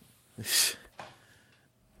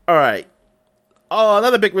 All right. Oh,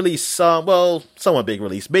 another big release. Somewhat big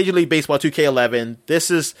release. Major League Baseball 2K11.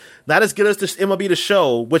 This is not as good as this MLB The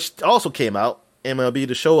Show, which also came out. MLB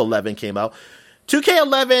The Show 11 came out.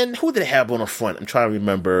 2K11, who did it have on the front? I'm trying to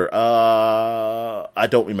remember. I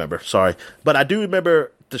don't remember. Sorry. But I do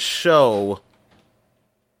remember the show.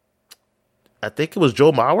 I think it was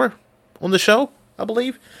Joe Mauer on the show, I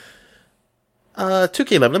believe.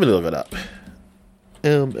 2K11, let me look it up.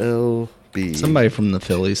 MLB. Somebody from the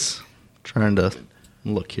Phillies. Trying to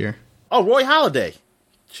look here. Oh, Roy Halladay.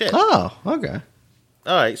 Shit. Oh, okay.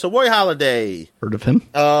 All right, so Roy Halladay. Heard of him?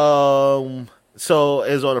 So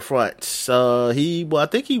is on the front. I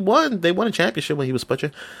think he won. They won a championship when he was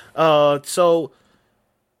pitching. But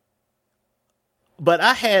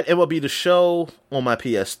I had MLB The Show on my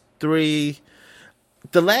PS3.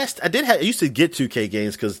 I used to get 2K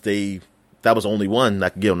games because that was the only one I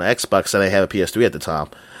could get on the Xbox, and I had a PS3 at the time.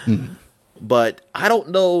 Mm. But I don't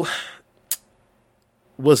know.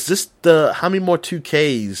 Was this how many more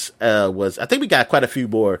 2Ks I think we got quite a few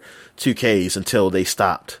more 2Ks until they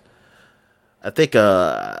stopped. I think,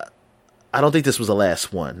 I don't think this was the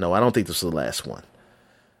last one. No, I don't think this was the last one.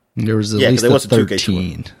 There was at least a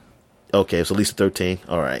 13. Okay, it was at least a 13.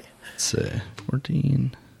 All right. Let's see.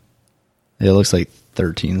 14. Yeah, it looks like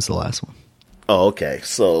 13 is the last one. Oh, okay.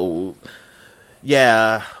 So,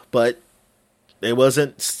 yeah, but it was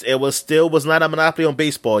not a monopoly on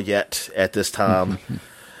baseball yet at this time.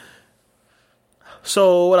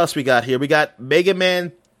 So what else we got here? We got Mega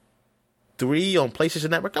Man 3 on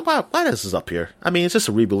PlayStation Network. Why is this up here? I mean, it's just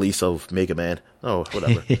a re-release of Mega Man. Oh,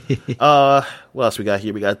 whatever. What else we got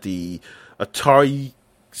here? We got the Atari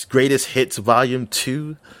Greatest Hits Volume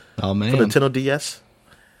 2 for Nintendo DS.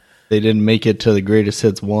 They didn't make it to the Greatest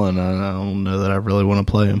Hits 1. I don't know that I really want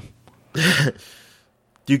to play them.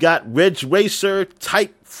 You got Ridge Racer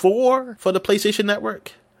Type 4 for the PlayStation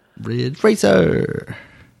Network. Ridge Racer.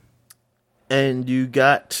 And you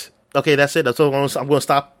got... Okay, that's it. I'm going to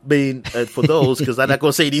stop being for those because I'm not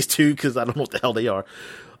going to say these two because I don't know what the hell they are.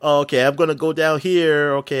 Okay, I'm going to go down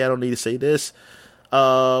here. Okay, I don't need to say this. We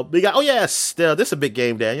got... Oh, yes. This is a big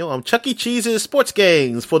game, Daniel. Chuck E. Cheese's sports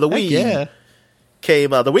games for the Wii. Yeah.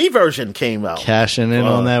 Came out. The Wii version came out. Cashing in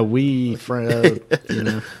on that Wii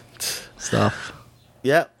stuff.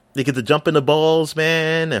 Yeah, they get to jump in the balls,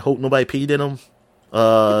 man, and hope nobody peed in them.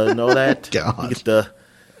 Know that? God. You get the...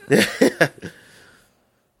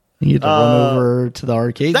 You get to run over to the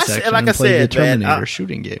arcade section and play the Terminator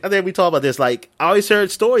shooting game. And then we talk about this. Like, I always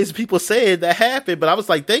heard stories of people saying that happened, but I was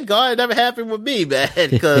like, thank God it never happened with me, man,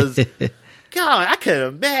 because... God, I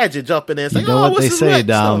can't imagine jumping in. It's like, you know what they say,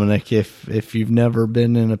 Dominic? If you've never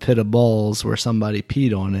been in a pit of balls where somebody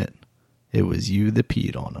peed on it, it was you that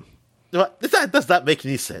peed on them. That does not make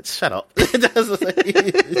any sense. Shut up.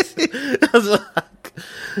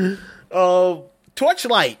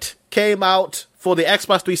 Torchlight came out for the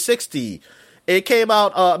Xbox 360. It came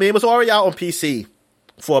out, it was already out on PC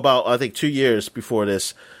for about, I think, 2 years before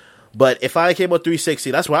this. But it finally came on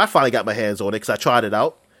 360. That's where I finally got my hands on it because I tried it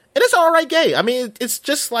out. And it's an alright game. I mean, it's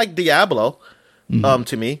just like Diablo,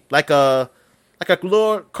 to me. Like a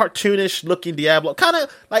little cartoonish looking Diablo. Kind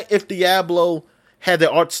of like if Diablo had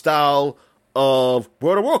the art style of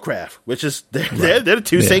World of Warcraft, which is they're the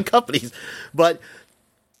two same companies. But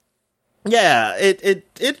yeah,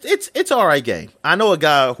 it's alright game. I know a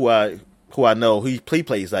guy who I know he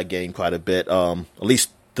plays that game quite a bit. At least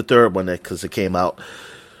the third one because it came out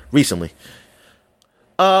recently.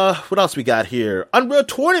 What else we got here? Unreal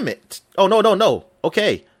Tournament. Oh, no.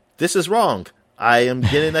 Okay, this is wrong. I am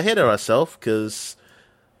getting ahead of ourselves because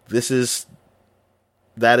that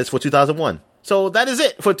is for 2001. So that is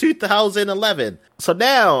it for 2011. So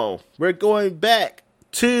now we're going back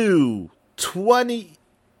to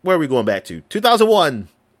where are we going back to? 2001.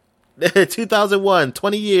 2001,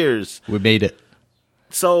 20 years. We made it.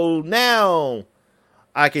 So now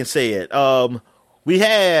I can say it. We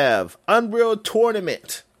have Unreal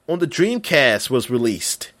Tournament on the Dreamcast was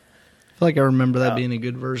released. I feel like I remember that being a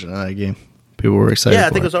good version of that game. People were excited. Yeah, I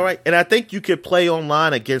think it was all right. And I think you could play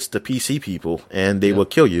online against the PC people, and they will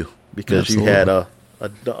kill you because you had a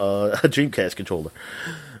Dreamcast controller.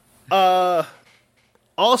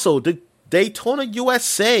 Also, the Daytona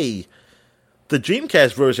USA, the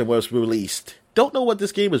Dreamcast version was released. Don't know what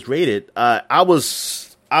this game was rated. I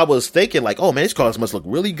was thinking like, oh man, these cars must look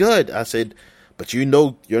really good. I said, but you're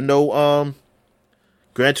no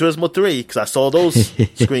Gran Turismo 3 because I saw those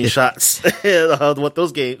screenshots of what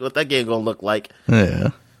that game gonna look like. Yeah.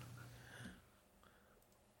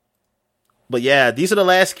 But yeah, these are the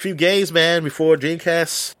last few games, man, before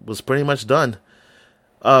Dreamcast was pretty much done.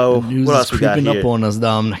 Oh, what else we got here? Creeping up on us,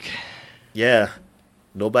 Dominic. Yeah,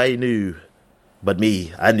 nobody knew, but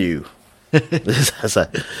me. I knew.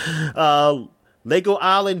 Lego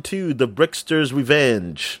Island 2: The Brickster's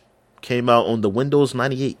Revenge came out on the Windows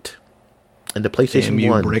 98 and the PlayStation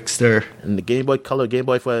 1, Brickster, and the Game Boy Color, Game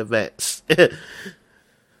Boy for Advance.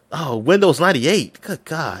 Oh, Windows 98. Good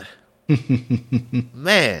God,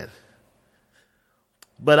 man.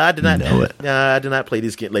 But I did not know it. I did not play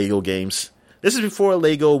these Lego games. This is before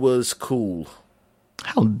Lego was cool.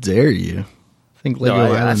 How dare you? I think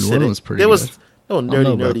Lego Island 1 was pretty good.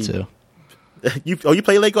 Nerdy. Too. You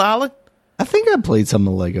play Lego Island? I think I played some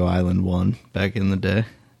of Lego Island 1 back in the day.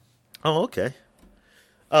 Oh, okay.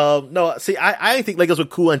 No, see, I didn't think Legos were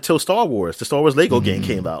cool until Star Wars. The Star Wars Lego game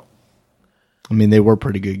came out. I mean, they were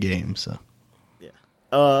pretty good games, so.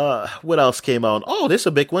 Yeah. What else came out? Oh, this is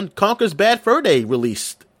a big one. Conker's Bad Fur Day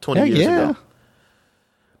released 20 years ago.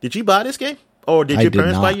 Did you buy this game? Or did your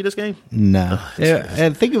parents buy you this game? No. I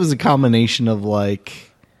think it was a combination of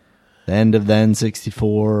like the end of the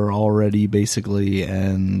N64 already, basically,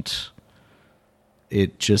 and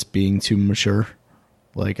it just being too mature.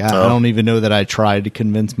 Like, I don't even know that I tried to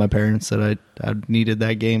convince my parents that I needed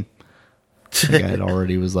that game. I think I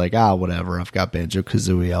already was like, whatever. I've got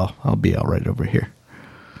Banjo-Kazooie. I'll be all right over here.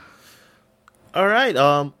 All right.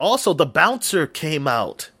 Also, The Bouncer came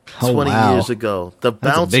out 20 years ago. The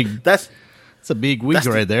Bouncer. That's a big week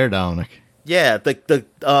right there, Dominic. Yeah. The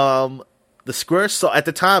Squaresoft at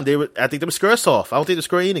the time. I think they were Squaresoft. I don't think they were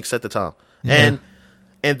Square Enix at the time. Yeah.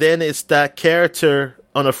 And then it's that character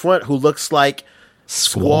on the front who looks like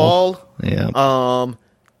Squall. Yeah.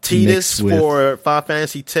 Tidus for Final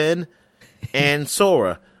Fantasy X, and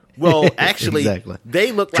Sora. Well, actually, exactly.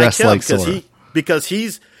 They look Dressed like him Sora. because he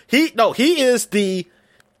is the.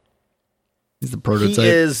 He's the prototype. He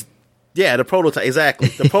is, the prototype. Exactly,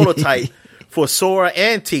 the prototype for Sora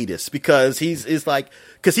and Tidus because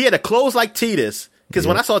because he had a clothes like Tidus. Because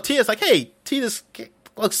when I saw Tidus, like, hey, Tidus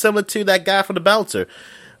looks similar to that guy from The Bouncer.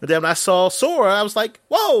 But then when I saw Sora, I was like,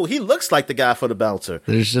 whoa, he looks like the guy from The Bouncer.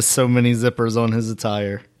 There's just so many zippers on his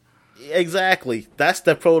attire. Exactly. That is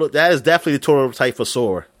definitely the prototype for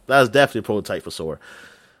Sora. That is definitely the prototype for Sora.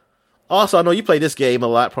 Also, I know you played this game a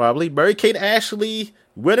lot, probably. Mary-Kate Ashley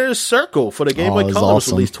Winner's Circle for the Game Boy Color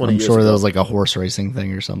was released 20 years ago. I'm sure that was like a horse racing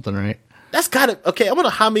thing or something, right? That's got it. Okay, I wonder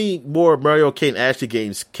how many more Mario-Kate and Ashley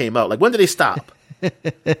games came out. Like, when did they stop?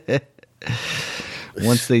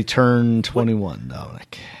 Once they turn 21,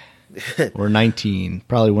 Dominic. Or 19.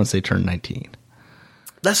 Probably once they turn 19.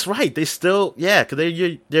 That's right. They still, because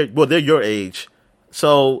they're your age.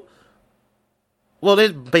 So, well,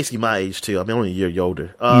 they're basically my age too. I mean, only a year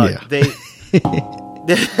older.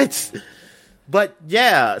 But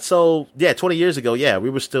yeah, so 20 years ago,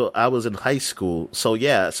 I was in high school. So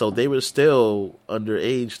so they were still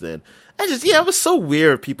underage then. It was so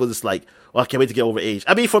weird. People just like, I can't wait to get over age.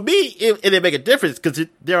 I mean, for me, it didn't make a difference because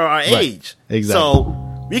they're our age. Exactly.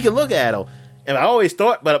 So we can look at them. And I always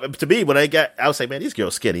thought, but to me, I was like, man, these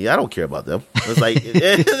girls skinny. I don't care about them. It's like,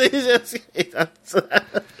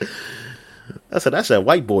 I said, that's a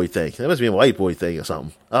white boy thing. That must be a white boy thing or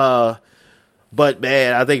something. But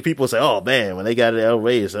man, I think people say, oh man, when they got it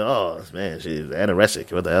outrageous, oh man, she's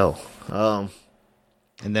anorexic. What the hell?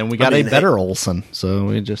 And then we got a better Olsen, so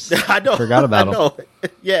we just forgot about him.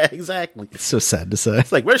 Yeah, exactly. It's so sad to say.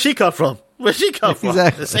 It's like, where'd she come from?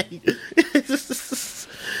 Exactly.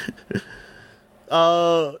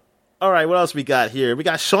 All right, what else we got here? We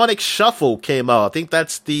got Sonic Shuffle came out. I think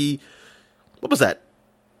that's what was that?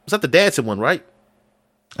 Was that the dancing one, right?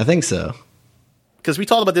 I think so. Because we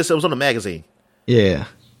talked about this, it was on the magazine. Yeah.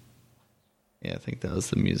 Yeah, I think that was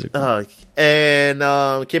the music. And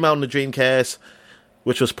it came out on the Dreamcast,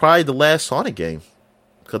 which was probably the last Sonic game.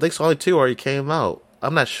 Because I think Sonic 2 already came out.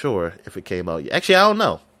 I'm not sure if it came out yet. Actually, I don't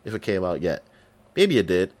know if it came out yet. Maybe it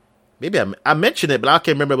did. maybe I mentioned it, but I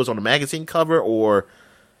can't remember if it was on the magazine cover or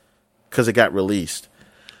because it got released.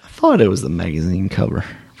 I thought it was the magazine cover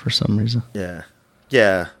for some reason. Yeah.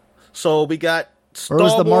 So we got Star Or it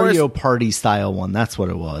was the Wars. Mario Party style one. That's what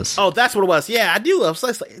it was. Oh, that's what it was. Yeah, I do. I was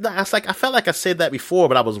like, I felt like I said that before,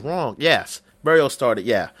 but I was wrong. Yes, Mario started.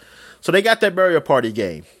 Yeah, so they got that Mario Party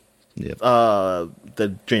game, Yep.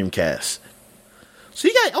 the Dreamcast. So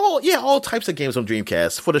you got all types of games on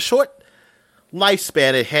Dreamcast. For the short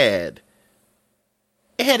lifespan it had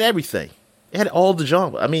everything. It had all the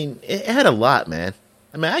genre. I mean, it had a lot, man.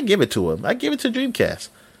 I mean, I give it to him. I give it to Dreamcast.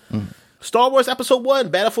 Star Wars Episode 1,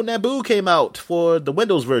 Battle for Naboo came out for the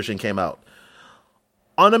Windows version came out.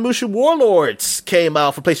 Onimusha Warlords came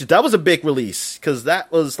out for PlayStation. That was a big release because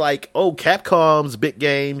that was like, Capcom's big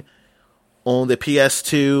game on the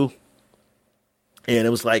PS2. And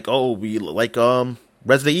it was like, we like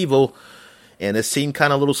Resident Evil. And it seemed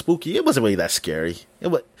kind of a little spooky. It wasn't really that scary. I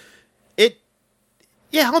don't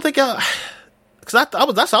think because I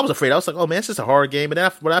was afraid. I was like, oh man, it's just a horror game. And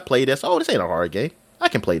then when I played this, this ain't a horror game. I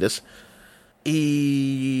can play this.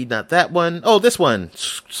 Not that one. Oh, this one.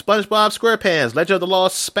 SpongeBob SquarePants, Legend of the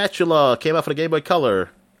Lost Spatula came out for the Game Boy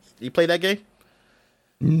Color. You play that game?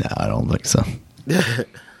 No, I don't think so.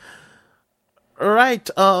 All right.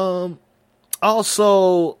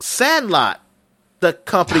 Also, Sandlot, the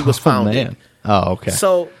company was founded. Oh, man. Oh, okay.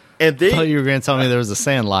 So, and I thought you were going to tell me there was a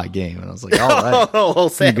Sandlot game. And I was like, all right.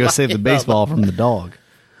 You go save the baseball from the dog.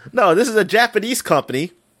 No, this is a Japanese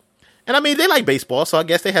company. And I mean, they like baseball, so I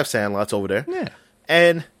guess they have Sandlots over there. Yeah.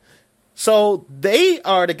 And so they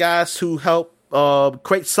are the guys who help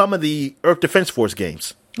create some of the Earth Defense Force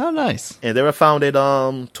games. Oh, nice. And they were founded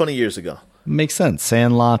 20 years ago. Makes sense.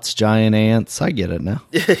 Sandlots, giant ants. I get it now.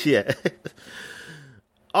 Yeah.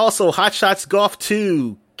 Also, Hot Shots Golf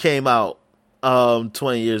 2 came out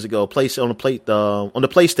 20 years ago, placed on the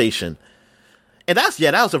PlayStation. And that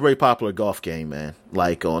was a very popular golf game, man.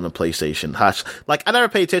 Like on the PlayStation. I never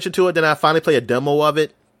paid attention to it. Then I finally played a demo of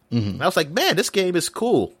it. Mm-hmm. I was like, man, this game is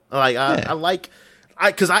cool. I didn't like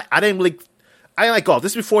golf.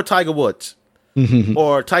 This is before Tiger Woods,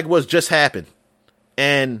 or Tiger Woods just happened.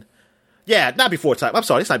 And not before Tiger. I'm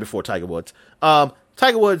sorry, it's not before Tiger Woods.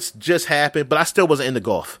 Tiger Woods just happened, but I still wasn't into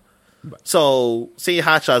golf. Right. So seeing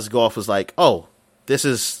Hot Shots Golf was like, this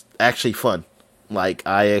is actually fun. Like,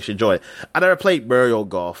 I actually enjoy it. I never played Mario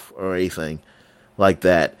Golf or anything like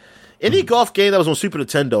that. Any golf game that was on Super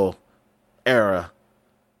Nintendo era,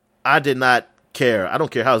 I did not care. I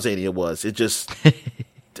don't care how zany it was. It just,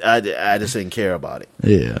 I just didn't care about it.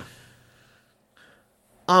 Yeah.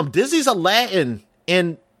 Disney's Aladdin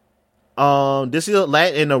and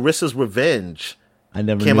Arissa's Revenge I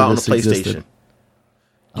never came knew out on the this PlayStation. existed.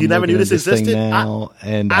 You never knew this existed? Now,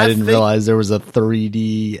 I didn't realize there was a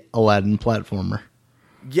 3D Aladdin platformer.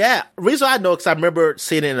 Yeah, reason I know because I remember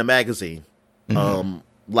seeing it in a magazine,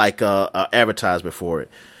 advertisement for it.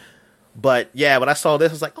 But yeah, when I saw this,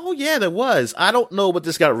 I was like, oh yeah, there was. I don't know what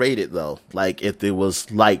this got rated though, like if it was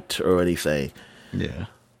liked or anything. Yeah,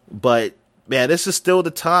 but man, this is still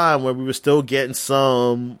the time where we were still getting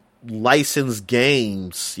some licensed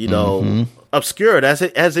games, obscured as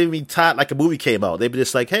it even taught like a movie came out. They'd be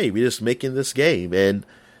just like, hey, we're just making this game and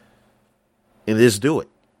just do it.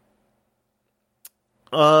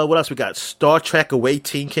 What else we got? Star Trek Away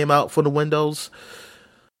Team came out for the Windows.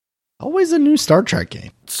 Always a new Star Trek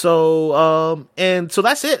game. So, so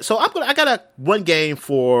that's it. So I got one game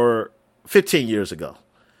for 15 years ago.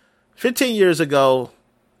 15 years ago,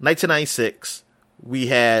 1996, we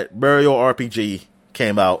had Mario RPG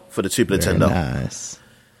came out for the Super Nintendo. Nice.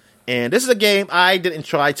 And this is a game I didn't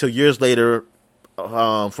try till years later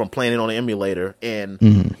from playing it on an emulator.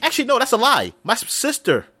 And actually, no, that's a lie. My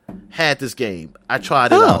sister had this game. I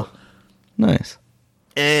tried it out. Nice.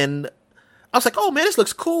 And I was like, oh man, this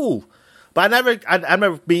looks cool. But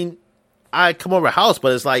I come over a house,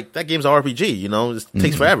 but it's like, that game's an RPG, it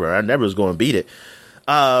takes forever. I never was going to beat it.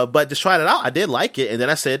 But just trying it out, I did like it. And then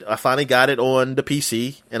I finally got it on the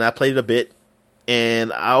PC and I played it a bit.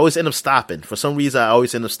 And I always end up stopping. For some reason, I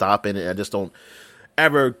always end up stopping and I just don't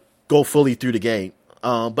ever go fully through the game.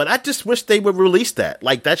 But I just wish they would release that.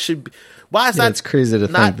 Like, that should be, why is that? It's crazy to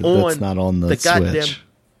think that that's not on the Switch.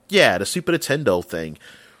 The Super Nintendo thing.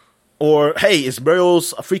 Or, hey, it's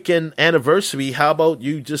Mario's freaking anniversary. How about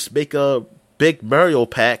you just make a big Mario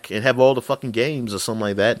pack and have all the fucking games or something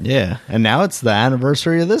like that? Yeah, and now it's the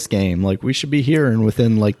anniversary of this game. Like, we should be hearing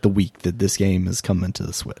within, like, the week that this game is coming to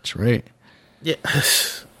the Switch, right? Yeah.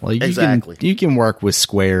 Well, exactly. You can work with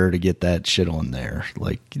Square to get that shit on there.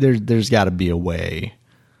 Like, there's got to be a way.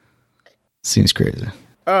 Seems crazy.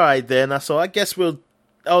 All right, then. So I guess we'll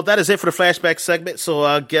Oh, that is it for the flashback segment. So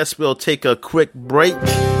I guess we'll take a quick break.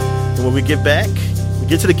 And when we get back, we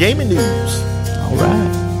get to the gaming news. All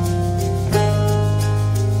right.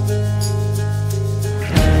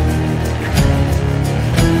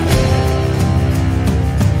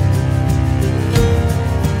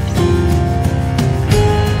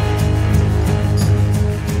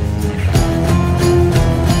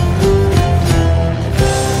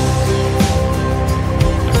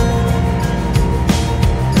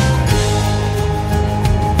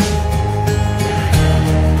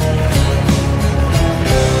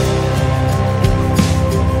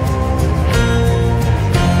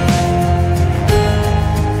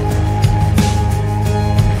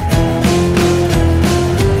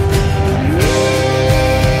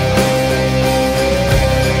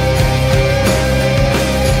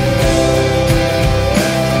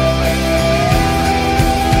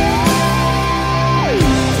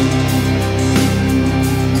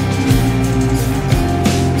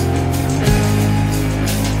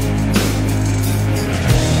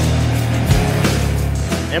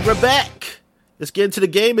 And we're back. Let's get into the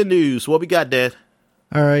gaming news. What we got, Dad?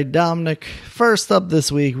 All right, Dominic. First up this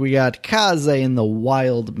week, we got Kaze and the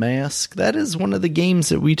Wild Mask. That is one of the games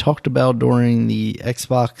that we talked about during the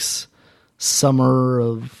Xbox Summer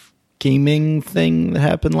of Gaming thing that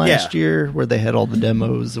happened last year, where they had all the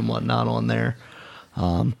demos and whatnot on there.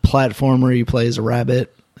 Platformer, you play as a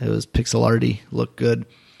rabbit. It was pixel arty, looked good,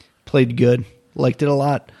 played good, liked it a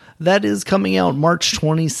lot. That is coming out March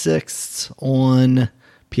 26th on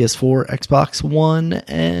PS4, Xbox One,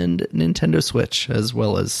 and Nintendo Switch, as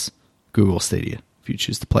well as Google Stadia, if you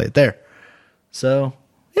choose to play it there. So,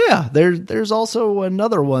 yeah, there's also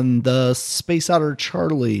another one, the Space Otter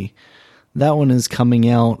Charlie. That one is coming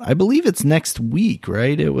out, I believe it's next week,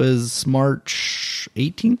 right? It was March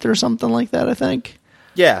 18th or something like that, I think.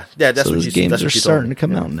 Yeah, that's so what those games are starting to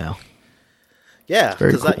come out now. Yeah,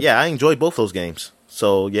 because cool. I enjoyed both those games.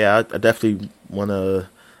 So, yeah, I definitely want to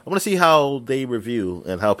see how they review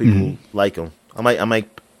and how people like them. I might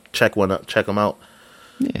check them out.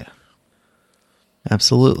 Yeah,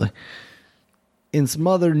 absolutely. In some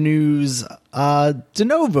other news,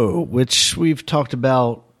 Denuvo, which we've talked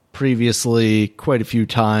about previously quite a few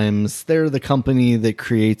times, they're the company that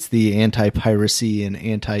creates the anti-piracy and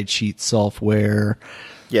anti-cheat software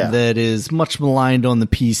that is much maligned on the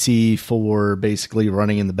PC for basically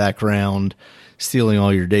running in the background, stealing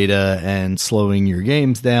all your data and slowing your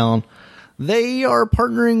games down. They are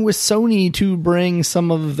partnering with Sony to bring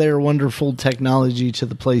some of their wonderful technology to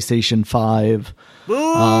the PlayStation 5.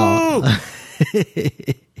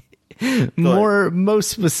 Most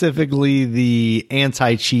specifically the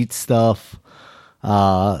anti-cheat stuff.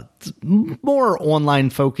 More online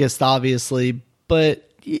focused, obviously, but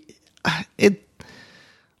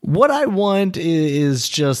what I want is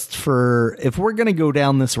just for, if we're going to go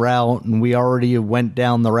down this route, and we already went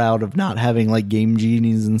down the route of not having like Game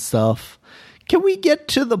Genies and stuff, can we get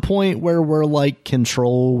to the point where we're like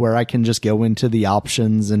Control, where I can just go into the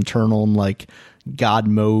options and turn on like God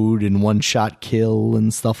mode and one-shot kill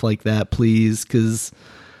and stuff like that, please? Because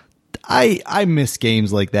I miss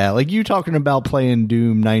games like that. Like you talking about playing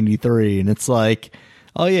Doom 93, and it's like,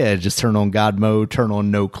 oh yeah, just turn on God mode, turn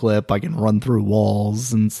on no clip. I can run through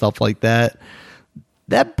walls and stuff like that.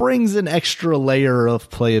 That brings an extra layer of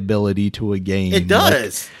playability to a game. It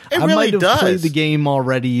does. Like, it really does. I might have played the game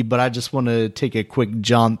already, but I just want to take a quick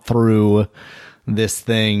jaunt through this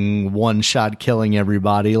thing, one shot killing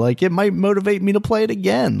everybody. Like it might motivate me to play it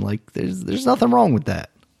again. Like there's nothing wrong with that.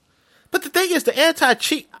 But the thing is, the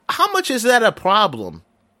anti-cheat, how much is that a problem?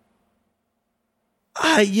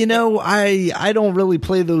 I don't really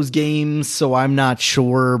play those games, so I'm not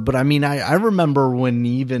sure. But I mean, I remember when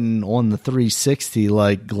even on the 360,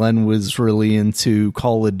 like Glenn was really into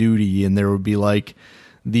Call of Duty, and there would be like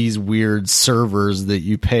these weird servers that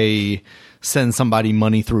you send somebody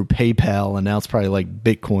money through PayPal, and now it's probably like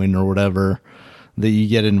Bitcoin or whatever that you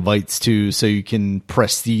get invites to, so you can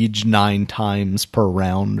prestige 9 times per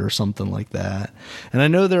round or something like that. And I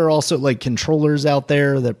know there are also like controllers out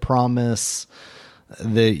there that promise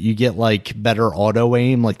that you get like better auto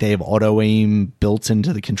aim, like they have auto aim built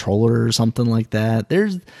into the controller or something like that.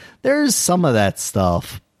 There's some of that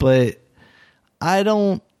stuff, but I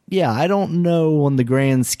don't know on the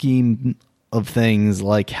grand scheme of things,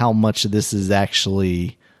 like how much of this is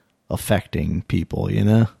actually affecting people, you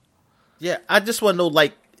know? Yeah, I just want to know,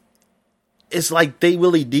 like, it's like they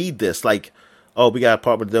really need this. Like, oh, we got to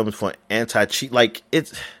partner with them for anti-cheat. Like,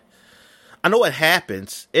 I know it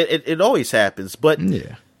happens. It always happens, but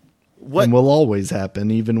yeah, and will always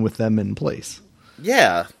happen, even with them in place.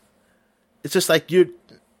 Yeah, it's just like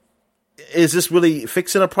is this really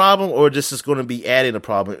fixing a problem, or just is going to be adding a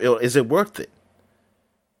problem? Is it worth it?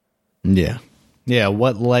 Yeah. Yeah,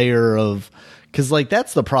 what layer of... Because, like,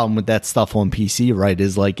 that's the problem with that stuff on PC, right?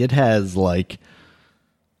 Is, like, it has, like,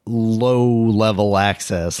 low-level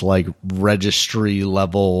access, like, registry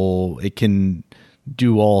level. It can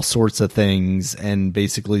do all sorts of things and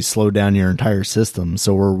basically slow down your entire system.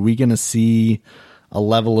 So are we going to see a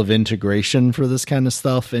level of integration for this kind of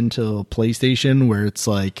stuff into PlayStation where it's,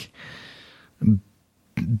 like,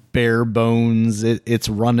 bare bones, it's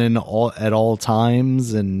running at all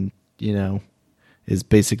times and, you know, is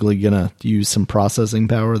basically going to use some processing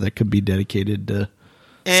power that could be dedicated to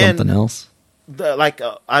something else?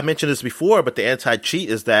 I mentioned this before, but the anti-cheat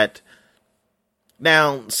is that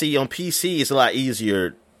now, see, on PC, it's a lot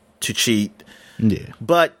easier to cheat. Yeah.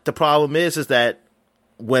 But the problem is that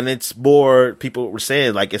when it's more, people were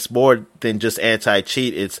saying, like, it's more than just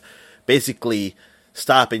anti-cheat. It's basically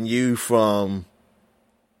stopping you from,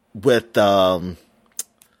 with, I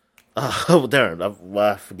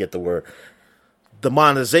forget the word. The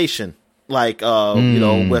monetization, like, you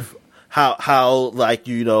know, with how, like,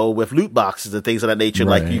 you know, with loot boxes and things of that nature,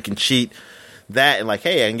 right. like, you can cheat that and, like,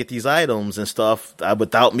 hey, I can get these items and stuff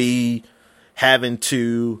without me having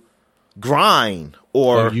to grind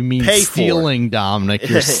or you mean pay stealing, for it. Dominic?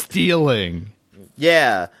 You're stealing.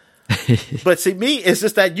 Yeah. But see, me, it's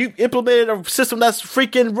just that you implemented a system that's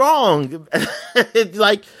freaking wrong.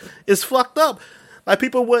 Like, it's fucked up. Like,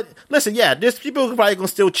 people would listen. Yeah, there's people who probably gonna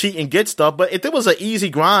still cheat and get stuff. But if there was an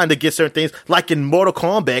easy grind to get certain things, like in Mortal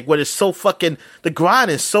Kombat, where it's so fucking, the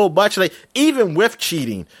grind is so much, like, even with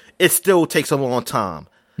cheating, it still takes a long time.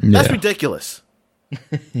 Yeah. That's ridiculous.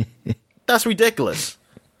 That's ridiculous.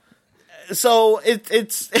 So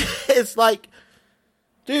it's like,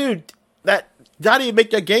 dude, that how do you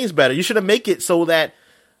make your games better? You should have make it so that,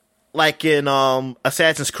 like in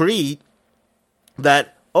Assassin's Creed,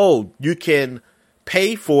 that you can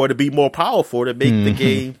pay for it to be more powerful to make the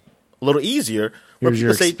game a little easier. Here's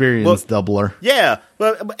your experience doubler. Yeah,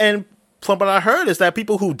 but and from what I heard is that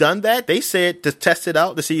people who've done that, they said to test it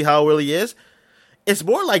out to see how it really is. It's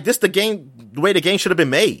more like this the way the game should have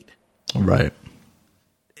been made. Right.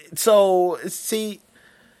 So, see,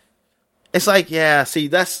 it's like, yeah, see,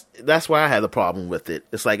 that's why I had the problem with it.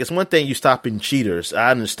 It's like, it's one thing you stopping cheaters.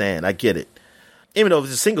 I understand. I get it. Even though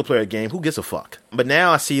it's a single player game, who gives a fuck? But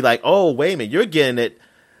now I see, like, oh, wait a minute, you're getting it,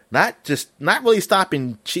 not really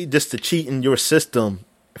stopping just to cheat in your system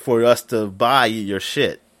for us to buy your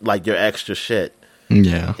shit, like your extra shit.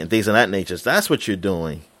 Yeah. And things of that nature. So that's what you're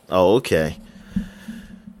doing. Oh, okay.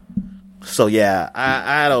 So, yeah,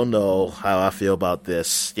 I don't know how I feel about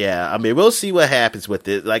this. Yeah, I mean, we'll see what happens with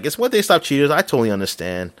it. Like, it's one thing to stop cheaters. I totally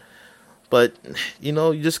understand. But, you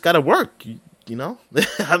know, you just got to work, you know?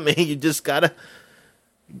 I mean, you just got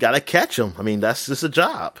to catch them. I mean, that's just a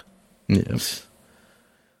job. Yes.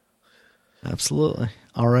 Absolutely.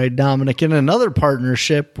 All right, Dominic, in another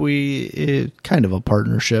partnership, kind of a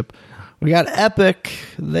partnership, we got Epic.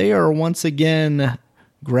 They are once again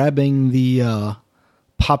grabbing the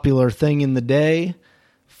popular thing in the day.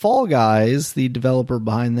 Fall Guys, the developer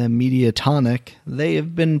behind them, Mediatonic, they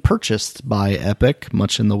have been purchased by Epic,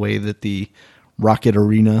 much in the way that the Rocket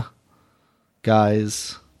Arena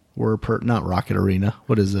guys were not Rocket Arena.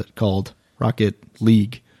 What is it called? Rocket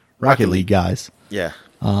League guys. Yeah.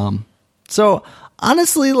 So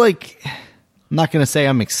honestly, like, I'm not going to say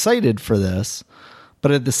I'm excited for this,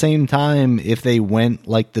 but at the same time, if they went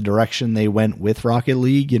like the direction they went with Rocket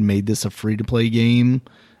League and made this a free-to-play game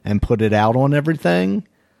and put it out on everything,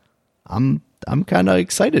 I'm kind of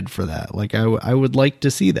excited for that. Like, I would like to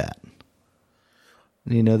see that.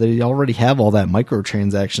 You know, they already have all that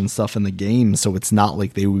microtransaction stuff in the game, so it's not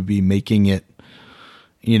like they would be making it,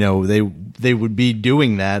 you know, they would be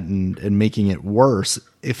doing that and making it worse.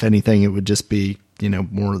 If anything, it would just be, you know,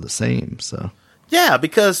 more of the same. So yeah,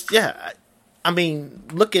 because I mean,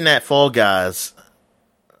 looking at Fall Guys,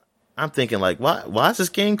 I'm thinking, like, why does this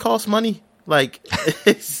game cost money? Like,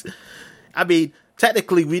 I mean,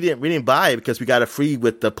 technically we didn't buy it because we got it free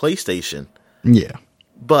with the PlayStation. Yeah,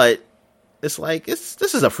 but it's like this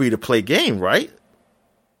is a free to play game, right?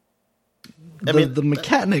 I mean, the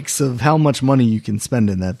mechanics of how much money you can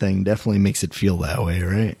spend in that thing definitely makes it feel that way,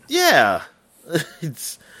 right? Yeah,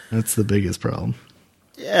 that's the biggest problem.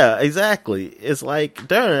 Yeah, exactly. It's like,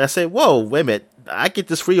 darn, I said, whoa, wait a minute. I get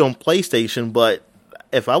this free on PlayStation, but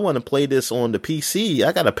if I want to play this on the PC,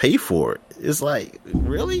 I got to pay for it. It's like,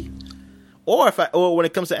 really? Or when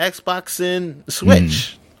it comes to Xbox and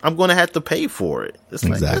Switch, I'm going to have to pay for it. It's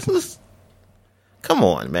exactly. Like, come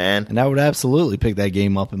on, man. And I would absolutely pick that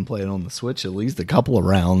game up and play it on the Switch at least a couple of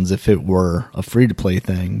rounds if it were a free-to-play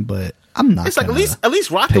thing, but I'm not. It's like at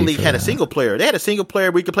least Rocket League had a single player. They had a single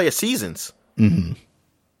player where you could play as seasons. Mm-hmm.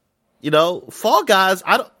 You know, Fall Guys.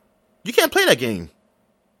 You can't play that game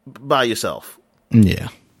by yourself. Yeah,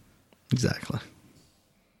 exactly.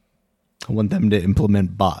 I want them to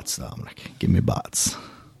implement bots, Dominic. Give me bots,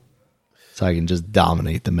 so I can just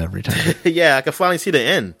dominate them every time. Yeah, I can finally see the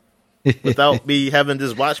end without me having to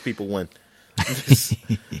just watch people win.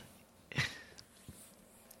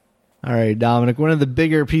 All right, Dominic, one of the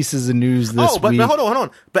bigger pieces of news this week. But hold on.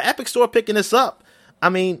 But Epic Store picking this up. I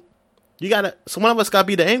mean, so one of us got to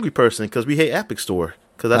be the angry person because we hate Epic Store.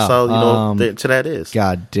 Because that's how, the internet is.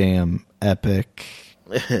 Goddamn Epic.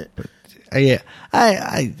 Yeah.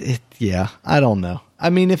 I don't know. I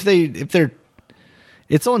mean, if they're,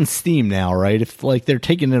 it's on Steam now, right? If like they're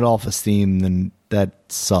taking it off of Steam, then that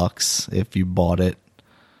sucks if you bought it.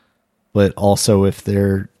 But also if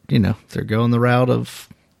they're going the route of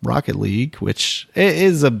Rocket League, which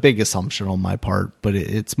is a big assumption on my part, but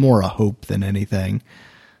it's more a hope than anything,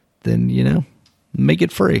 then, make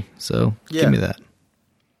it free. So give me that.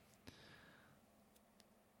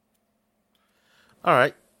 All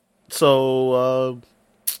right. So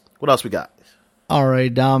what else we got? All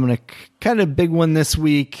right, Dominic, kind of big one this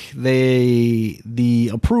week.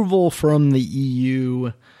 The approval from the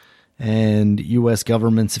EU and U.S.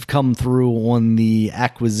 governments have come through on the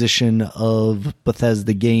acquisition of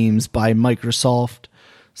Bethesda Games by Microsoft.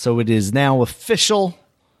 So it is now official.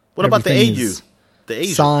 What about the AU? The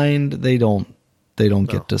Asian? Signed. They don't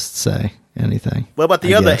get to say anything. What about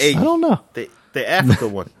the other AU? I don't know. The Africa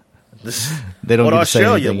one. They don't get to say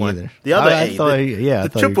Australia anything one. either. The other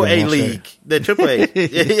the Triple A League. The Triple A.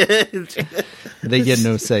 They get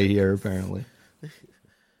no say here, apparently.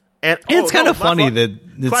 And it's kind of funny that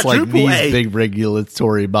it's like these big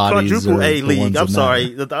regulatory bodies. Quadruple A League. I'm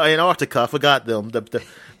sorry, the Antarctica. I forgot them.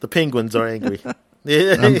 The penguins are angry.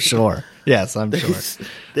 I'm sure. Yes, I'm sure.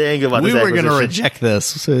 They're angry about we this were going to reject this.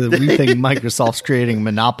 So we think Microsoft's creating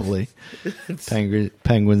monopoly.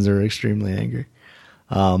 Penguins are extremely angry.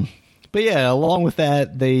 But yeah, along with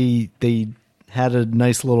that, they had a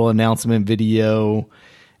nice little announcement video,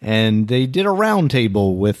 and they did a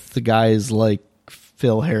roundtable with the guys like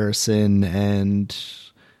Phil Harrison and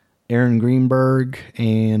Aaron Greenberg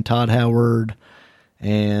and Todd Howard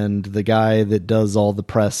and the guy that does all the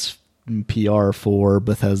press and PR for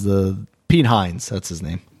Bethesda, Pete Hines, that's his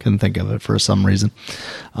name. Couldn't think of it for some reason.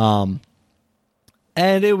 And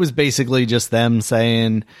it was basically just them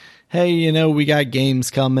saying, hey, we got games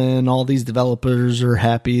coming. All these developers are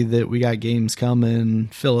happy that we got games coming.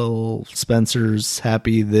 Phil Spencer's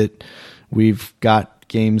happy that we've got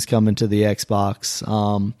games coming to the Xbox.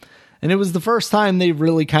 And it was the first time they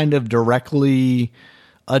really kind of directly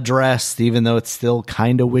addressed, even though it's still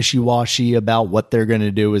kind of wishy-washy about what they're going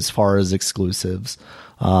to do as far as exclusives.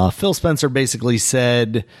 Phil Spencer basically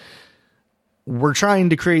said, we're trying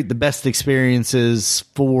to create the best experiences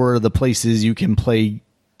for the places you can play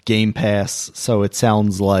Game Pass, so it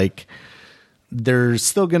sounds like they're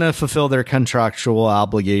still going to fulfill their contractual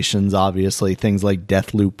obligations. Obviously, things like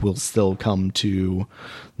Deathloop will still come to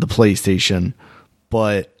the PlayStation,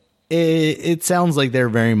 but it sounds like they're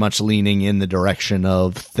very much leaning in the direction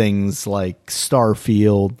of things like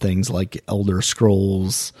Starfield, things like Elder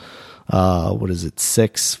Scrolls. What is it?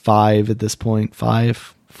 6, 5 at this point?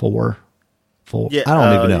 5, 4. Yeah, I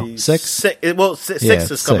don't even know. 6.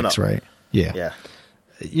 Six is coming up, right? Yeah.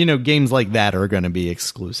 Games like that are going to be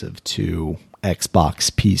exclusive to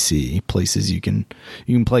Xbox, PC, places you can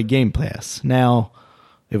play Game Pass. Now,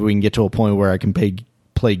 if we can get to a point where I can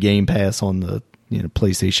play Game Pass on the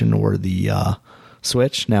PlayStation or the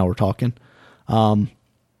Switch, now we're talking.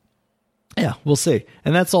 Yeah, we'll see.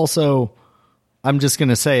 And that's also, I'm just going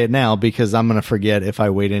to say it now because I'm going to forget if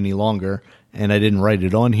I wait any longer, and I didn't write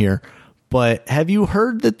it on here. But have you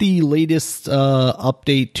heard that the latest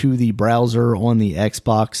update to the browser on the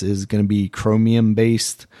Xbox is going to be Chromium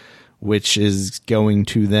based, which is going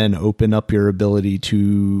to then open up your ability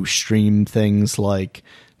to stream things like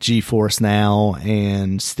GeForce Now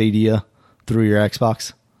and Stadia through your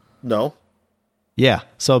Xbox? No. Yeah.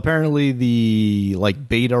 So apparently the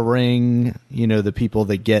beta ring, the people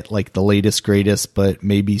that get the latest, greatest, but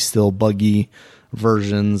maybe still buggy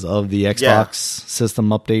versions of the Xbox system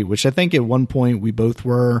update, which I think at one point we both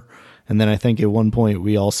were, and then I think at one point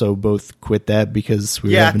we also both quit that because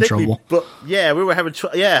we were having trouble. We were having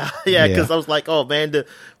trouble. Because I was like, oh man,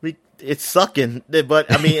 it's sucking.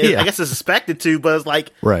 But I mean, I guess it's expected to, but it's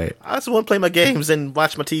like, right. I just want to play my games and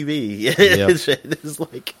watch my TV. Yep. It's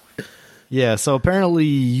like, yeah. So apparently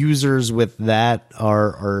users with that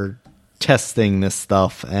are testing this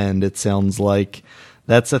stuff, and it sounds like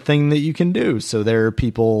that's a thing that you can do. So there are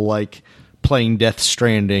people like playing Death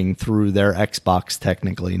Stranding through their Xbox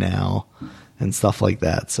technically now and stuff like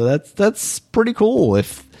that. So that's pretty cool.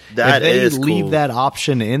 If they leave that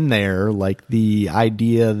option in there, like the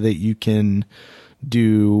idea that you can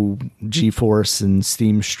do GeForce and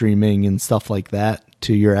Steam streaming and stuff like that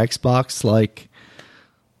to your Xbox, like,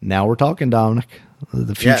 now we're talking, Dominic.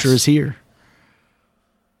 The future is here.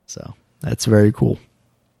 So that's very cool.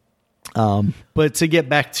 But to get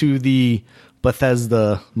back to the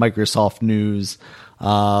Bethesda Microsoft news,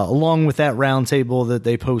 along with that roundtable that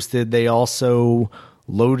they posted, they also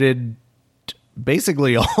loaded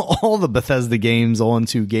basically all the Bethesda games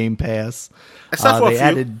onto Game Pass. Except for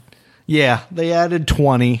a few. They added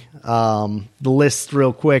 20. The list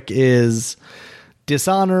real quick is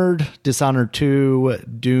Dishonored, Dishonored 2,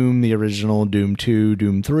 Doom the original, Doom 2,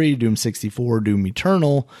 Doom 3, Doom 64, Doom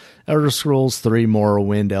Eternal, Elder Scrolls 3,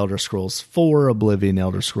 Morrowind, Elder Scrolls 4, Oblivion,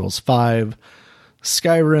 Elder Scrolls 5,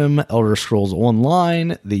 Skyrim, Elder Scrolls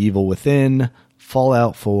Online, The Evil Within,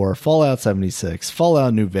 Fallout 4, Fallout 76,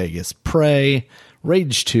 Fallout New Vegas, Prey,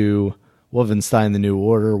 Rage 2, Wolfenstein The New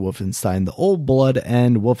Order, Wolfenstein The Old Blood,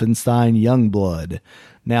 and Wolfenstein Youngblood.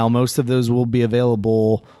 Now, most of those will be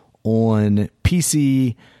available on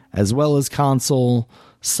PC as well as console.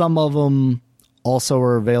 Some of them also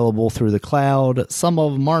are available through the cloud. Some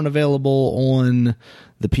of them aren't available on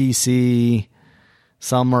the PC.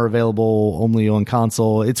 Some are available only on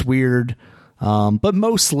console. It's weird. But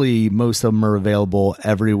mostly, most of them are available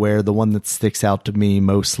everywhere. The one that sticks out to me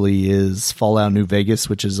mostly is Fallout New Vegas,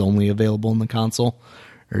 which is only available on the console.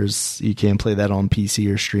 You can't play that on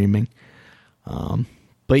PC or streaming.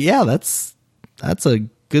 But yeah, that's a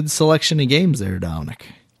good selection of games there, Dominic.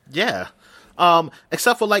 Yeah.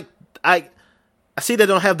 Except for like I see they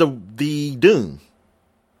don't have the Doom.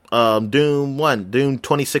 Doom 1, Doom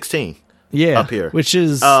 2016. Yeah. Up here. Which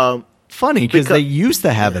is funny because they used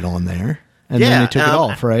to have it on there and then they took it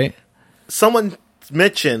off, right? Someone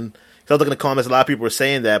mentioned, I was looking at the comments, a lot of people were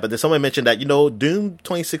saying that, but then someone mentioned that, Doom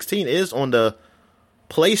 2016 is on the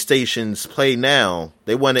PlayStation's Play Now.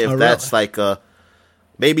 They wonder if that's like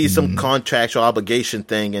maybe some contractual obligation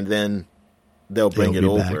thing, and then they'll bring it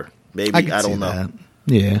over. Back. Maybe, I don't know. That.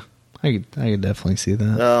 Yeah, I could definitely see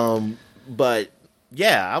that. But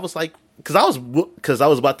yeah, I was like, because I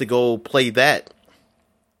was about to go play that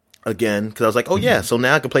again, because I was like, oh yeah, so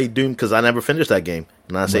now I can play Doom because I never finished that game,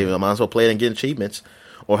 and I say I might as well play it and get achievements,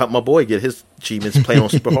 or help my boy get his achievements playing on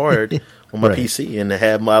super hard on my PC, and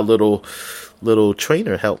have my little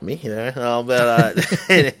trainer help me.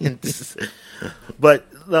 But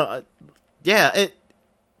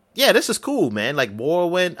this is cool, man. Like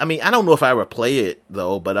Morrowind. I mean, I don't know if I ever play it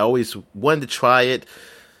though, but I always wanted to try it.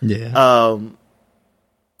 Yeah.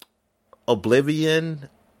 Oblivion.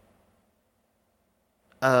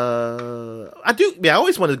 I do. Yeah, I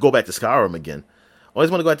always wanted to go back to Skyrim again.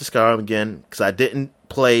 Because I didn't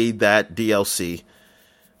play that DLC.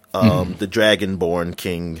 The Dragonborn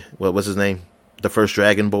King. What was his name? The first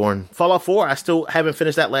Dragonborn. Fallout 4, I still haven't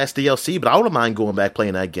finished that last DLC, but I wouldn't mind going back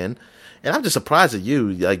playing that again. And I'm just surprised at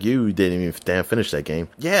you. Like, you didn't even damn finish that game.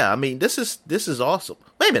 Yeah, I mean, this is awesome.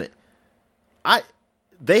 Wait a minute.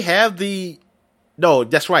 They have the... No,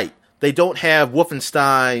 that's right. They don't have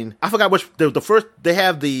Wolfenstein. I forgot which... The first... They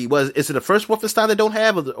have the... Is it the first Wolfenstein they don't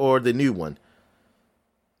have, or the new one?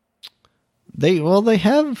 They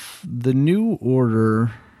have the New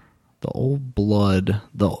Order... The Old Blood.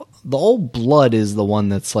 The Old Blood is the one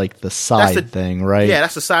that's like the side thing, right? Yeah,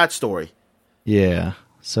 that's the side story. Yeah.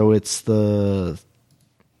 So it's the...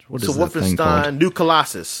 What is that thing called? Wolfenstein New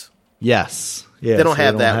Colossus. Yes. Yeah, they don't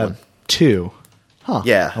have that one. 2. Huh.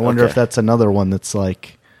 Yeah. I wonder if that's another one that's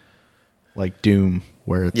like Doom,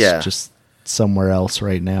 where it's just somewhere else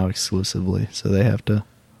right now exclusively. So they have to...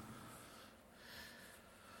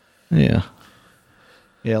 Yeah.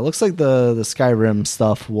 Yeah, it looks like the Skyrim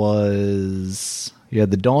stuff was... You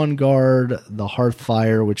had the Dawn Guard, the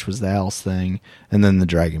Hearthfire, which was the house thing, and then the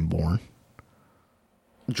Dragonborn.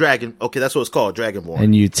 Okay, that's what it's called, Dragonborn.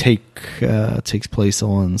 And you takes place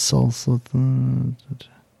on Salsa.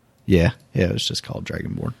 Yeah, it was just called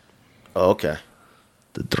Dragonborn. Oh, okay.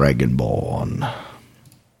 The Dragonborn.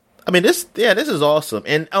 I mean, this is awesome.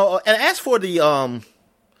 And as for the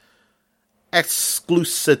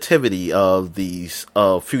exclusivity of these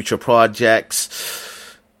future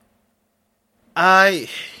projects, to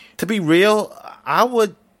be real, I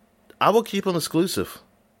would keep them exclusive.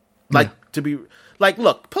 Look,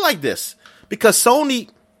 put it like this, because Sony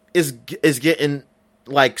is getting,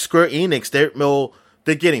 like, Square Enix,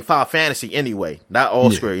 they're getting Final Fantasy anyway. Not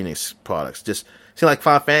all Square Enix products. Just seem like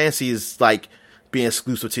Final Fantasy is like being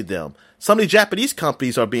exclusive to them. Some of the Japanese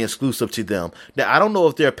companies are being exclusive to them. Now, I don't know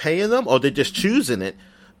if they're paying them or they're just choosing it,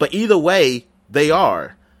 but either way, they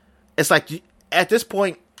are. It's like, at this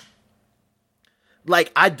point,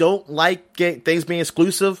 like, I don't like things being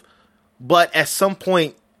exclusive, but at some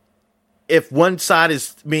point, if one side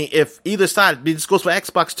is, if either side, this goes for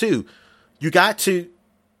Xbox too, you're going to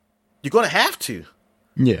have to.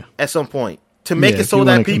 Yeah. At some point, to make it so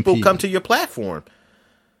that people come to your platform.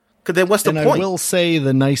 Because then what's the point? I will say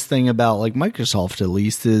the nice thing about, like, Microsoft, at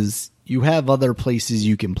least, is you have other places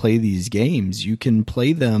you can play these games. You can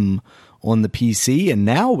play them on the PC, and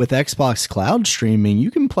now with Xbox Cloud streaming,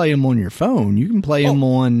 you can play them on your phone. You can play them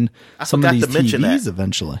on some of these TVs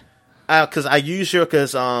eventually. Because I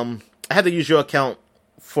had to use your account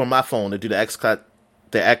for my phone to do the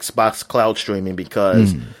Xbox Cloud streaming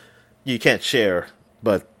because you can't share,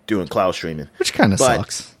 but doing cloud streaming, which kind of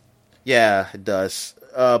sucks. Yeah, it does.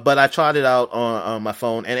 But I tried it out on my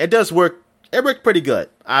phone, and it does work. It worked pretty good.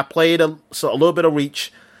 I played a little bit of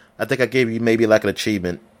Reach. I think I gave you maybe like an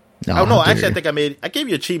achievement. Oh no, actually, I think I gave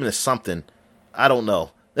you an achievement of something. I don't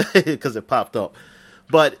know because it popped up.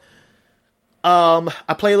 But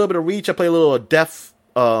I play a little bit of Reach. I play a little of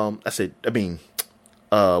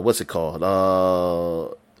what's it called?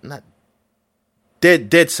 Not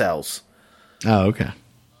Dead Cells. Oh, okay.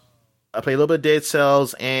 I played a little bit of Dead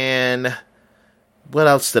Cells, and what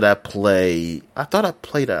else did I play? I thought I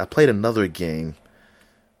played another game.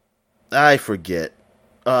 I forget.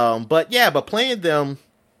 But playing them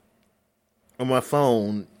on my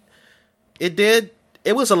phone, it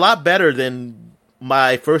was a lot better than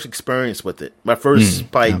my first experience with it. My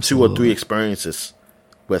first probably 2 or 3 experiences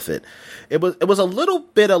with it. It was a little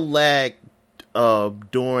bit of lag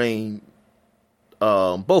during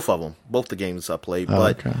both of them, both the games I played,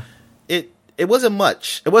 but it wasn't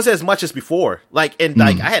much. It wasn't as much as before. Like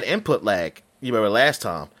I had input lag. You remember last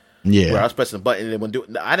time? Yeah, where I was pressing the button and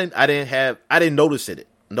when I didn't notice it.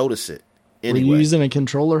 Anyway. Were you using a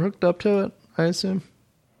controller hooked up to it, I assume?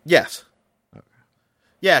 Yes. Okay.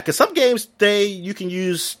 Yeah, because some games you can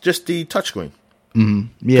use just the touchscreen.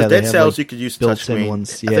 Mm-hmm. Yeah, Dead Cells you could use the touchscreen.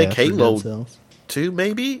 Ones. Yeah, I think Halo 2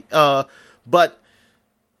 maybe. But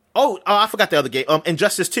I forgot the other game.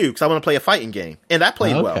 Injustice 2 because I want to play a fighting game, and that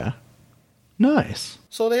played well. Nice.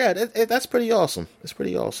 So yeah, that's pretty awesome. It's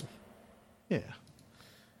pretty awesome. Yeah.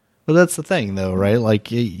 But that's the thing, though, right?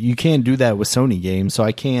 Like, you can't do that with Sony games, so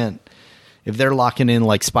I can't... If they're locking in,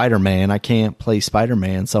 like, Spider-Man, I can't play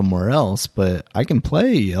Spider-Man somewhere else, but I can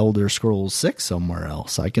play Elder Scrolls 6 somewhere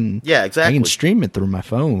else. Yeah, exactly. I can stream it through my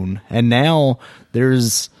phone. And now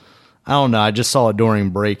there's... I don't know, I just saw it during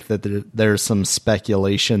break that there's some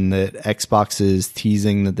speculation that Xbox is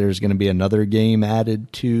teasing that there's going to be another game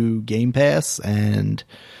added to Game Pass, and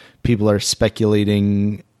people are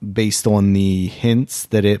speculating based on the hints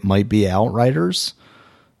that it might be Outriders.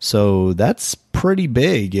 So that's pretty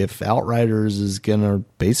big if Outriders is going to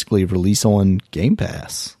basically release on Game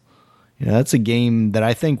Pass. You know, that's a game that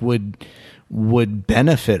I think would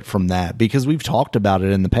benefit from that, because we've talked about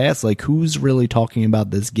it in the past. Like, who's really talking about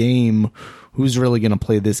this game? Who's really going to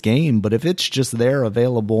play this game? But if it's just there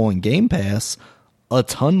available in Game Pass, a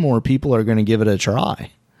ton more people are going to give it a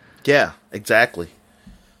try. Yeah, exactly.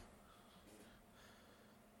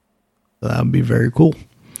 That would be very cool.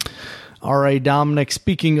 All right, Dominic,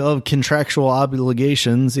 speaking of contractual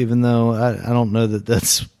obligations, even though I don't know that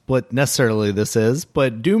that's what necessarily this is,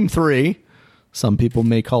 but Doom 3, some people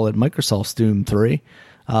may call it Microsoft's Doom 3,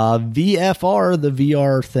 VFR, the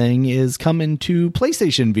VR thing, is coming to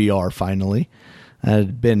PlayStation VR finally. It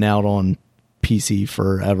had been out on PC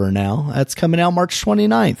forever now. That's coming out March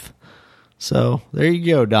 29th. So there you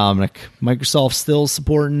go, Dominic. Microsoft's still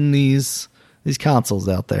supporting these consoles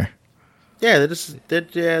out there. Yeah,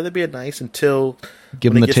 they're being nice until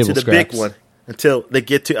give them the table to the scraps. big one. Until they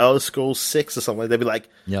get to Elder Scrolls 6 or something like that, they'll be like,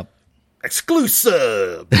 "Yep,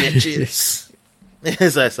 exclusive, bitches."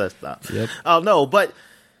 Stop. Yep. Oh no, but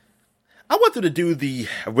I want them to do the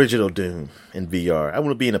original Doom in VR. I want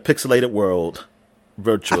to be in a pixelated world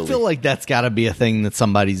virtually. I feel like that's got to be a thing that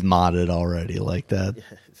somebody's modded already like that.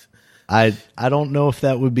 Yes. I don't know if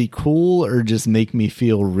that would be cool or just make me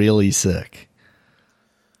feel really sick.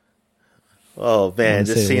 Oh man,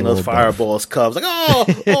 just seeing those fireballs come, like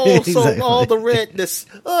exactly. So all the redness.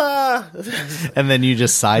 And then you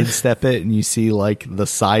just sidestep it, and you see like the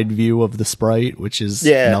side view of the sprite, which is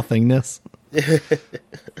nothingness.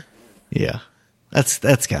 Yeah,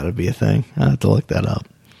 that's got to be a thing. I have to look that up.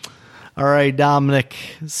 All right, Dominic.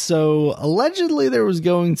 So allegedly there was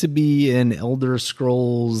going to be an Elder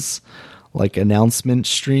Scrolls like announcement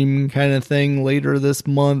stream kind of thing later this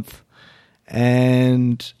month.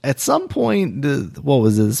 And at some point, what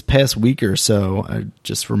was it, this past week or so, I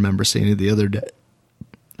just remember seeing it the other day.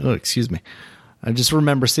 Oh, excuse me. I just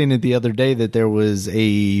remember seeing it the other day that there was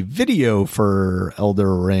a video for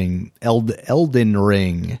Elden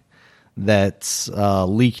Ring that's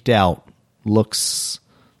leaked out. Looks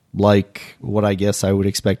like what I guess I would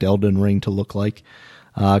expect Elden Ring to look like.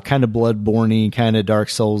 Kind of Bloodborne-y, kind of Dark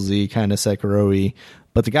Souls-y, kind of Sekiro-y.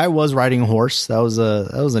 But the guy was riding a horse. That was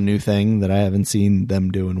a new thing that I haven't seen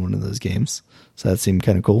them do in one of those games. So that seemed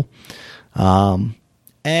kind of cool.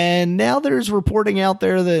 And now there's reporting out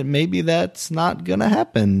there that maybe that's not going to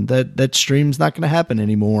happen. That stream's not going to happen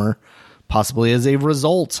anymore, possibly as a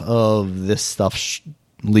result of this stuff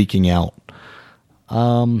leaking out.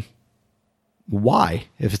 Why?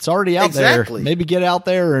 If it's already out there, maybe get out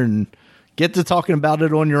there and get to talking about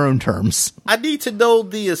it on your own terms. I need to know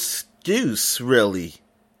the excuse, really.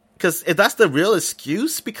 Because if that's the real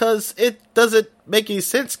excuse, because it doesn't make any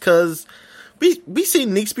sense, because we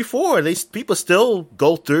seen leaks before. People still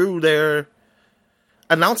go through their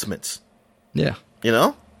announcements. Yeah. You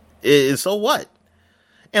know? So what?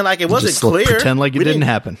 And like, it wasn't just clear. Pretend like it didn't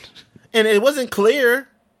happen. And it wasn't clear.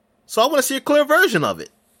 So I want to see a clear version of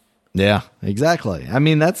it. Yeah, exactly. I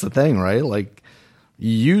mean, that's the thing, right? Like,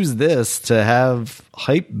 you use this to have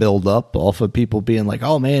hype build up off of people being like,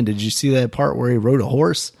 oh man, did you see that part where he rode a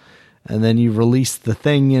horse? And then you release the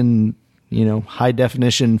thing in, high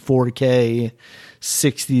definition 4K,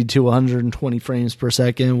 60 to 120 frames per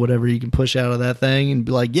second, whatever you can push out of that thing, and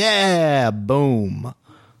be like, yeah, boom,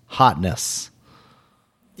 hotness.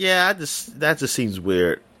 Yeah, that just seems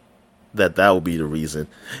weird. That would be the reason.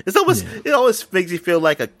 It always makes you feel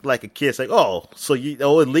like a kid. It's like, oh, so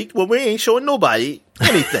it leaked? Well, we ain't showing nobody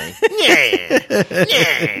anything.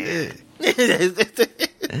 Yeah.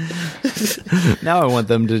 Now I want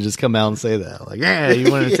them to just come out and say that. Like, yeah,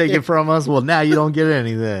 you want to take it from us? Well, now you don't get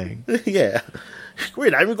anything. Yeah.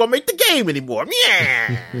 We're not even going to make the game anymore.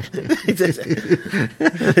 Yeah.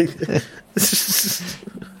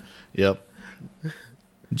 Yep.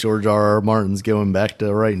 George R.R. Martin's going back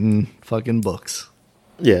to writing fucking books.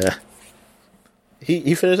 Yeah.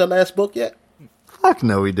 He finished that last book yet? Fuck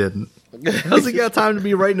no, he didn't. How's he got time to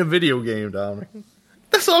be writing a video game, Dominic?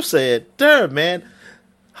 That's what I'm saying. Damn, man.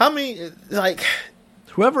 How many, like...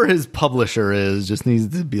 Whoever his publisher is just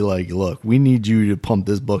needs to be like, look, we need you to pump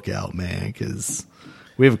this book out, man, because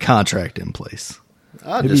we have a contract in place.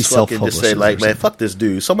 I'll just fucking just say, like, man, fuck this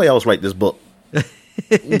dude. Somebody else write this book.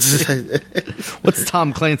 What's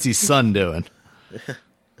Tom Clancy's son doing?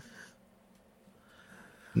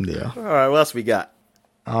 Yeah. All right, what else we got?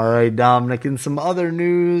 All right, Dominic, and some other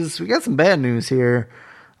news. We got some bad news here.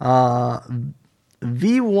 V1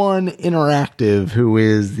 Interactive, who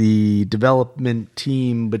is the development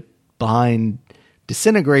team behind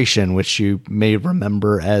Disintegration, which you may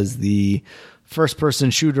remember as the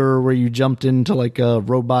first-person shooter where you jumped into like a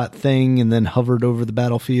robot thing and then hovered over the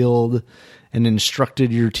battlefield and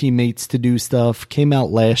instructed your teammates to do stuff, came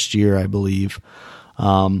out last year, I believe.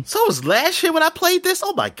 So it was last year when I played this?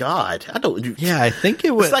 Oh my god. Yeah, I think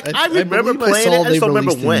it was. It's like I remember playing it, I just don't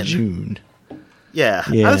remember when. June. Yeah,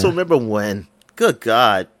 I just don't remember when. Good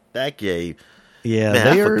god, that game. Yeah,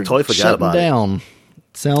 man, they are totally forgot shutting about down.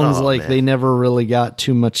 It sounds like man. they never really got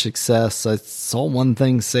too much success. I saw one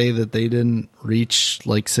thing say that they didn't reach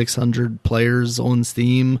like 600 players on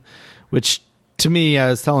Steam, which to me, I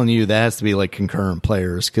was telling you, that has to be like concurrent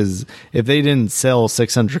players, because if they didn't sell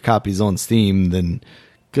 600 copies on Steam, then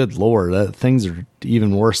good lord, things are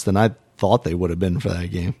even worse than I thought they would have been for that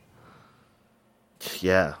game.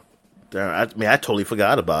 Yeah. I totally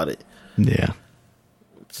forgot about it. Yeah.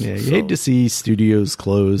 Yeah, you hate to see studios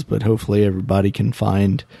close, but hopefully everybody can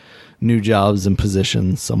find new jobs and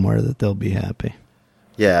positions somewhere that they'll be happy.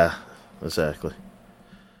 Yeah, exactly.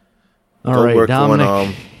 All right,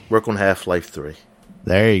 Dominic. Work on Half-Life 3.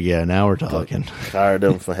 There you go. Now we're talking. Hired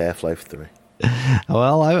them for Half-Life 3.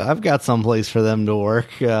 Well, I've got some place for them to work.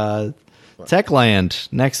 Techland,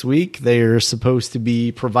 next week, they're supposed to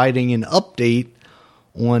be providing an update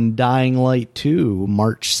on Dying Light 2,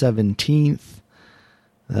 March 17th.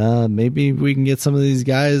 Maybe we can get some of these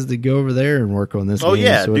guys to go over there and work on this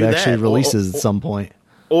game so it actually releases at some point.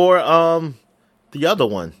 Or the other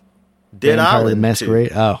one, Dead Island Masquerade.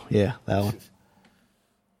 2. Oh, yeah, that one.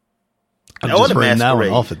 I'm just writing that one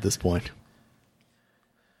off at this point.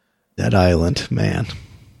 Dead Island, man.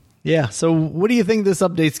 Yeah, so what do you think this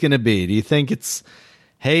update's going to be? Do you think it's,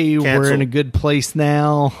 hey, Cancel. We're in a good place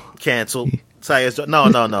now? Cancel. No.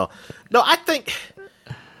 No, I think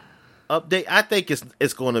update. I think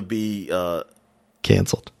it's going to be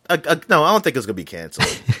canceled. No, I don't think it's gonna be canceled.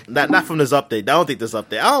 not from this update. I don't think this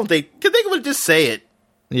update. I don't think. Cause they would just say it.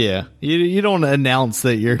 Yeah, you don't announce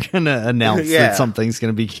that you're gonna announce that something's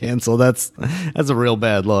gonna be canceled. That's a real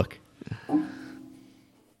bad look.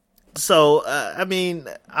 So I mean,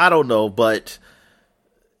 I don't know, but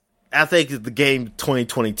I think it's the game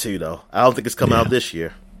 2022 though. I don't think it's coming out this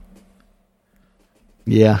year.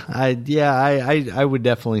 Yeah, I would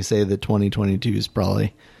definitely say that 2022 is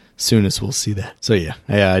probably soonest we'll see that. So yeah,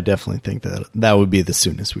 I definitely think that would be the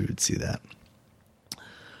soonest we would see that.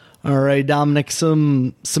 All right, Dominic,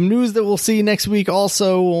 some news that we'll see next week.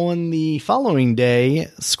 Also on the following day,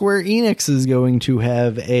 Square Enix is going to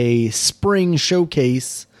have a spring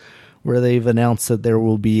showcase where they've announced that there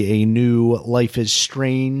will be a new Life is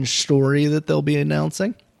Strange story that they'll be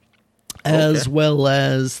announcing, as well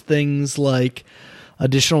as things like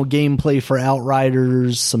additional gameplay for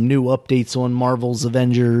Outriders, some new updates on Marvel's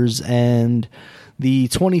Avengers, and the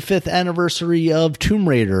 25th anniversary of Tomb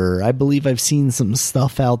Raider. I believe I've seen some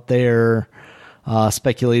stuff out there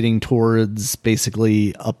speculating towards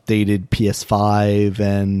basically updated PS5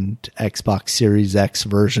 and Xbox Series X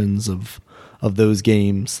versions of those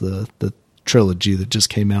games, the trilogy that just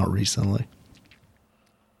came out recently.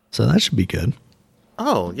 So that should be good.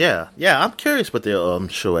 Oh, yeah. Yeah, I'm curious what they'll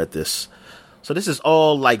show at this. So this is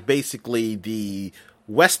all like basically the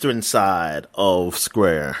Western side of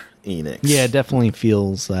Square Enix. Yeah, it definitely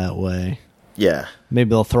feels that way. Yeah.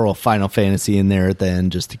 Maybe they'll throw a Final Fantasy in there at the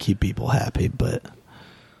end just to keep people happy, but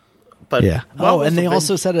yeah. Oh, and they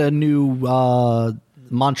also said a new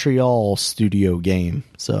Montreal studio game,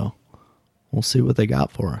 so we'll see what they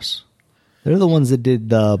got for us. They're the ones that did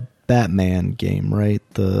the Batman game, right?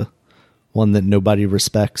 The one that nobody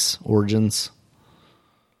respects, Origins,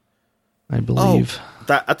 I believe.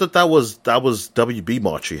 Oh, I thought that was WB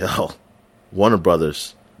Montreal, Warner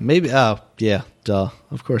Brothers. Maybe. Oh, yeah. Duh.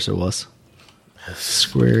 Of course it was.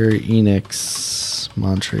 Square Enix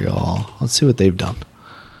Montreal. Let's see what they've done.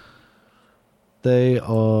 They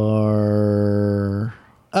are.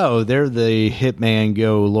 Oh, they're the Hitman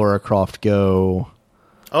Go, Lara Croft Go,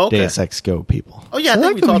 Deus Ex Go people. Oh yeah, I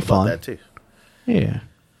think we talked about that too. Yeah.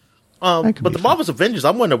 But the Marvel's Avengers,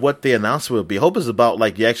 I'm wondering what the announcement will be. I hope it's about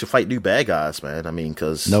like you actually fight new bad guys, man. I mean,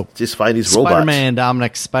 because just find these robots. Spider-Man,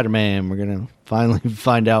 Dominic, Spider-Man. We're gonna finally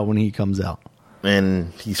find out when he comes out,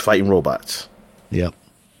 and he's fighting robots. Yep,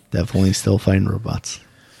 definitely still fighting robots.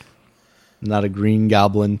 Not a Green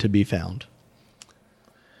Goblin to be found.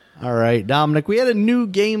 All right, Dominic, we had a new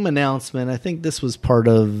game announcement. I think this was part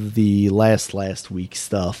of the last week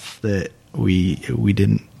stuff that we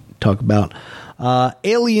didn't talk about.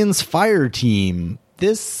 Aliens Fireteam.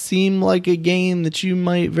 This seemed like a game that you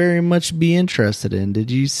might very much be interested in.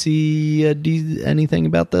 Did you see anything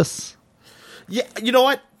about this? Yeah, you know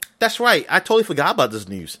what? That's right. I totally forgot about this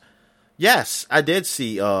news. Yes, I did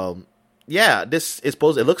see. This is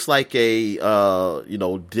supposed. It looks like a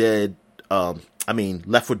dead.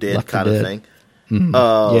 Left 4 Dead kind of thing.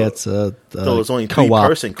 Mm-hmm. It's a so it's only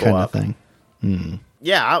 3-person co-op kind of thing. Mm-hmm.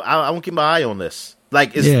 Yeah, I won't keep my eye on this.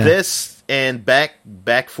 Like, is this and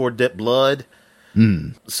Back 4 Dead Blood?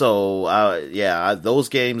 So, those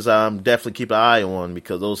games I'm definitely keep an eye on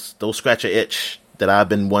because those scratch an itch that I've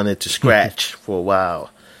been wanting to scratch for a while.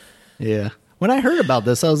 Yeah. When I heard about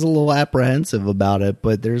this, I was a little apprehensive about it,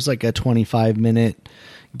 but there's like a 25-minute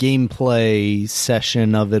gameplay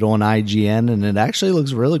session of it on IGN, and it actually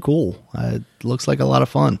looks really cool. It looks like a lot of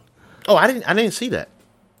fun. Oh, I didn't see that.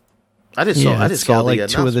 I just saw like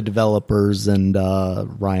two of the developers and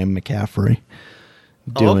Ryan McCaffrey.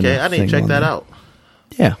 I didn't check that out.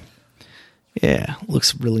 Yeah,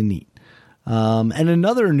 looks really neat. And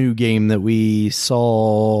another new game that we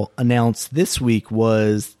saw announced this week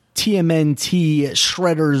was TMNT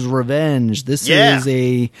Shredder's Revenge. This is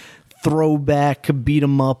a throwback beat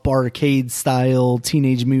 'em up arcade style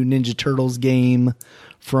Teenage Mutant Ninja Turtles game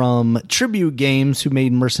from Tribute Games, who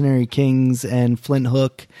made Mercenary Kings and Flint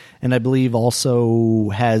Hook, and I believe also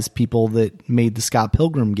has people that made the Scott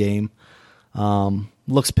Pilgrim game.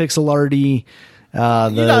 Looks pixel arty. You're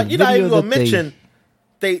not even gonna mention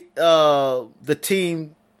the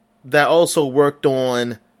team that also worked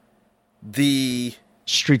on the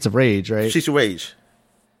Streets of Rage, right? Streets of Rage.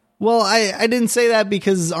 Well, I didn't say that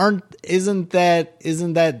because isn't that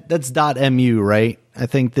that's .mu, right? I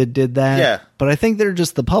think that did that. Yeah. But I think they're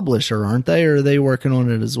just the publisher, aren't they? Or are they working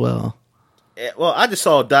on it as well? Well, I just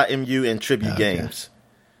saw .mu and Tribute Games.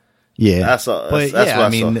 Yeah. That's what I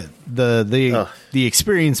mean, the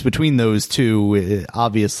experience between those two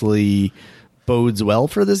obviously bodes well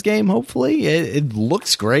for this game, hopefully. It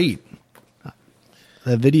looks great.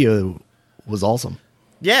 That video was awesome.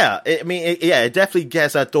 Yeah, it definitely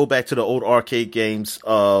has that throwback to the old arcade games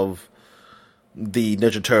of the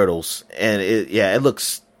Ninja Turtles, and it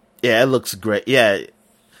looks great. Yeah,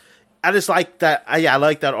 I just like that. I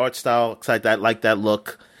like that art style. I like that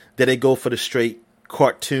look. That they go for the straight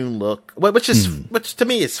cartoon look, which to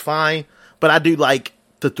me is fine. But I do like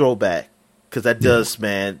the throwback because that does,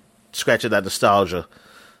 man, scratch at that nostalgia.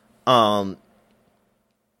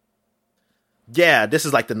 Yeah, this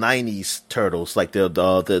is like the '90s Turtles, like the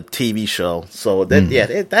TV show. So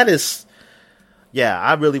that that is, yeah,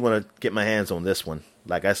 I really want to get my hands on this one.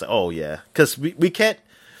 Like I said, oh yeah, because we can't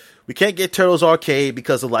get Turtles Arcade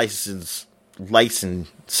because of licensing,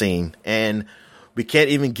 and we can't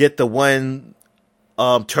even get the one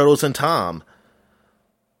Turtles in Time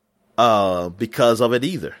because of it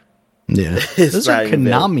either. Yeah, those are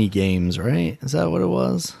Konami games, right? Is that what it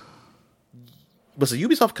was? Was it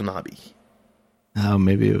Ubisoft Konami? Oh,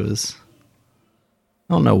 maybe it was.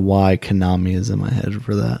 I don't know why Konami is in my head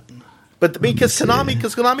for that. But because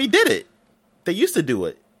Konami did it. They used to do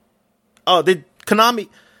it. Oh, Konami.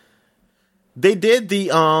 They did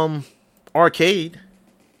the arcade.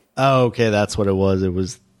 Oh, okay, that's what it was. It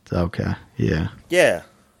was okay, yeah. Yeah.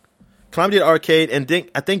 Konami did arcade, and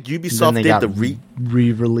I think Ubisoft did the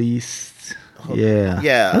re-released. Yeah.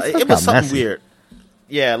 Yeah, it was something weird.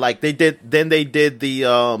 Yeah, like they did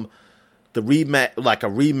the remake, like a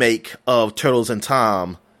remake of Turtles in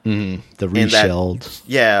Time. Mm-hmm. The reshelled.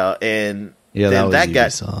 And that was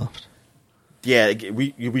Ubisoft.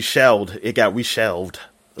 It reshelled. It got reshelved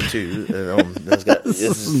too.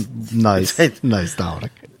 Nice,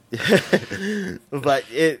 Dominic. But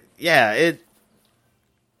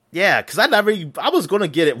because I was gonna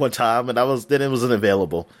get it one time, and then it wasn't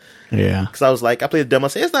available. Yeah, because I was like, I played the demo. I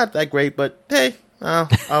said it's not that great, but hey,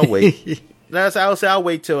 I'll wait. I'll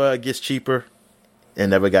wait till it gets cheaper. It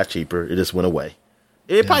never got cheaper. It just went away.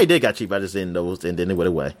 It probably did got cheaper. I just didn't know, and then it went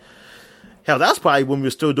away. Hell, that was probably when we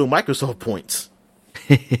were still doing Microsoft points.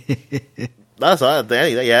 That's all.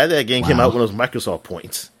 That game came out when it was Microsoft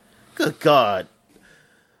points. Good God.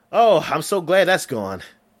 Oh, I'm so glad that's gone.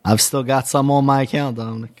 I've still got some on my account,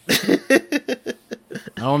 Dominic. I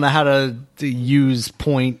don't know how to use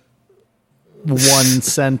 0.1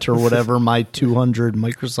 cent or whatever my 200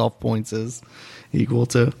 Microsoft points is equal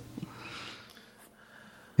to.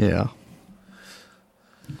 Yeah.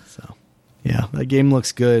 So, yeah, that game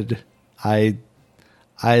looks good. They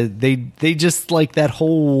just like that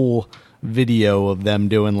whole video of them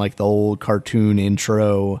doing like the old cartoon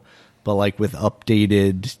intro, but like with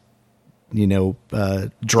updated,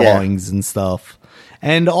 drawings and stuff.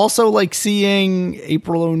 And also like seeing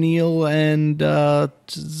April O'Neil and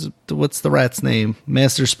what's the rat's name?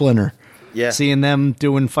 Master Splinter. Yeah. Seeing them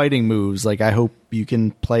doing fighting moves. Like I hope you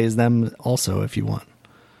can play as them also if you want.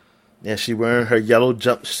 Yeah, she wearing her yellow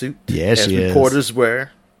jumpsuit. Yeah, she is. Reporters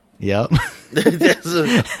wear. Yep.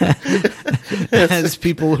 As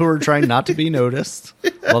people who are trying not to be noticed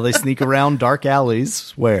while they sneak around dark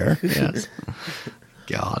alleys wear. Yes.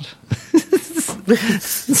 God.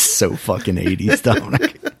 So fucking 80s,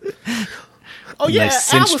 Dominic. Oh, yeah. Nice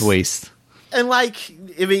cinched waist. And it's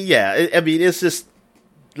just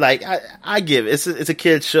like I give it. It's a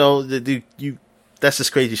kid's show. That's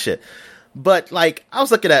just crazy shit. But like I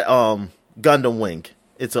was looking at Gundam Wing.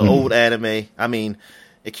 It's an old anime. I mean,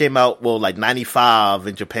 it came out like 95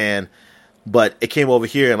 in Japan, but it came over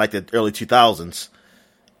here in like the early 2000s.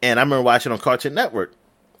 And I remember watching it on Cartoon Network,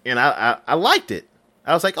 and I liked it.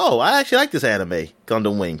 I was like, oh, I actually like this anime,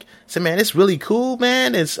 Gundam Wing. I said, man, it's really cool,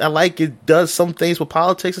 man. I like it does some things with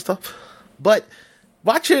politics and stuff. But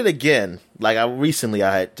watching it again, like I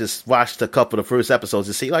had just watched a couple of the first episodes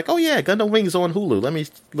to see, like, oh yeah, Gundam Wing is on Hulu. Let me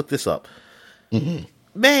look this up. Mm-hmm.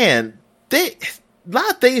 Man, a lot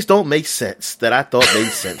of things don't make sense that I thought made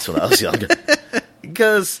sense when I was younger.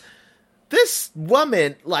 Because this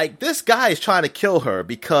woman, like, this guy is trying to kill her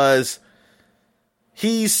because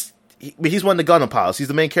he's one of the Gundam pilots. He's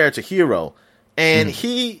the main character, Hero. And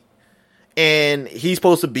he's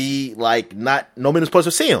supposed to be like nobody's supposed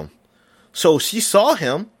to see him. So she saw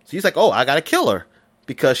him. She's like, oh, I gotta kill her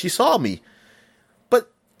because she saw me. But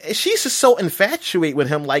she's just so infatuated with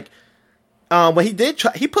him. Like, when he did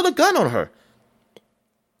try, he put a gun on her.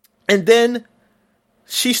 And then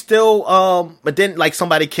she still, but then like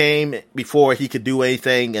somebody came before he could do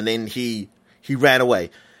anything, and then he ran away.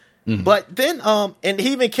 Mm-hmm. But then, and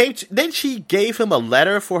he even then she gave him a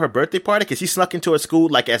letter for her birthday party because he snuck into her school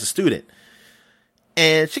like as a student.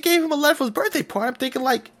 And she gave him a letter for his birthday party. I'm thinking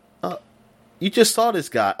like, you just saw this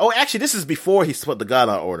guy. Oh, actually, this is before he put the gun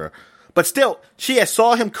on order. But still, she had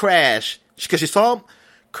saw him crash because she saw him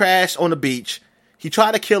crash on the beach. He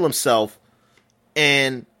tried to kill himself.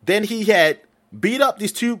 And then he had beat up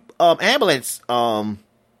these two ambulance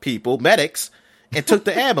people, medics, and took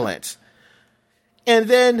the ambulance. And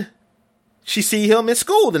then she see him in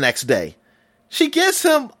school the next day. She gives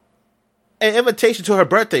him an invitation to her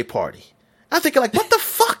birthday party. I'm thinking, like, what the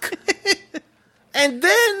fuck? And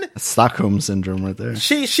then Stockholm syndrome right there.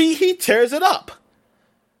 He tears it up.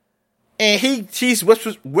 And he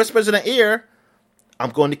whispers in her ear, "I'm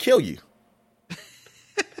going to kill you."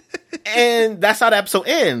 And that's how the episode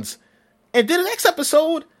ends. And then the next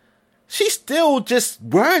episode, she's still just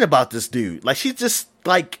worrying about this dude. Like, she's just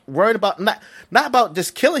like worried about not about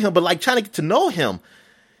just killing him, but like trying to get to know him.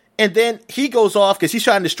 And then he goes off because he's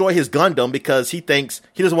trying to destroy his Gundam because he thinks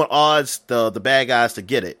he doesn't want Oz, the bad guys, to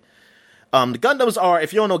get it. The Gundams are,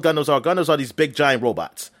 if you don't know what Gundams are these big giant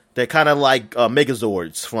robots. They're kind of like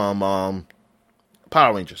Megazords from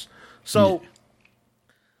Power Rangers. So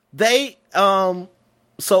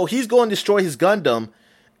so he's going to destroy his Gundam,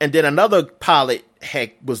 and then another pilot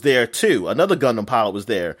was there too. Another Gundam pilot was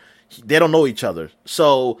there. They don't know each other.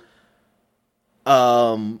 So,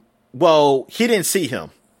 well, he didn't see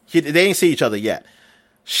him. They didn't see each other yet.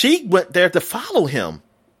 She went there to follow him.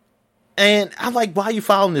 And I'm like, why are you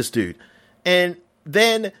following this dude? And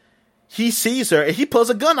then he sees her and he pulls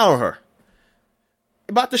a gun on her.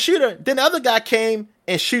 About to shoot her. Then the other guy came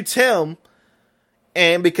and shoots him.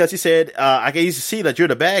 And because he said, I can easily see that you're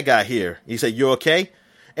the bad guy here. He said, "You okay?"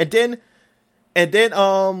 And then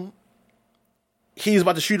he's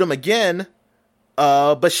about to shoot him again.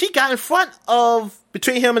 But she got in front of,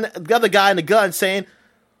 between him and the other guy and the gun, saying,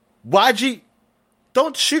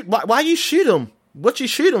 don't shoot. Why you shoot him? What you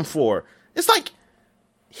shoot him for? It's like,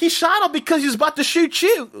 he shot him because he was about to shoot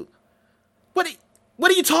you. What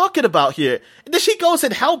are you talking about here? And then she goes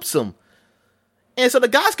and helps him. And so the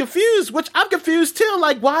guy's confused, which I'm confused too.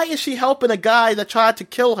 Like, why is she helping a guy that tried to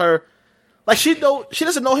kill her? Like, she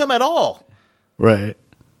doesn't know him at all. Right.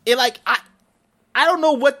 And like, I don't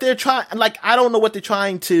know what they're trying, like, I don't know what they're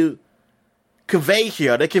trying to convey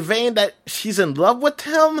here. They're conveying that she's in love with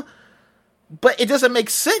him, but it doesn't make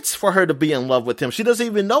sense for her to be in love with him. She doesn't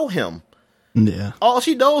even know him. Yeah. All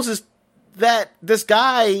she knows is that this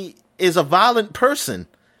guy is a violent person,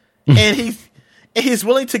 and he's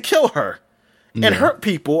willing to kill her and hurt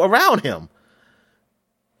people around him.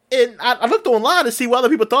 And I looked online to see what other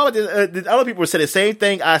people thought of it. Other people said the same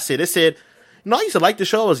thing I said. They said, I used to like the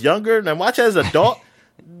show when I was younger, and I watched it as an adult.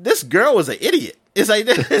 This girl is an idiot. It's like,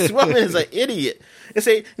 this woman is an idiot. They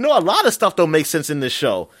say, a lot of stuff don't make sense in this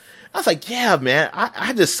show. I was like, yeah, man,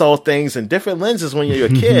 I just saw things in different lenses when you're a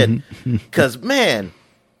kid. Because, man,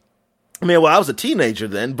 I was a teenager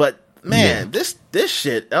then, but, man, this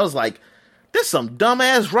shit, I was like, this some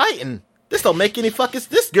dumbass writing. This don't make any fucking,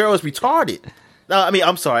 this girl is retarded. No,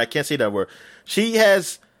 I'm sorry, I can't say that word. She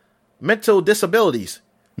has mental disabilities.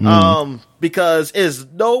 Because there's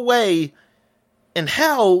no way in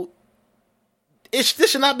hell this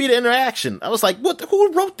should not be the interaction. I was like,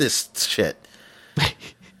 who wrote this shit?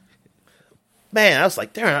 Man, I was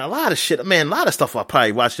like, there are a lot of shit. Man, a lot of stuff I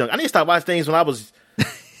probably watched young. I need to stop watching things when I need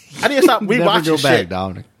to stop rewatching Never go back, shit.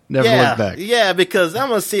 Dominic. Never look back. Yeah, because I'm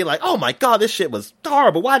going to see like, oh my God, this shit was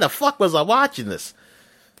horrible. Why the fuck was I watching this?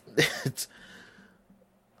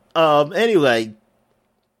 Anyway,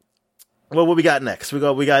 what we got next? We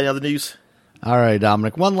got any other news? All right,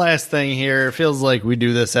 Dominic. One last thing here. It feels like we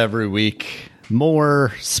do this every week.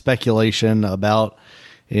 More speculation about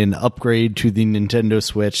an upgrade to the Nintendo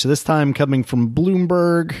Switch. This time coming from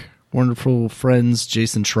Bloomberg. Wonderful friends,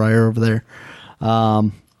 Jason Schreier over there.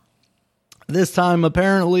 This time,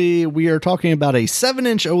 apparently, we are talking about a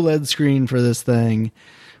 7-inch OLED screen for this thing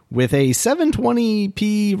with a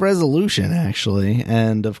 720p resolution, actually.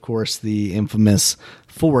 And, of course, the infamous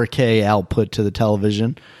 4K output to the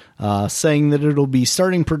television. Saying that it'll be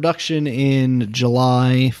starting production in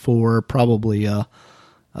July for probably a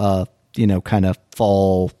kind of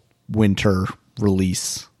fall winter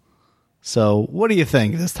release. So what do you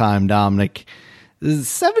think this time, Dominic?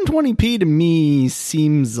 720p to me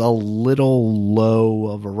seems a little low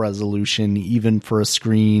of a resolution, even for a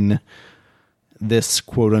screen this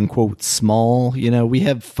quote unquote small. We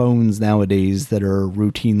have phones nowadays that are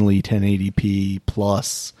routinely 1080p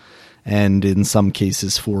plus, and in some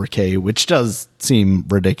cases 4K, which does seem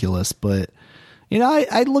ridiculous. But,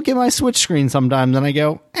 I look at my Switch screen sometimes and I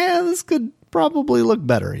go, this could probably look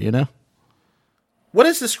better, What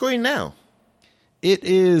is the screen now? It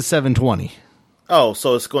is 720. Oh,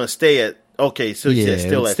 so it's going to stay at, okay, so yeah, it's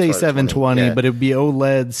still it at stay 720, yeah. But it would be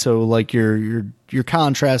OLED, so like your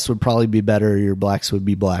contrast would probably be better, your blacks would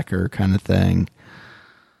be blacker kind of thing.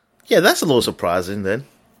 Yeah, that's a little surprising then.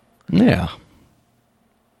 Yeah.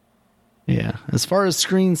 Yeah. As far as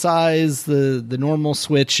screen size, the normal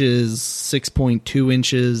Switch is 6.2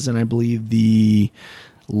 inches, and I believe the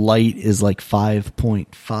Lite is like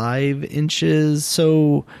 5.5 inches.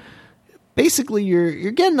 So basically,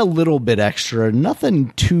 you're getting a little bit extra.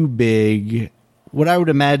 Nothing too big. What I would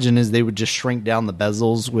imagine is they would just shrink down the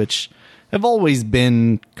bezels, which have always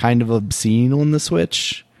been kind of obscene on the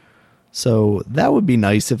Switch. So that would be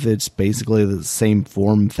nice if it's basically the same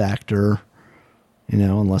form factor, you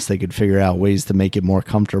know, unless they could figure out ways to make it more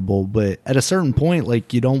comfortable. But at a certain point,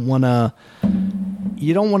 like, you don't want to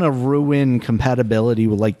ruin compatibility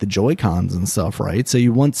with like the Joy-Cons and stuff, right? So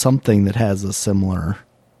you want something that has a similar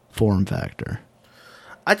form factor.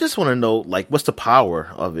 I just want to know, like, what's the power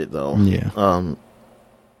of it, though? Yeah.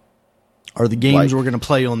 Are the games we're going to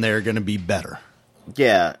play on there going to be better?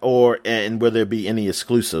 Yeah, and will there be any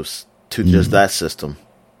exclusives to just that system?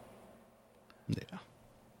 Yeah.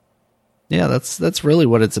 Yeah, that's really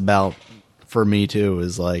what it's about for me too,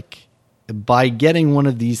 is like, by getting one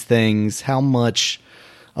of these things, how much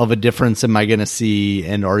of a difference am I going to see,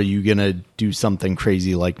 and are you going to do something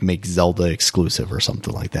crazy like make Zelda exclusive or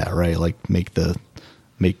something like that, right? Like make Breath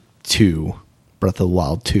of the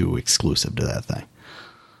Wild 2 exclusive to that thing.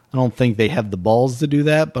 I don't think they have the balls to do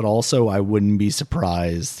that, but also I wouldn't be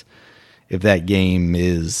surprised if that game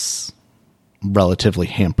is relatively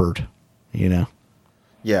hampered, you know?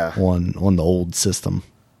 Yeah. On the old system.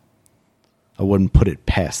 I wouldn't put it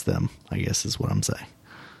past them, I guess is what I'm saying.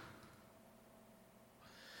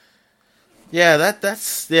 Yeah,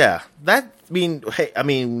 I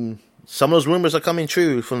mean, some of those rumors are coming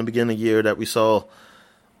true from the beginning of the year that we saw.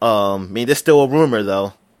 I mean, there's still a rumor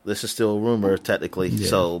though. This is still a rumor technically. Yeah.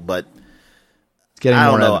 So, but it's getting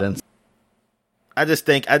more evidence. I just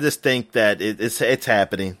think that it's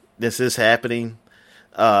happening. This is happening.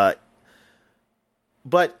 But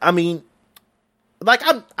I mean, like,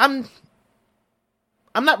 I'm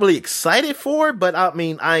not really excited for it, but I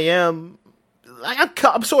mean, I'm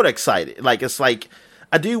sort of excited. Like, it's like,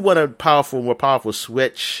 I do want a more powerful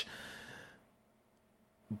Switch,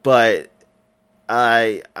 but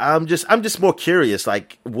I'm just more curious,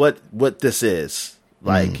 like, what this is,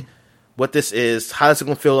 like, what this is. How's it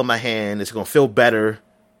gonna feel in my hand? Is it gonna feel better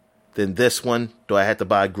than this one? Do I have to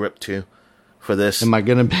buy a grip too for this? Am I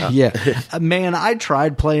gonna? Yeah, man. I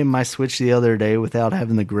tried playing my Switch the other day without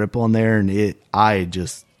having the grip on there, and I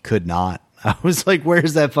just could not. I was like,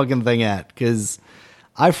 "Where's that fucking thing at?" Because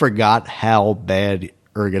I forgot how bad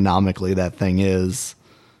ergonomically that thing is.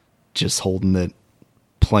 Just holding it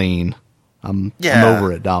plain. I'm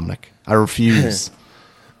over it, Dominic. I refuse.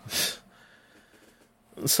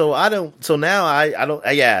 So now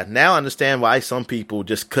I understand why some people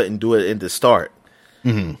just couldn't do it in the start.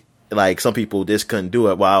 Mm-hmm. Like, some people just couldn't do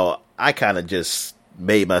it, while I kind of just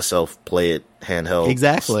made myself play it handheld.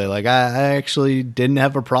 Exactly. Like, I actually didn't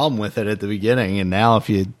have a problem with it at the beginning, and now if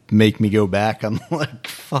you make me go back, I'm like,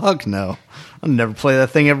 fuck no. I'll never play that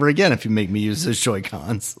thing ever again if you make me use those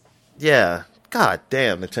Joy-Cons. Yeah. God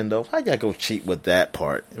damn, Nintendo. Why you gotta go cheat with that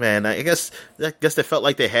part? Man, I guess they felt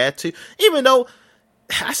like they had to. Even though,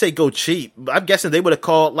 I say go cheap, I'm guessing they would have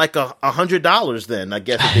called like $100 then. I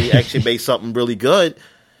guess if they actually made something really good,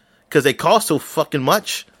 because they cost so fucking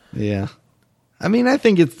much. Yeah. I mean, I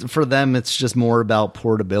think for them, it's just more about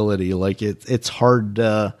portability. Like, it's hard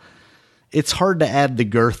to add the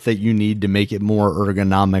girth that you need to make it more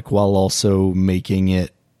ergonomic while also making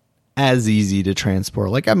it as easy to transport.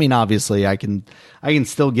 Like, I mean, obviously I can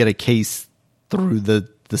still get a case through the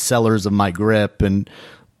sellers of my grip,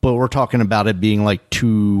 but we're talking about it being like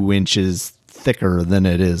 2 inches thicker than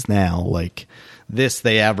it is now. Like, this,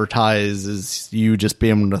 they advertise as you just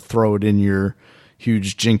being able to throw it in your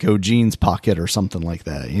huge Jinko jeans pocket or something like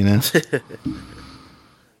that, you know?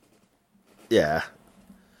 Yeah.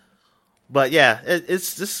 But yeah,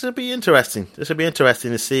 this should be interesting. This should be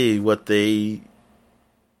interesting to see what they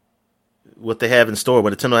have in store,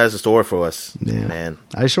 what Nintendo has in store for us. Yeah. Man,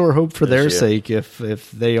 I sure hope for their sake,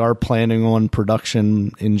 if they are planning on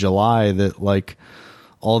production in July, that like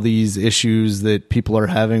all these issues that people are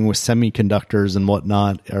having with semiconductors and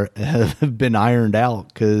whatnot have been ironed out,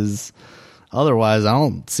 because otherwise I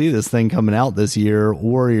don't see this thing coming out this year,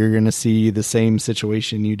 or you're going to see the same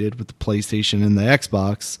situation you did with the PlayStation and the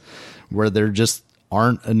Xbox, where there just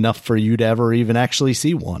aren't enough for you to ever even actually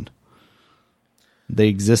see one. They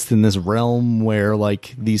exist in this realm where,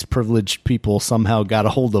 like, these privileged people somehow got a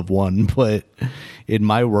hold of one, but in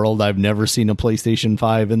my world, I've never seen a PlayStation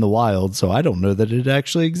 5 in the wild, so I don't know that it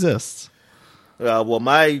actually exists. Well,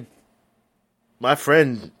 my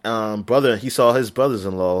friend, brother, he saw his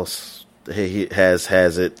brothers-in-laws. He has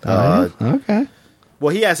it. Okay.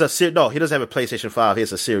 Well, he has no, he doesn't have a PlayStation 5. He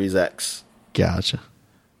has a Series X. Gotcha.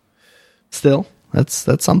 Still, that's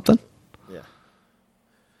something. Yeah.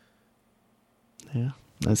 Yeah.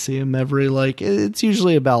 I see him every, it's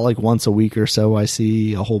usually about once a week or so. I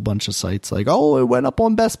see a whole bunch of sites it went up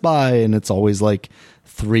on Best Buy, and it's always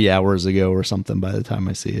 3 hours ago or something by the time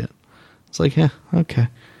I see it. It's yeah, okay.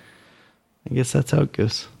 I guess that's how it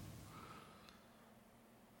goes.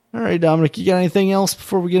 All right, Dominic, you got anything else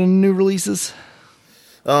before we get into new releases?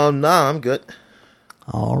 No, I'm good.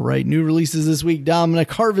 All right, new releases this week,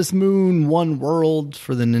 Dominic. Harvest Moon One World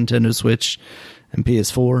for the Nintendo Switch and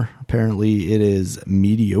PS4. Apparently, it is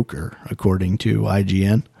mediocre, according to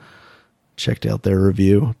IGN. Checked out their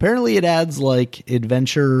review. Apparently, it adds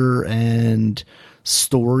adventure and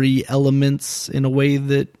story elements in a way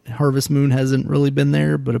that Harvest Moon hasn't really been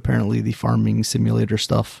there, but apparently the farming simulator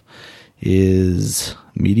stuff is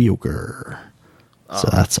mediocre. So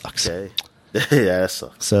that sucks. Okay. Yeah, that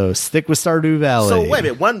sucks. So stick with Stardew Valley. So wait a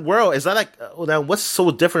minute, One World, is that now what's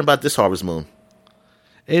so different about this Harvest Moon?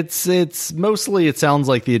 It's mostly, it sounds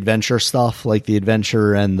like the adventure stuff, the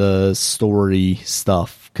adventure and the story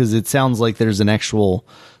stuff, because it sounds like there's an actual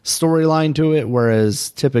storyline to it,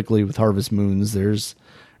 whereas typically with Harvest Moons there's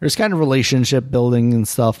kind of relationship building and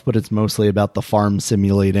stuff, but it's mostly about the farm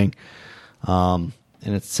simulating.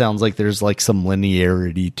 And it sounds like there's some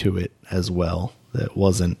linearity to it as well that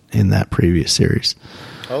wasn't in that previous series.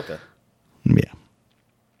 Okay. Yeah.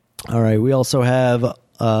 All right. We also have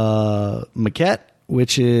Maquette,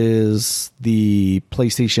 which is the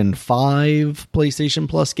PlayStation 5 PlayStation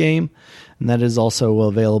Plus game, and that is also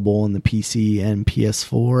available on the PC and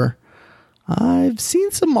PS4. I've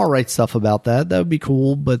seen some all right stuff about that. That would be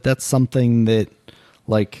cool, but that's something that,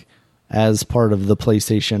 as part of the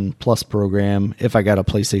PlayStation Plus program, if I got a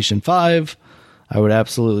PlayStation 5, I would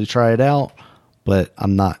absolutely try it out, but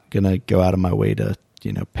I'm not going to go out of my way to,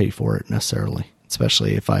 pay for it necessarily,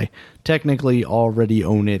 especially if I technically already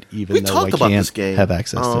own it, even though I can't have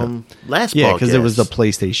access to it. Yeah, because it was the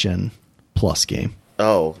PlayStation Plus game.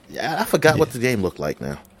 Oh, yeah, I forgot what the game looked like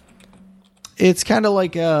now. It's kind of I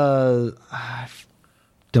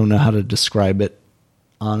don't know how to describe it,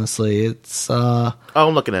 honestly. It's oh,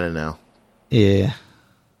 I'm looking at it now. Yeah.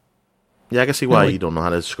 Yeah, I can see why you don't know how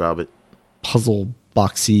to describe it. Puzzle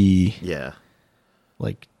boxy. Yeah.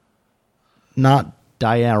 Not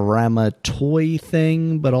diorama toy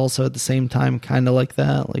thing, but also at the same time kind of like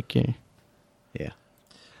that. Yeah.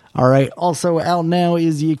 All right. Also out now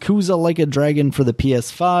is Yakuza Like a Dragon for the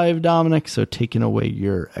PS5, Dominic. So taking away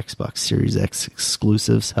your Xbox Series X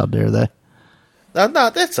exclusives. How dare they? No,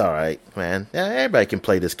 that's all right, man. Yeah, everybody can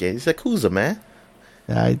play this game. It's Yakuza, man.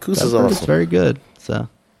 Yakuza's awesome. It's very good. So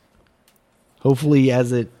hopefully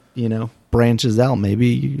as it, branches out, maybe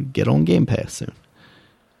you get on Game Pass soon.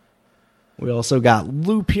 We also got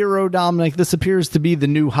Loop Hero, Dominic. This appears to be the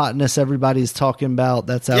new hotness everybody's talking about.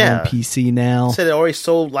 That's out on PC now. Said it already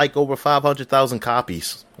sold over 500,000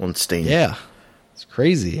 copies on Steam. Yeah. It's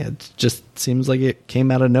crazy. It just seems like it came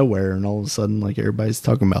out of nowhere, and all of a sudden, everybody's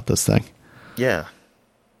talking about this thing. Yeah.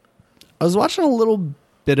 I was watching a little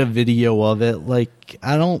bit of video of it.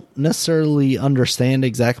 I don't necessarily understand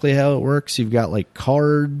exactly how it works. You've got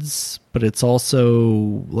cards, but it's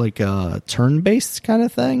also a turn-based kind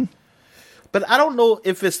of thing. But I don't know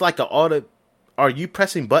if it's an auto. Are you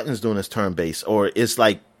pressing buttons doing this turn-based, or it's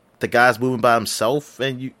the guy's moving by himself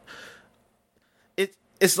and you?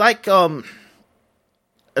 It's a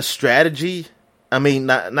strategy. I mean,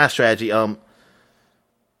 not strategy.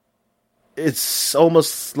 It's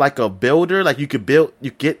almost like a builder. You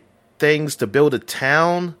get things to build a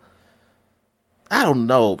town. I don't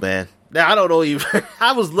know, man. Now I don't know either.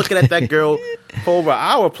 I was looking at that girl for over an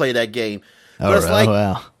hour play that game. But it's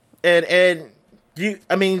wow. And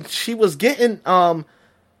she was getting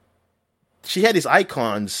she had these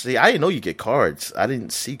icons. See, I didn't know you get cards. I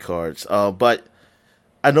didn't see cards. But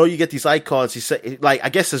I know you get these icons. She said, I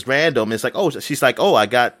guess it's random. It's she's I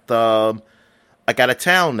got a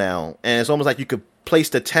town now, and it's almost like you could place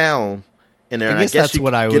the town in there. I guess that's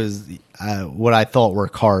what what I thought were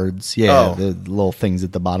cards. Yeah, the little things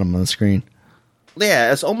at the bottom of the screen.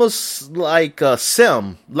 Yeah, it's almost like a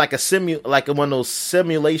sim, like one of those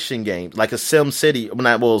simulation games, like a Sim City,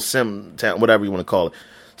 Sim Town, whatever you want to call it,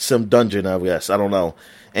 Sim Dungeon, I guess. I don't know.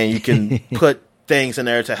 And you can put things in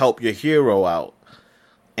there to help your hero out,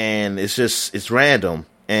 and it's random.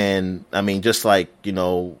 And I mean, just it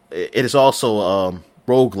is also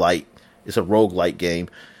roguelite. It's a roguelite game.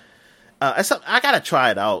 I gotta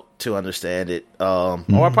try it out to understand it. Or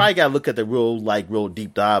I probably gotta look at the real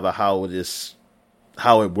deep dive of how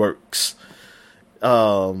it works.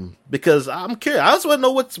 Because I'm curious. I just want to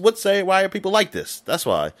know why are people like this. That's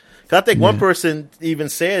why. 'Cause I think one person even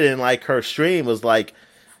said in like her stream was like,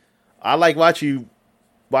 I like watching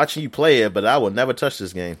you play it, but I will never touch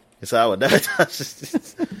this game. So I would never touch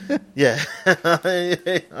this. Yeah.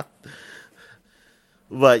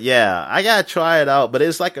 But yeah, I gotta try it out. But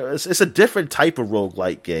it's like it's a different type of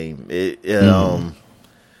roguelike game.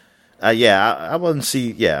 I want to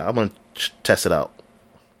see. Yeah, I'm gonna test it out.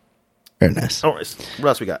 Very nice. All right, what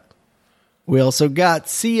else we got? We also got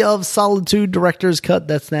Sea of Solitude Director's Cut.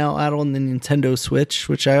 That's now out on the Nintendo Switch,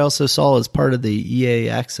 which I also saw as part of the EA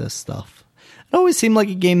Access stuff. It always seemed like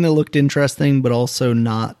a game that looked interesting, but also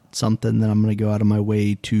not something that I'm going to go out of my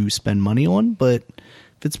way to spend money on. But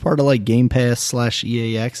if it's part of like Game Pass /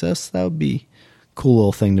 EA Access, that would be a cool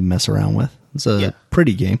little thing to mess around with. It's a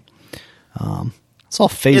pretty game. It's all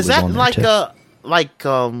Faye Is that on there like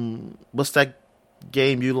too. what's that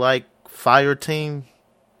game you like? Fire Team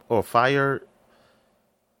or Fire?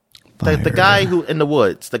 The guy who in the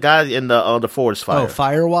woods, the guy in the forest fire. Oh,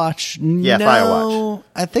 Firewatch? Yeah, no, Firewatch.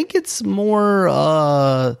 I think it's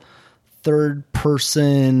more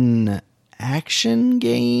third-person action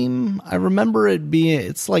game. I remember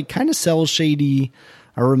it's like kind of cell shady.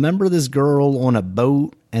 I remember this girl on a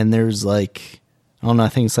boat, and there's like, I don't know, I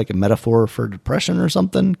think it's like a metaphor for depression or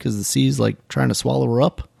something, because the sea's like trying to swallow her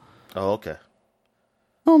up. Oh, okay.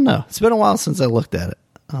 I don't know. It's been a while since I looked at it.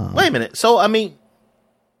 Wait a minute. So, I mean,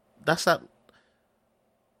 that's not...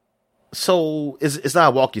 So, it's not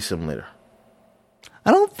a walkie simulator?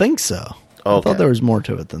 I don't think so. Okay. I thought there was more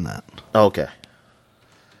to it than that. Okay.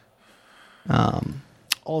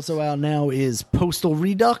 Also out now is Postal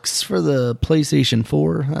Redux for the PlayStation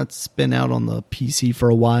 4. That's been out on the PC for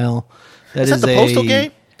a while. Is that the Postal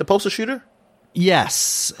game? The Postal shooter?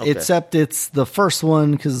 Yes, okay. Except it's the first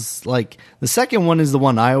one, because like the second one is the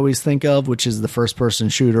one I always think of, which is the first-person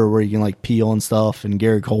shooter where you can like peel and stuff, and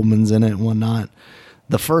Gary Coleman's in it and whatnot.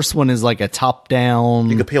 The first one is like a top-down.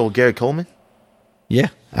 You can peel with Gary Coleman? Yeah,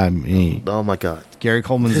 I mean, oh my god, Gary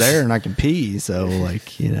Coleman's there, and I can pee. So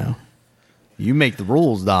like, you make the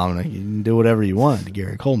rules, Dominic. You can do whatever you want to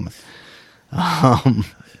Gary Coleman.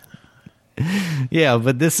 Yeah,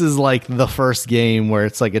 but this is like the first game where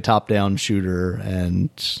it's like a top-down shooter, and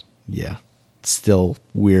yeah, still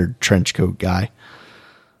weird trench coat guy.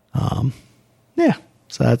 Yeah,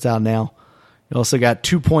 so that's out now. You also got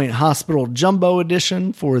 2 Point Hospital Jumbo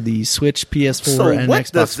Edition for the Switch, PS4, and what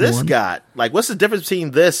Xbox does this One. got? Like, what's the difference between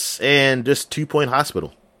this and just 2 Point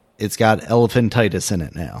Hospital? It's got elephantitis in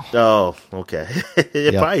it now. Oh, okay.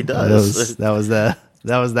 It probably does. That was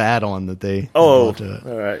the add-on that they. Oh, to it.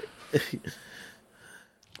 all right.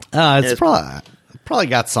 It's probably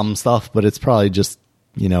got some stuff, but it's probably just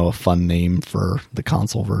a fun name for the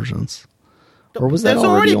console versions. Or was that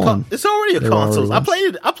already on? It's already a console. I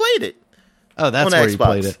played it. Oh, that's where you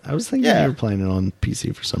played it. I was thinking you were playing it on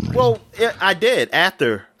PC for some reason. Well, I did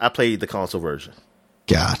after I played the console version.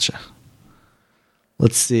 Gotcha.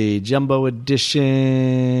 Let's see. Jumbo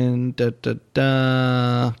Edition.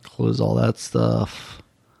 Close all that stuff.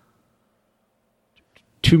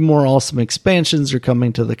 2 more awesome expansions are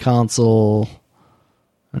coming to the console.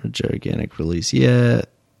 Not a gigantic release yet.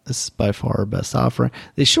 This is by far our best offering.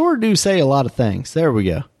 They sure do say a lot of things. There we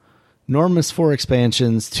go. Enormous 4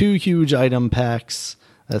 expansions, 2 huge item packs.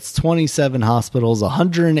 That's 27 hospitals,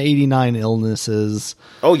 189 illnesses.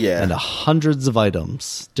 Oh, yeah. And hundreds of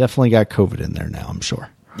items. Definitely got COVID in there now, I'm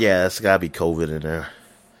sure. Yeah, it's got to be COVID in there.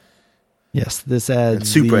 Yes, this adds and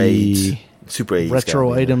Super AIDS. Super AIDS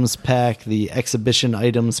retro items pack, the exhibition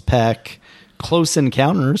items pack, close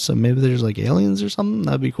encounters, so maybe there's like aliens or something.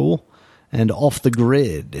 That'd be cool. And off the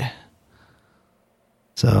grid.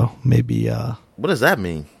 So maybe what does that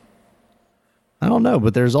mean? I don't know,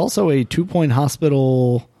 but there's also a 2 Point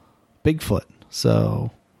Hospital Bigfoot. So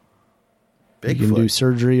you can do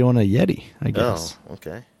surgery on a Yeti, I guess. Oh,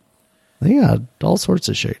 okay. They got all sorts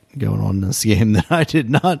of shit going on in this game that I did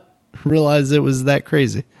not realize it was that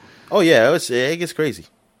crazy. Oh, yeah, it gets crazy.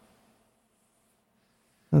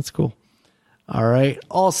 That's cool. All right.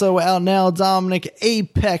 Also out now, Dominic,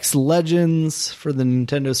 Apex Legends for the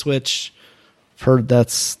Nintendo Switch. I've heard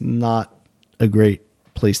that's not a great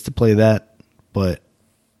place to play that, but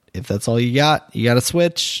if that's all you got a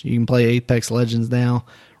Switch, you can play Apex Legends now.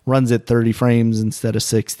 Runs at 30 frames instead of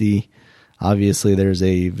 60. Obviously, there's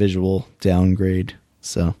a visual downgrade.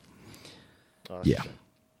 So, yeah.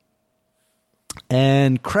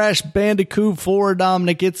 And Crash Bandicoot 4,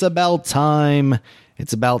 Dominic, it's about time.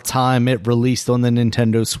 It's about time it released on the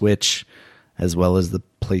Nintendo Switch, as well as the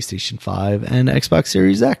PlayStation 5 and Xbox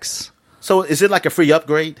Series X. So is it like a free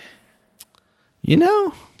upgrade?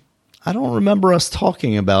 I don't remember us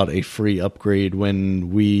talking about a free upgrade when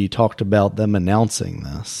we talked about them announcing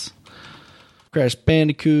this. Crash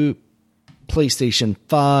Bandicoot, PlayStation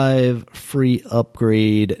 5, free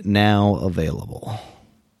upgrade now available.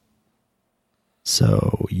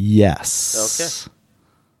 So, yes. Okay.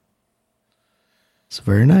 So,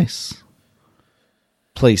 very nice.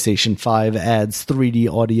 PlayStation 5 adds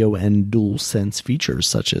 3D audio and DualSense features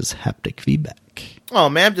such as haptic feedback. Oh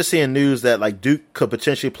man, I'm just seeing news that like Duke could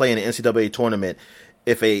potentially play in the NCAA tournament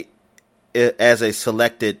as a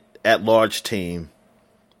selected at-large team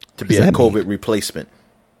to be a COVID replacement.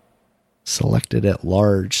 Selected at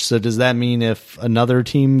large. So does that mean if another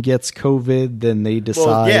team gets COVID, then they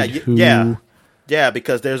decide who? Yeah,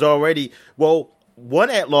 because there's already one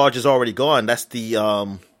at-large is already gone. That's the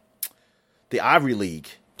Ivory League,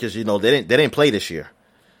 because they didn't play this year,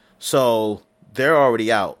 so they're already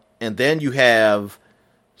out. And then you have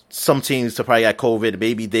some teams that probably got COVID.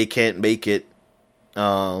 Maybe they can't make it.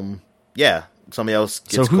 Somebody else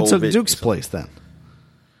gets COVID. So who took Duke's place then?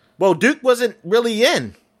 Well, Duke wasn't really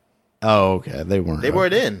in. Oh, okay. They weren't. They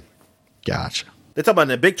weren't in. Gotcha. They're talking about in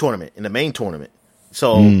the big tournament, in the main tournament.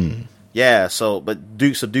 So, but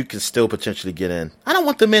Duke can still potentially get in. I don't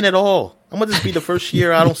want them in at all. I want this to be the first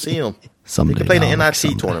year I don't see them. Someday, they can play the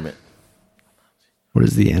NIT tournament. What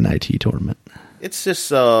is the NIT tournament? It's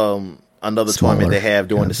just another tournament they have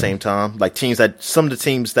during the same time. Like some of the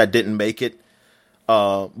teams that didn't make it.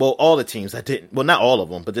 All the teams that didn't. Well, not all of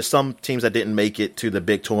them, but there's some teams that didn't make it to the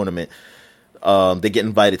big tournament. They get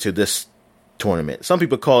invited to this tournament. Some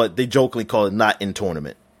people they jokingly call it not in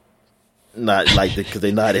tournament. Not like because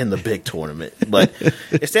they're not in the big tournament. But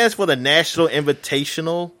it stands for the National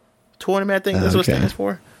Invitational Tournament, I think that's what it stands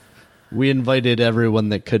for. We invited everyone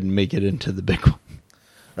that couldn't make it into the big one.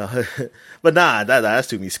 But that's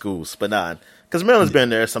too many schools. But because Maryland's been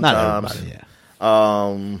there sometimes.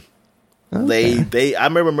 I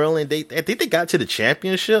remember Maryland. I think they got to the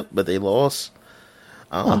championship, but they lost.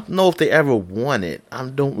 I don't know if they ever won it. I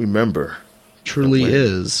don't remember. Truly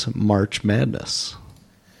is March Madness.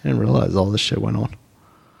 I didn't realize all this shit went on.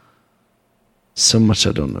 So much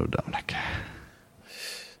I don't know, Dominic.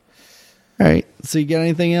 All right. So you got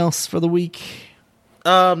anything else for the week?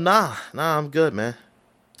 Nah, I'm good, man.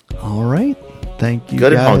 All right. Thank you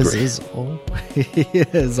good guys and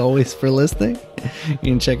as always for listening. You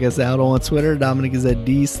can check us out on Twitter. Dominic is at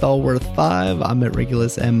DStalworth5. I'm at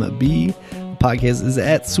RegulusMB. The podcast is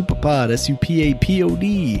at Superpod,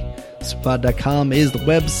 SUPAPOD. Superpod.com is the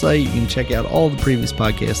website. You can check out all the previous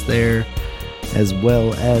podcasts there, as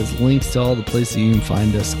well as links to all the places you can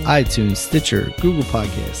find us: iTunes, Stitcher, Google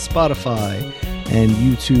Podcasts, Spotify, and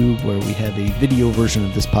YouTube, where we have a video version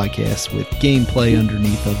of this podcast with gameplay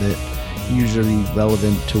underneath of it, usually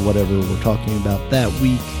relevant to whatever we're talking about that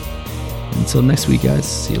week. Until next week, guys.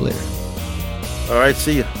 See you later. All right,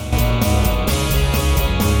 see ya.